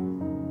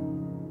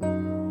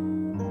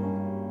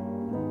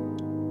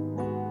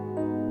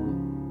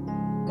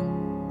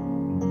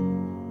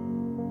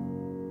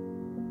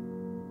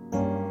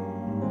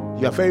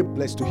 You are very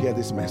blessed to hear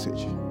this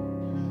message.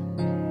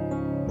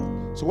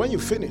 So when you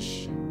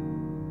finish,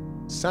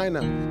 sign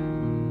up.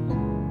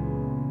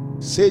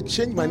 Say,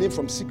 change my name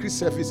from Secret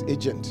Service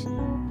Agent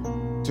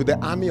to the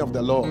Army of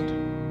the Lord.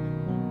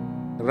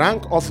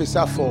 Rank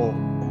officer for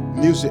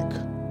music,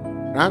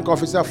 rank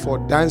officer for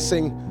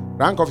dancing,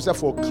 rank officer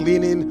for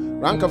cleaning,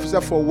 rank officer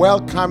for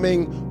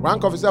welcoming,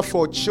 rank officer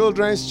for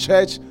children's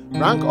church,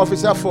 rank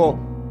officer for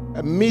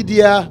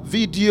media,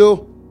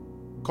 video,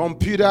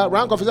 computer,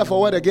 rank officer for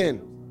what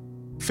again?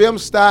 Film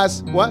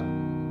stars, what?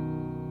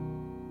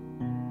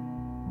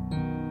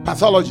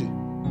 Pathology.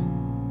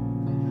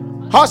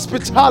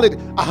 Hospitality.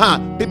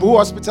 People who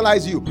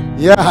hospitalize you.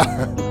 Yeah.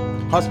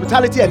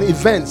 Hospitality and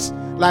events.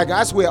 Like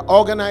as we're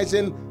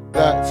organizing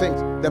the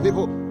things, the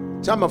people,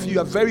 some of you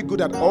are very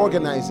good at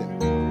organizing.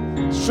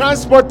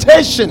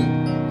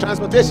 Transportation.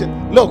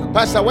 Look,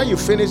 Pastor, when you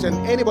finish and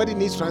anybody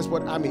needs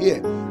transport, I'm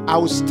here. I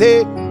will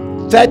stay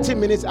 30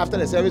 minutes after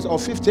the service or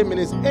 15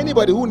 minutes.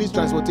 Anybody who needs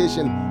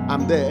transportation,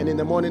 I'm there. And in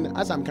the morning,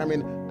 as I'm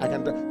coming, I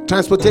can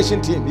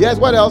transportation team. Yes,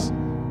 what else?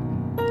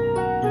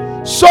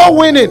 Soul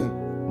winning.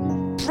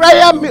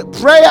 Prayer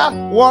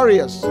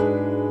warriors.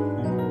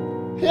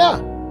 Yeah.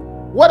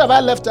 What have I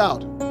left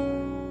out?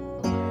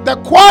 The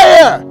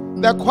choir,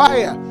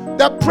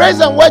 the praise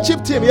and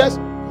worship team, yes.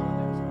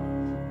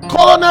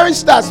 Culinary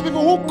stars,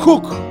 people who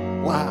cook,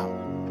 wow,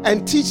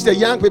 and teach the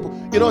young people.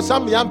 You know,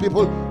 some young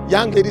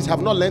ladies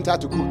have not learned how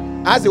to cook.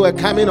 As they were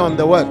coming on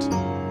the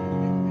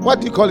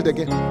what do you call it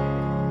again?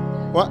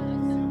 What?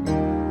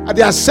 At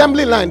the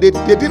assembly line, they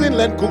didn't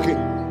learn cooking,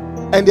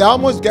 and they're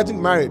almost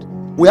getting married.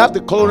 We have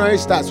the culinary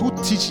stars who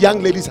teach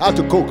young ladies how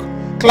to cook.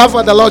 Clap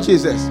for the Lord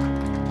Jesus.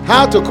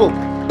 How to cook.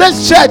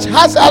 This church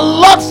has a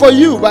lot for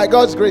you by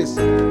God's grace.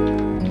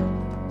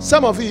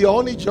 Some of you, your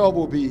only job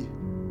will be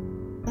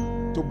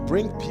to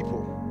bring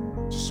people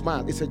to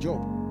smile. It's a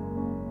job.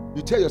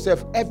 You tell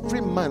yourself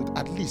every month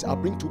at least I'll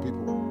bring 2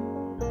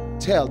 people.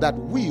 Tell that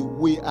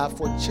we are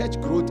for church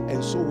growth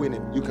and soul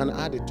winning. You can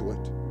add it to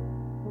it.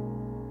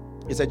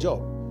 It's a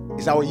job.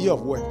 It's our year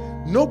of work.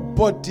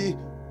 Nobody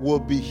will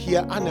be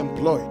here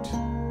unemployed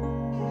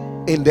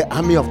in the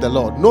army of the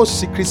Lord. No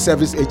secret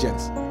service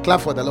agents.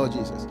 Clap for the Lord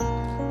Jesus.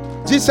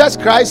 Jesus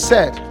Christ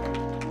said,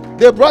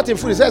 they brought him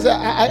food. He says,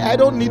 I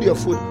don't need your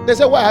food. They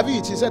said, what have you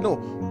eaten? He said, no,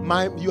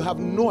 you have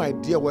no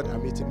idea what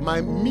I'm eating.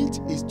 My meat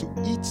is to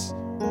eat,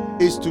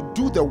 is to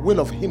do the will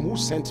of him who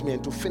sent me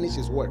and to finish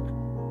his work.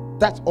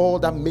 That's all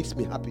that makes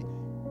me happy.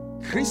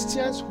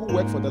 Christians who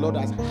work for the Lord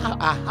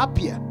are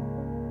happier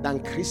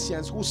than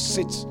Christians who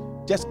sit,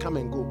 just come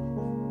and go.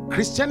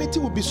 Christianity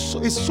will be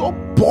it's so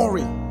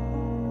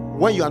boring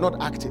when you are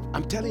not active.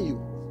 I'm telling you,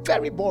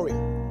 very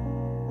boring.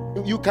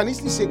 You can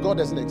easily say God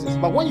doesn't exist,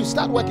 but when you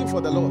start working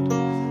for the Lord,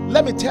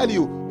 let me tell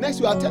you, next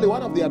week I'll tell you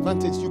one of the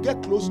advantages. You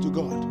get close to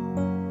God.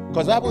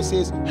 Because the Bible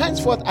says,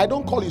 henceforth I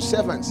don't call you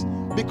servants.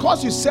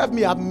 Because you serve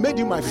me, I've made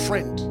you my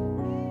friend.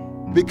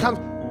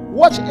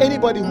 Watch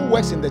anybody who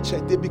works in the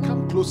church, they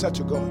become closer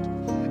to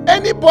God.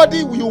 Anybody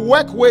you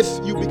work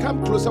with, you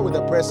become closer with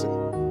the person.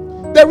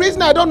 The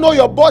reason I don't know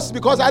your boss is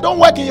because I don't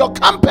work in your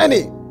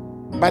company.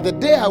 By the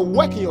day I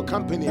work in your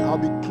company, I'll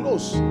be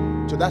close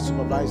to that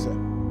supervisor.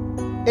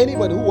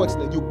 Anybody who works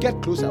in it, you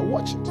get closer.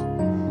 Watch it.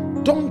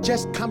 Don't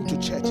just come to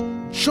church.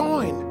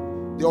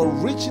 Join the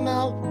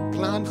original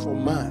plan for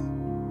man.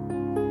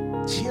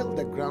 Till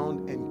the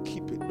ground and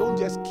keep it. Don't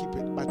just keep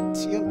it, but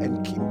till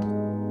and keep.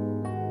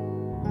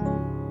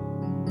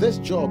 This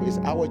job is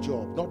our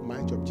job, not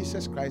my job.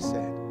 Jesus Christ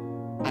said,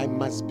 I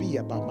must be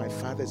about my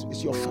father's.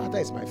 It's your father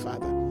is my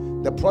father.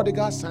 The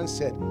prodigal son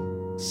said,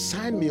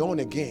 sign me on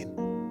again.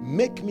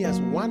 Make me as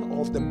one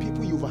of the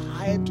people you've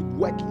hired to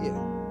work here.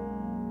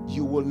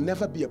 You will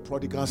never be a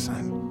prodigal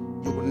son.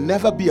 You will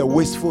never be a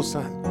wasteful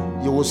son.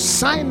 You will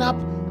sign up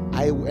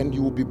and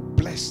you will be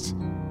blessed.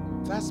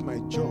 That's my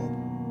job,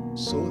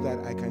 so that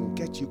I can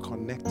get you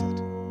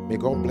connected. May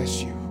God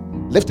bless you.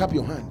 Lift up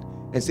your hand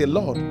and say,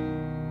 Lord,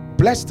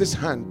 bless this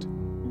hand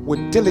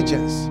with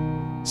diligence.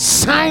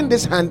 Sign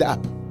this hand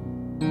up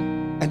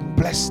and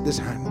bless this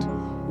hand.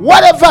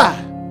 Whatever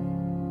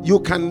you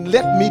can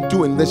let me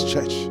do in this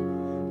church,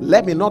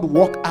 let me not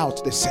walk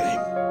out the same.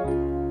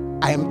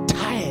 I am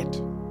tired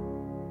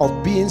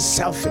of being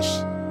selfish.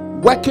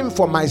 Working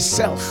for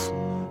myself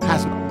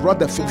has brought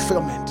the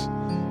fulfillment.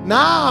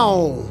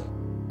 Now,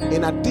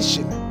 in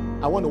addition,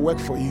 I want to work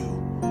for you.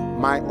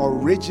 My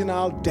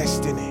original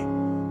destiny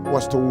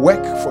was to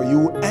work for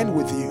you and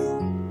with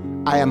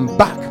you. I am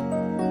back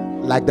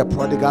like the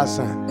prodigal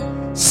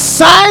son.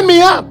 Sign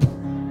me up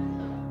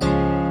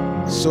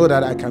so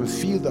that I can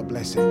feel the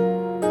blessing.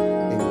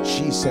 In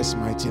Jesus'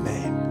 mighty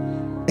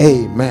name.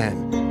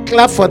 Amen.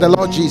 Clap for the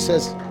Lord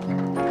Jesus.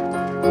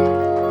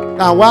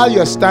 Now, while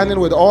you're standing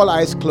with all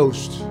eyes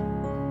closed,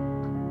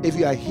 if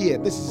you are here,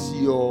 this is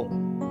your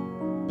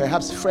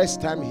perhaps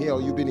first time here,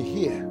 or you've been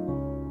here,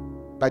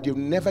 but you've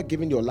never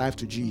given your life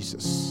to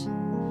Jesus.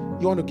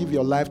 You want to give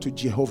your life to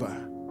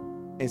Jehovah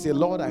and say,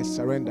 Lord, I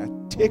surrender.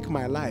 Take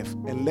my life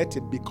and let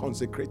it be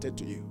consecrated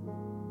to you.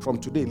 From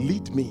today,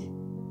 lead me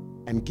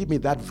and give me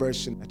that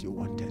version that you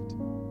wanted.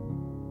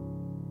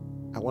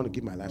 I want to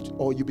give my life to you.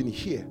 Or you've been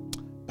here,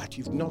 but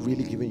you've not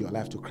really given your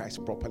life to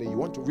Christ properly. You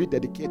want to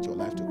rededicate your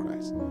life to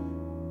Christ.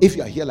 If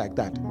you are here like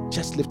that,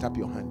 just lift up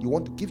your hand. You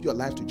want to give your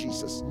life to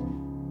Jesus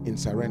in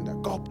surrender.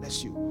 God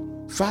bless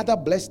you. Father,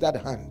 bless that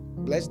hand.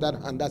 Bless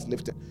that hand that's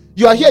lifted.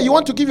 You are here, you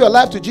want to give your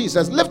life to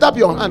Jesus. Lift up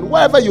your hand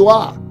wherever you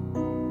are.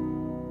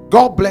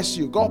 God bless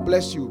you. God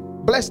bless you.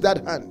 Bless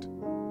that hand.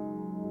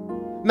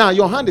 Now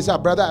your hand is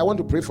up, brother. I want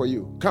to pray for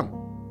you. Come,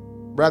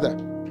 brother.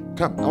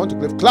 Come. I want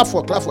to clap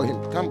for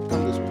him. Come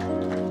this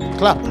way.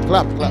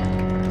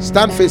 Clap.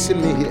 Stand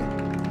facing me here.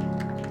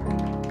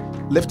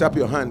 Lift up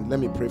your hand. Let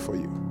me pray for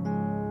you.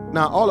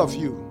 Now, all of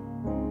you,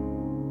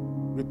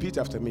 repeat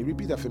after me.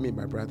 Repeat after me,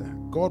 my brother.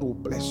 God will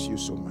bless you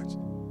so much.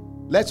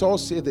 Let's all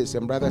say this,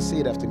 and brother, say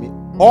it after me.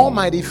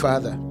 Almighty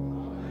Father,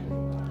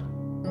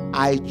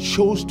 I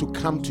chose to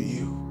come to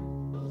you.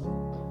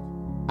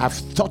 I've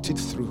thought it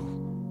through,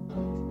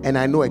 and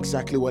I know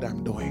exactly what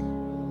I'm doing.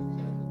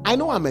 I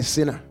know I'm a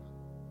sinner,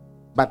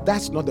 but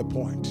that's not the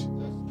point.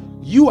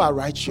 You are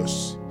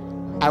righteous.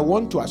 I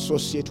want to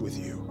associate with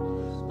you.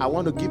 I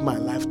want to give my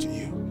life to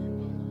you.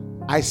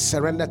 I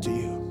surrender to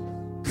you.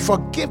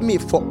 Forgive me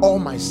for all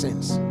my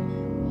sins.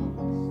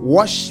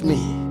 Wash me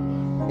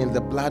in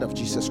the blood of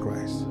Jesus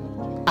Christ.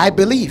 I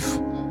believe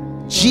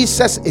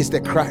Jesus is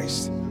the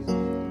Christ,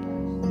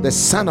 the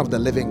Son of the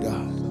living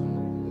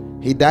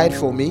God. He died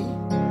for me,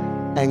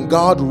 and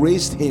God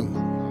raised him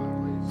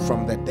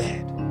from the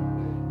dead.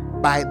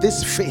 By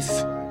this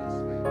faith,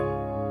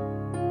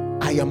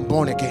 I am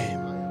born again.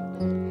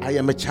 I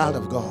am a child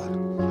of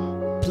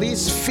God.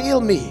 Please fill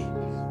me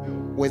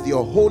with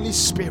your Holy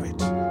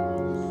Spirit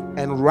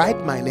and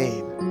write my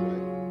name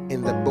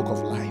in the book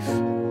of life.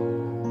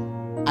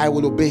 I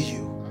will obey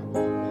you.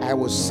 I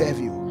will serve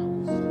you.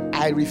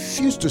 I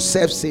refuse to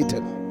serve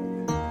Satan.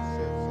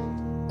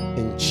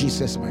 In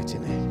Jesus' mighty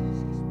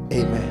name.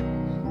 Amen.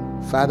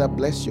 Father,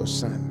 bless your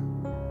son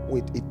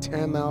with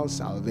eternal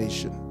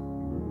salvation,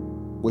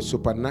 with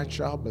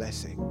supernatural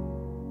blessing.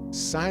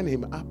 Sign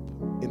him up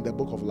in the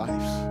book of life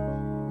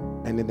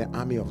and in the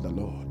army of the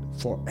Lord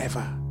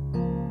forever.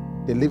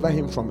 Deliver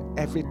him from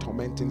every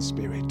tormenting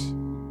spirit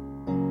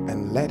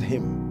and let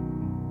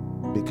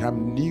him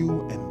become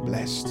new and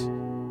blessed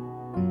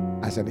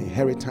as an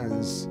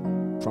inheritance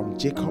from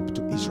Jacob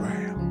to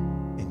Israel.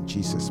 In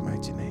Jesus'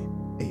 mighty name.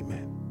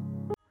 Amen.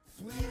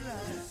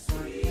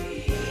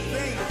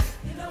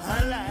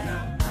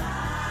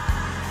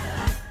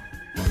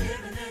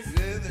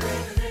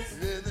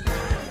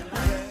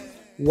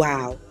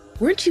 Wow,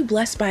 weren't you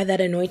blessed by that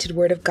anointed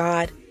word of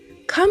God?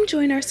 Come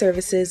join our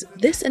services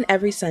this and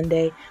every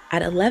Sunday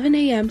at 11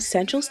 a.m.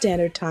 Central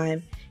Standard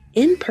Time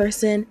in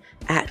person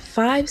at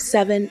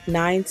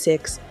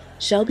 5796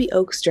 Shelby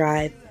Oaks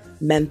Drive,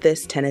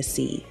 Memphis,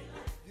 Tennessee.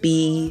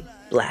 Be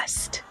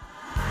blessed.